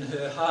feeling in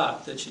her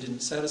heart that she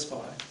didn't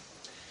satisfy.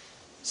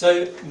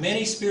 So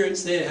many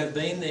spirits there have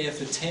been there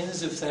for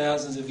tens of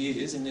thousands of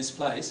years in this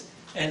place,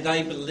 and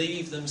they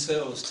believe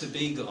themselves to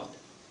be God.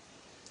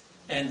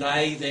 And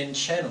they then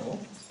channel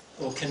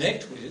or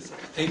connect with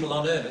people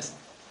on earth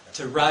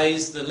to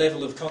raise the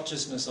level of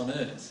consciousness on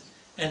earth.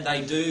 And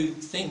they do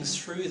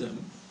things through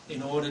them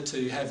in order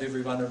to have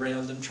everyone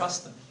around them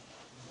trust them.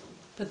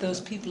 But those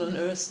people on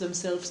earth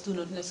themselves do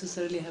not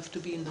necessarily have to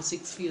be in the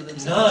 6th sphere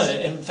themselves. No,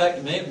 in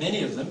fact,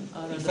 many of them,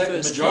 in fact, the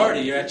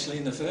majority are actually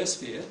in the 1st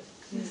sphere.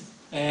 Yeah.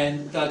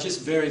 And they're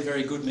just very,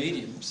 very good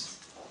mediums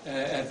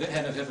and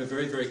have a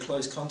very, very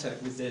close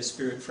contact with their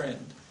spirit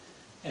friend.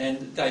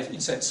 And they've in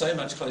fact so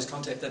much close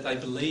contact that they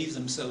believe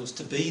themselves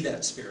to be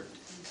that spirit.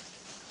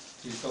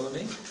 Do you follow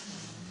me?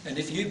 And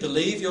if you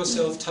believe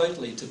yourself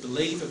totally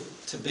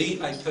to be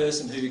a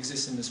person who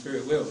exists in the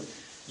spirit world,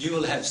 you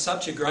will have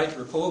such a great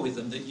rapport with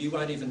them that you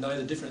won't even know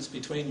the difference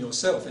between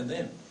yourself and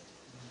them.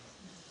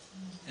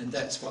 And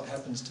that's what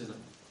happens to them.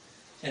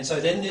 And so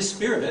then this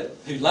spirit,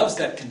 who loves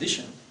that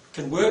condition,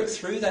 can work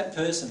through that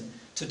person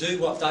to do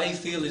what they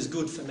feel is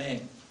good for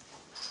man.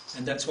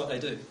 And that's what they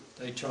do.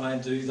 They try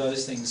and do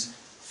those things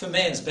for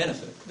man's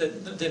benefit.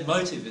 Their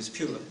motive is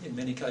pure in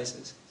many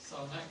cases. So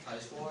in that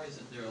case, why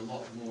isn't there a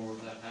lot more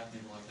of that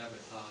happening, like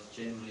avatars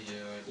generally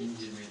are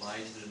Indian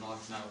related, and I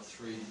know of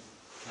 3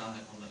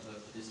 incarnate on the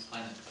earth of this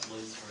planet, at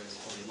least 3 is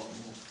probably a lot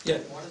more. Yeah.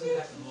 Why does it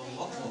happen a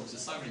lot more? Because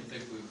there's so many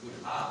people with good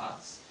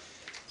hearts.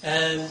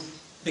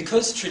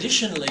 Because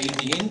traditionally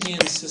the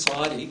Indian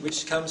society,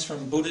 which comes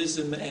from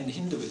Buddhism and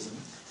Hinduism,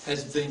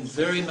 has been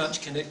very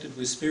much connected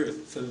with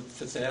spirit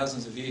for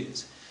thousands of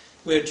years.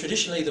 Where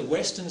traditionally the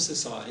Western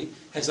society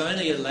has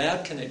only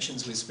allowed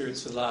connections with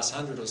spirits for the last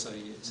 100 or so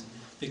years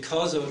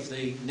because of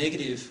the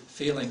negative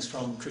feelings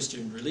from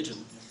Christian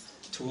religion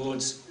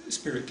towards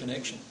spirit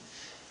connection.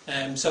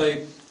 So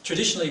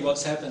traditionally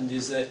what's happened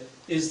is that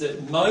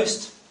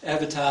most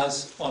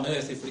avatars on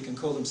earth, if we can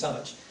call them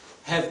such,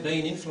 have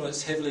been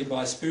influenced heavily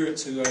by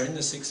spirits who are in the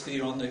 6th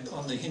sphere on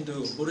the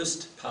Hindu or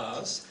Buddhist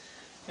paths,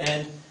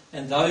 and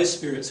those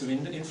spirits who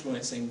are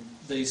influencing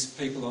these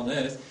people on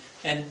earth,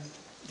 and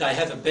they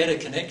have a better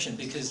connection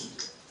because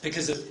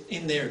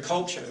in their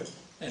culture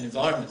and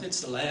environment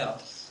it's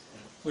allowed.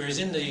 Whereas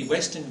in the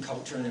Western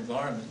culture and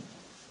environment,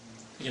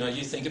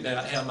 you think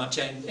about how much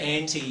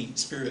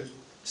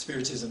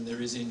anti-spiritism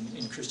there is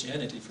in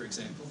Christianity, for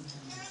example,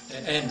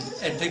 and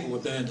people were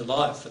burned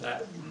alive for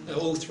that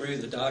all through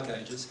the Dark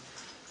Ages.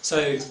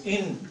 So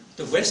in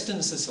the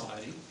Western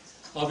society,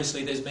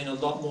 obviously there's been a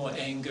lot more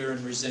anger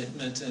and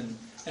resentment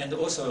and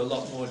also a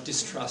lot more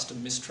distrust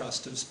and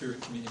mistrust of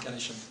spirit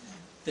communication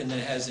than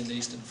there has in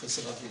Eastern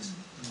societies.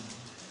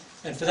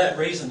 And for that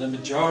reason, the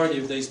majority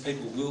of these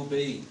people will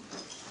be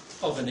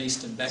of an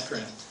Eastern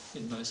background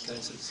in most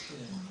cases.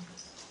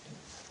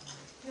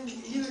 Yeah.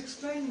 You were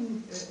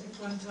explaining at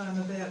one time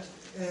about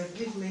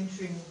people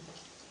entering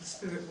the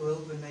spirit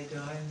world when they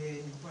die and they're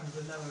in one of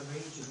the lower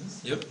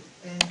regions. Yep.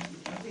 And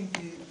I think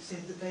you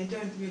said that they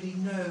don't really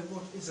know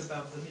what is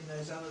above them in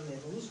those other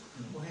levels,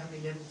 or how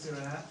many levels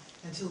there are,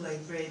 until they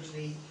very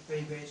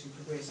gradually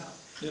progress up.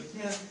 Yep.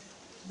 Now,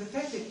 the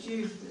fact that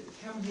you've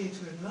come here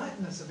to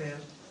enlighten us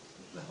about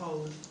the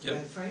whole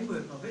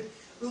framework of it,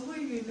 will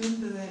we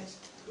remember that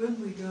when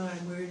we die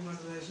and we're in one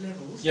of those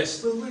levels?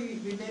 Yes. Will we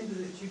remember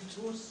that you've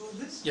taught us all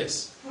this?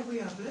 Yes. Well, we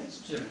are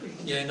blessed, surely.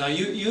 Yeah, no,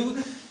 you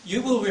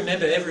will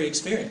remember every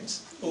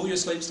experience, all your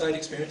sleep state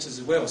experiences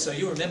as well. So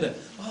you'll remember,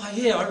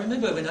 I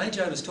remember when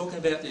AJ was talking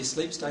about this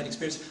sleep state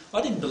experience,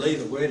 I didn't believe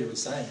a word he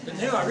was saying, but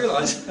now I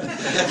realise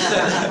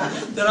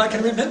that I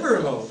can remember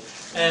them all.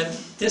 And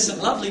there's some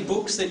lovely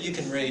books that you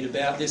can read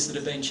about this that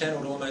have been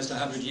channelled almost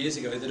 100 years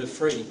ago that are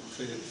free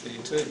for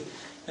you too.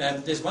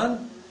 There's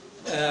one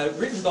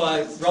written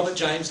by Robert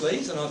James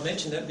Lees, and I've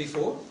mentioned that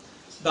before,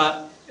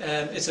 but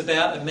it's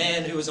about a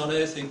man who was on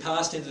earth who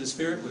passed into the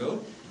spirit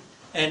world,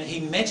 and he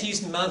met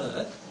his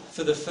mother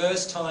for the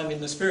first time in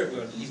the spirit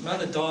world. His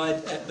mother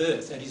died at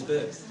his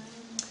birth.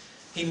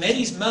 He met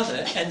his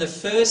mother, and the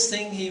first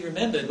thing he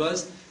remembered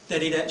was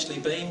that he'd actually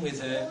been with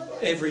her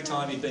every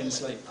time he'd been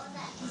asleep.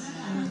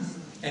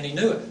 And he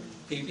knew her.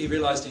 He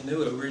realised he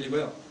knew her really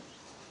well.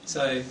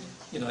 So,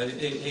 he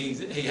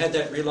had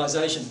that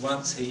realisation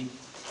once he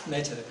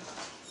met her,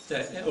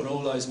 that all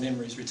those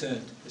memories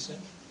returned.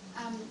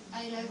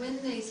 When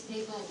these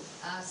people,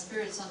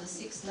 spirits on the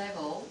 6th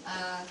level,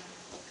 are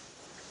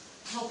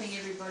helping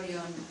everybody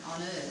on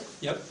Earth,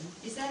 yep.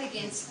 Is that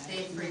against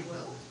their free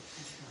will?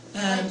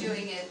 Are they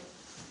doing it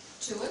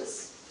to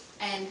us?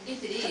 And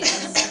if it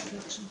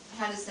is,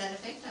 how does that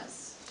affect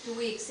us? Do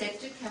we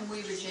accept it? Can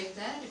we reject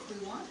that if we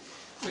want?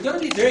 We've got to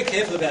be very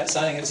careful about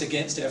saying it's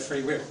against our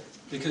free will,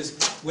 because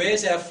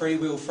where's our free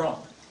will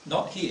from?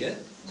 Not here.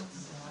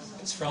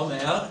 It's from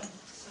our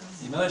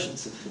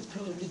emotions. It's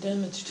probably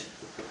damaged.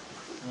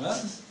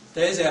 Right?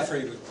 There's our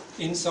free will,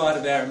 inside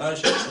of our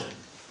emotions.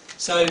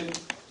 So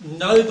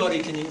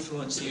nobody can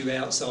influence you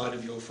outside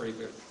of your free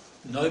will.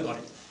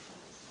 Nobody.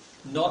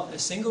 Not a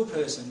single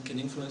person can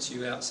influence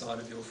you outside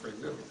of your free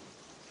will.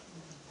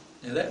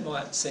 Now that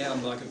might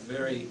sound like a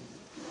very,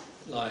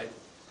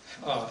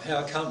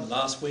 how come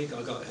last week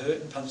I got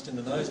hurt and punched in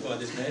the nose by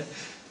this man?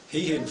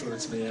 He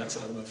influenced me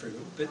outside of my free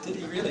will. But did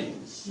he really?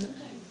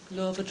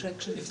 Law of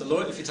attraction. If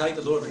you take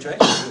the law of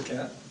attraction into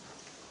account,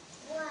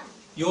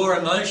 your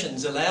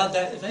emotions allowed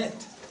that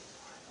event,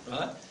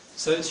 right?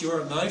 So it's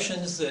your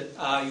emotions that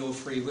are your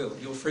free will.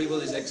 Your free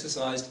will is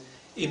exercised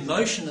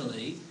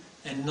emotionally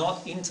and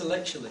not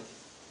intellectually.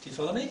 Do you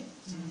follow me?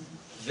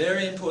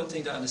 Very important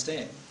thing to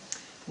understand.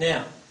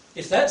 Now,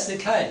 if that's the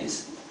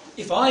case,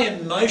 if I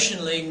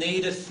emotionally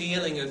need a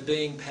feeling of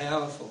being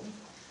powerful,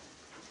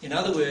 in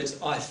other words,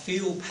 I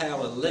feel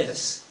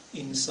powerless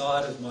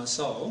inside of my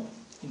soul,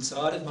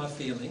 inside of my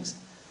feelings,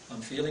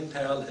 I'm feeling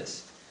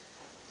powerless,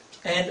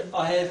 and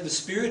I have a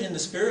spirit in the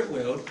spirit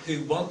world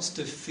who wants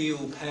to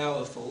feel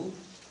powerful,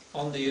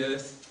 on the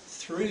earth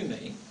through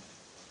me,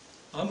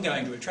 I'm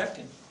going to attract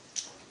him.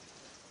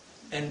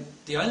 And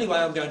the only way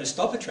I'm going to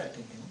stop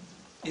attracting him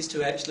is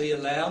to actually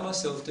allow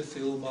myself to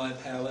feel my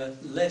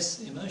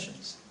powerless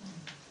emotions.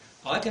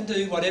 I can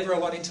do whatever I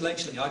want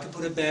intellectually. I can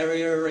put a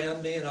barrier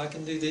around me and I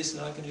can do this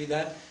and I can do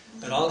that,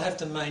 but I'll have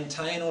to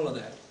maintain all of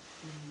that.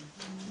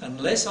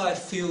 Unless I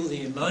feel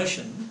the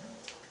emotion,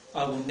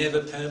 I will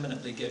never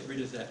permanently get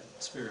rid of that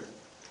spirit.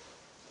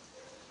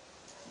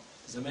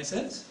 Does that make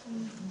sense?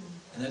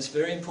 And that's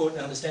very important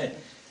to understand.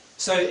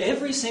 So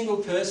every single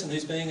person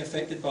who's being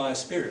affected by a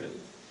spirit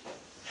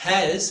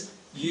has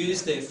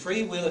used their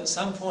free will at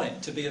some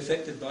point to be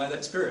affected by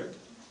that spirit,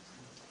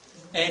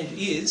 and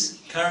is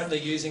currently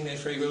using their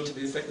free will to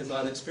be affected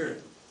by that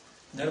spirit.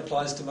 And that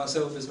applies to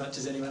myself as much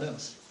as anyone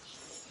else.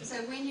 So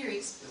when you're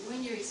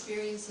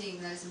experiencing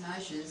those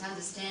emotions,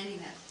 understanding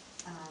that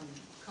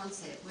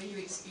concept, when you're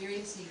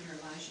experiencing your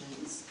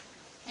emotions,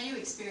 can you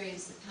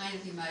experience the pain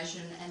of the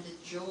emotion and the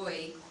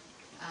joy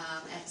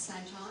at the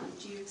same time?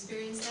 Do you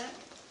experience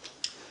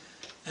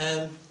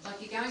that?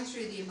 Like you're going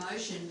through the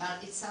emotion, but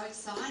it's so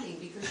exciting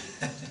because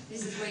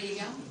this is where you're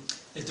going.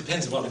 It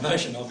depends on what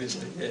emotion,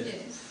 obviously. Yeah.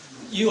 Yes.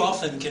 You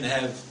often can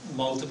have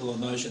multiple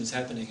emotions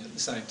happening at the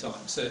same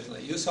time,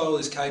 certainly. Your soul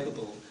is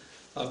capable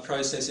of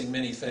processing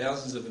many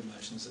thousands of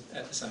emotions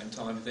at the same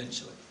time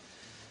eventually.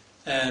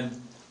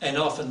 And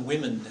often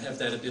women have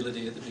that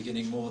ability at the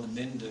beginning more than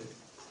men do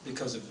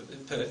because of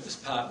it's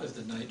part of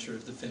the nature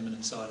of the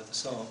feminine side of the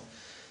soul.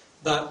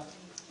 But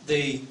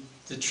the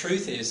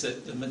truth is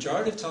that the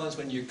majority of times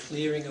when you're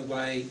clearing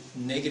away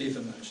negative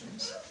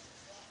emotions,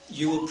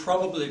 you will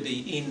probably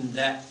be in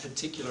that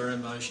particular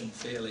emotion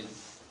fairly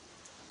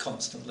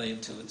constantly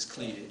until it's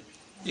cleared,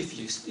 if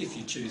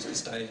you choose to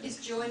stay in it. Is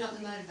joy not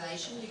the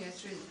motivation to go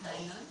through the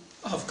pain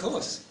though? Oh, of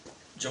course.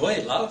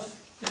 Joy, love,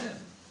 yeah.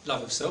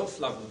 Love of self,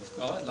 love of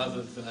God, love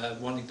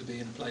of wanting to be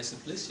in a place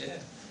of bliss, yeah.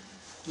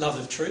 Love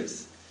of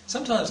truth.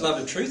 Sometimes love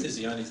of truth is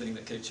the only thing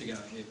that keeps you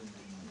going even.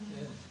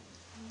 Yeah.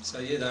 So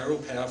yeah, they're all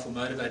powerful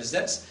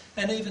motivators.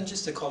 And even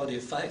just the quality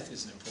of faith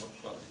is an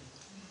important quality.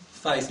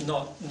 Faith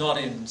not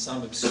in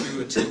some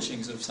obscure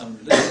teachings of some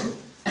religion,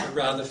 but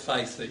rather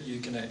faith that you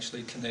can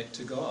actually connect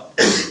to God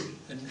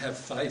and have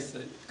faith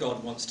that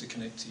God wants to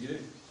connect to you.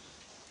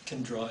 It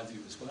can drive you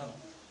as well.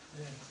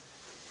 Yeah.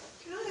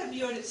 Can I have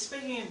your,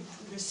 speaking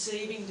of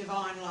receiving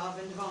divine love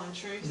and divine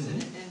truth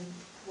and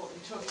what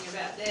we're talking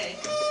about there,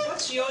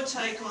 what's your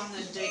take on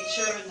the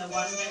Diksha and the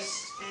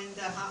oneness and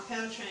the heart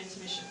power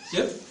transmissions?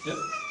 Yep.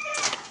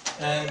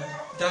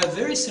 They're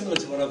very similar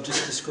to what I've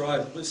just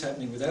described what's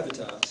happening with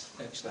avatars,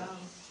 actually.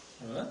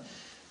 All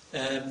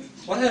right?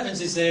 What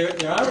happens is there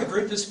are a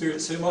group of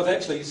spirits whom I've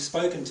actually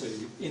spoken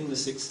to in the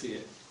sixth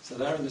sphere. So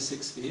they're in the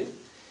sixth sphere.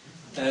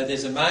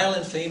 There's a male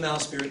and female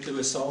spirit who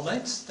are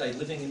soulmates. They're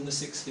living in the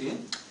sixth sphere.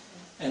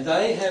 And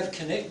they have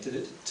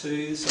connected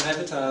to some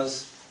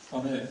avatars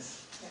on Earth,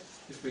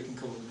 if we can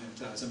call them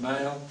avatars, a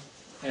male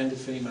and a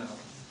female.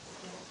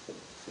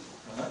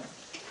 Right?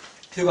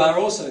 Who are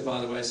also,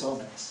 by the way,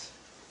 soulmates.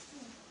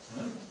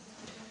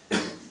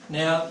 Right?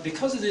 Now,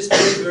 because of this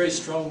very, very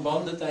strong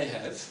bond that they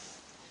have,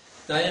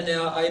 they are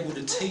now able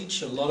to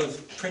teach a lot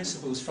of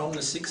principles from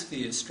the sixth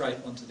sphere straight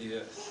onto the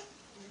Earth.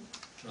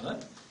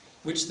 Right?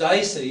 Which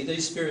they see,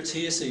 these spirits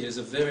here see as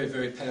a very,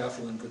 very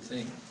powerful and good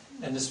thing.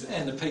 And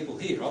the people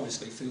here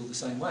obviously feel the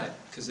same way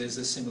because there's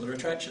a similar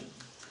attraction.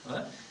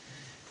 Right?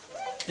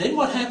 Then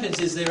what happens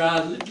is there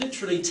are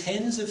literally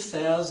tens of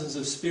thousands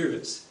of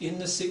spirits in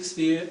the sixth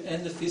sphere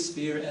and the fifth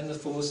sphere and the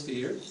fourth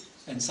sphere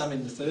and some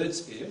in the third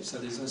sphere, so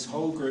there's those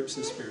whole groups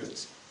of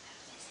spirits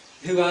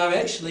who are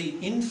actually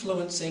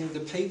influencing the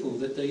people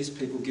that these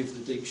people give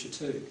the Diksha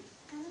to.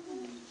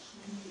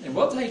 And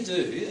what they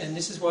do, and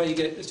this is why you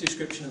get the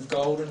description of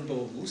golden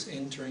balls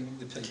entering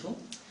the people,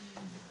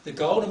 the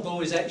golden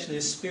ball is actually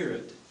a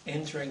spirit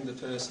entering the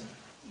person.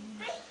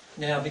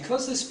 Now,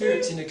 because the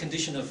spirit's in a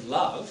condition of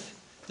love,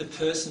 the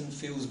person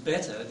feels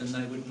better than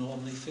they would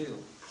normally feel.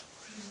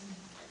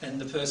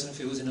 And the person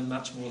feels in a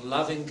much more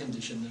loving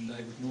condition than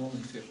they would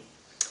normally feel.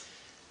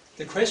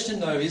 The question,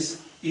 though,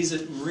 is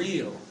it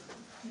real?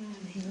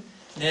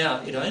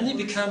 Now, it only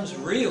becomes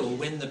real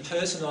when the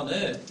person on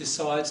earth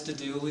decides to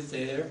deal with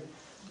their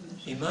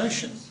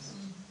emotions.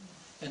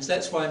 And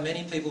that's why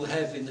many people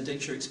have in the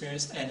Diksha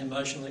experience an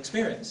emotional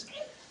experience.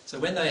 So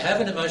when they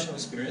have an emotional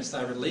experience,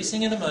 they're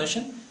releasing an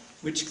emotion,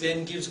 which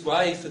then gives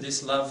way for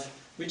this love,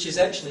 which is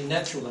actually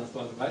natural love,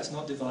 by the way. It's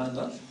not divine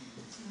love.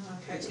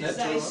 Okay, because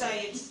they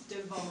say it's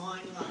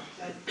divine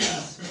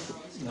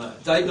love. No,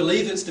 they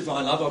believe it's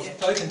divine love. I've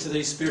spoken to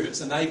these spirits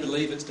and they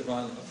believe it's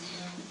divine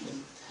love. Yeah.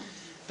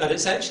 But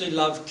it's actually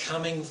love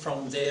coming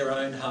from their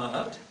own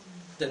heart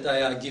that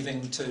they are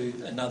giving to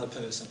another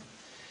person.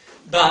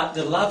 But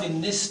the love in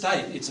this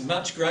state, it's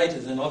much greater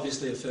than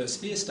obviously a first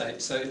sphere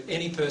state. So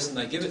any person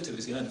they give it to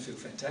is going to feel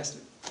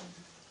fantastic.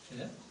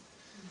 Yeah?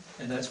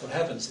 And that's what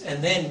happens.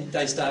 And then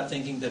they start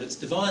thinking that it's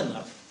divine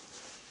love,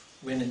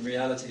 when in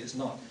reality it's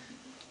not.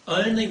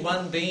 Only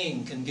one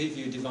being can give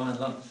you divine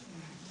love.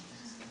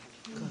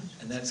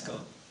 And that's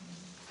God.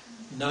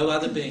 No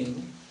other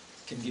being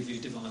can give you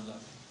divine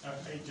love.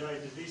 EJ,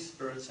 do these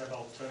spirits have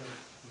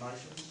alternative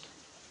emotions?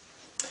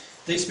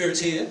 These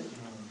spirits here?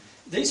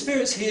 These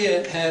spirits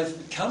here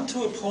have come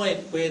to a point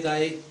where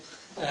they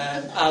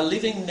are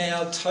living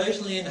now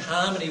totally in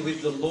harmony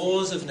with the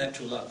laws of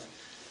natural love.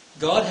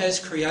 God has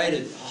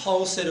created a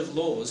whole set of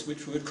laws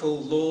which we would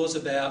call laws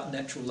about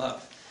natural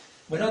love.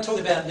 When I talk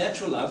about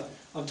natural love,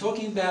 I'm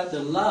talking about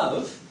the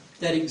love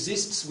that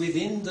exists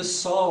within the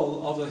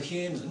soul of a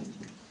human,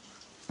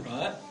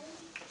 right?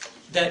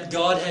 That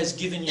God has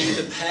given you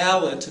the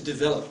power to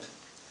develop.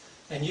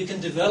 And you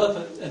can develop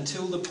it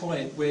until the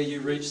point where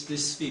you reach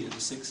this sphere, the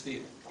sixth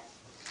sphere.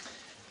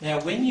 Now,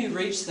 when you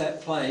reach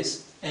that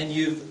place and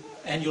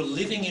you're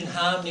living in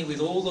harmony with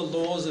all the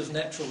laws of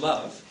natural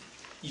love,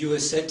 you are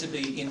said to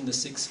be in the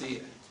sixth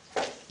sphere.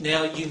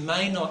 Now, you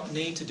may not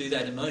need to do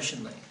that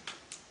emotionally.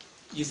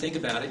 You think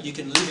about it, you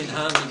can live in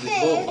harmony with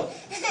law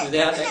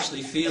without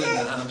actually feeling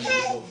the harmony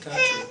with law,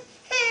 can't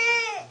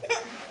you?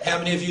 How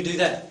many of you do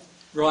that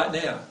right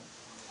now?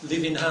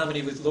 Live in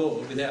harmony with law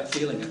without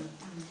feeling it?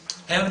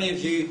 How many of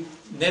you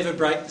never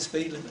break the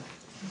speed limit?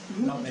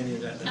 Not many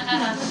of that.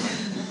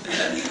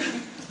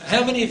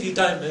 How many of you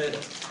don't murder?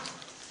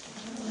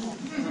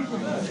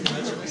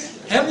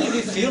 How many of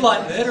you feel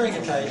like murdering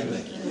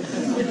occasionally?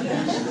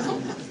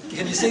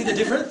 Can you see the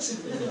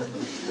difference?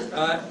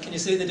 Can you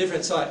see the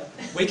difference? Like,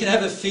 we can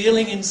have a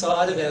feeling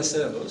inside of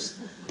ourselves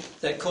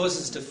that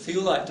causes us to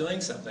feel like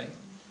doing something,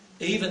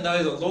 even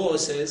though the law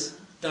says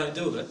don't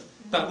do it,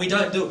 but we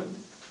don't do it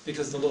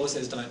because the law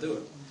says don't do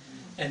it.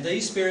 And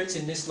these spirits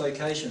in this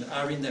location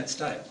are in that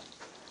state.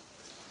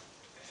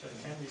 So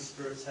can these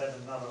spirits have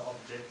another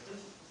objective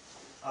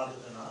other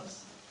than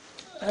us?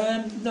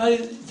 No,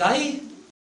 they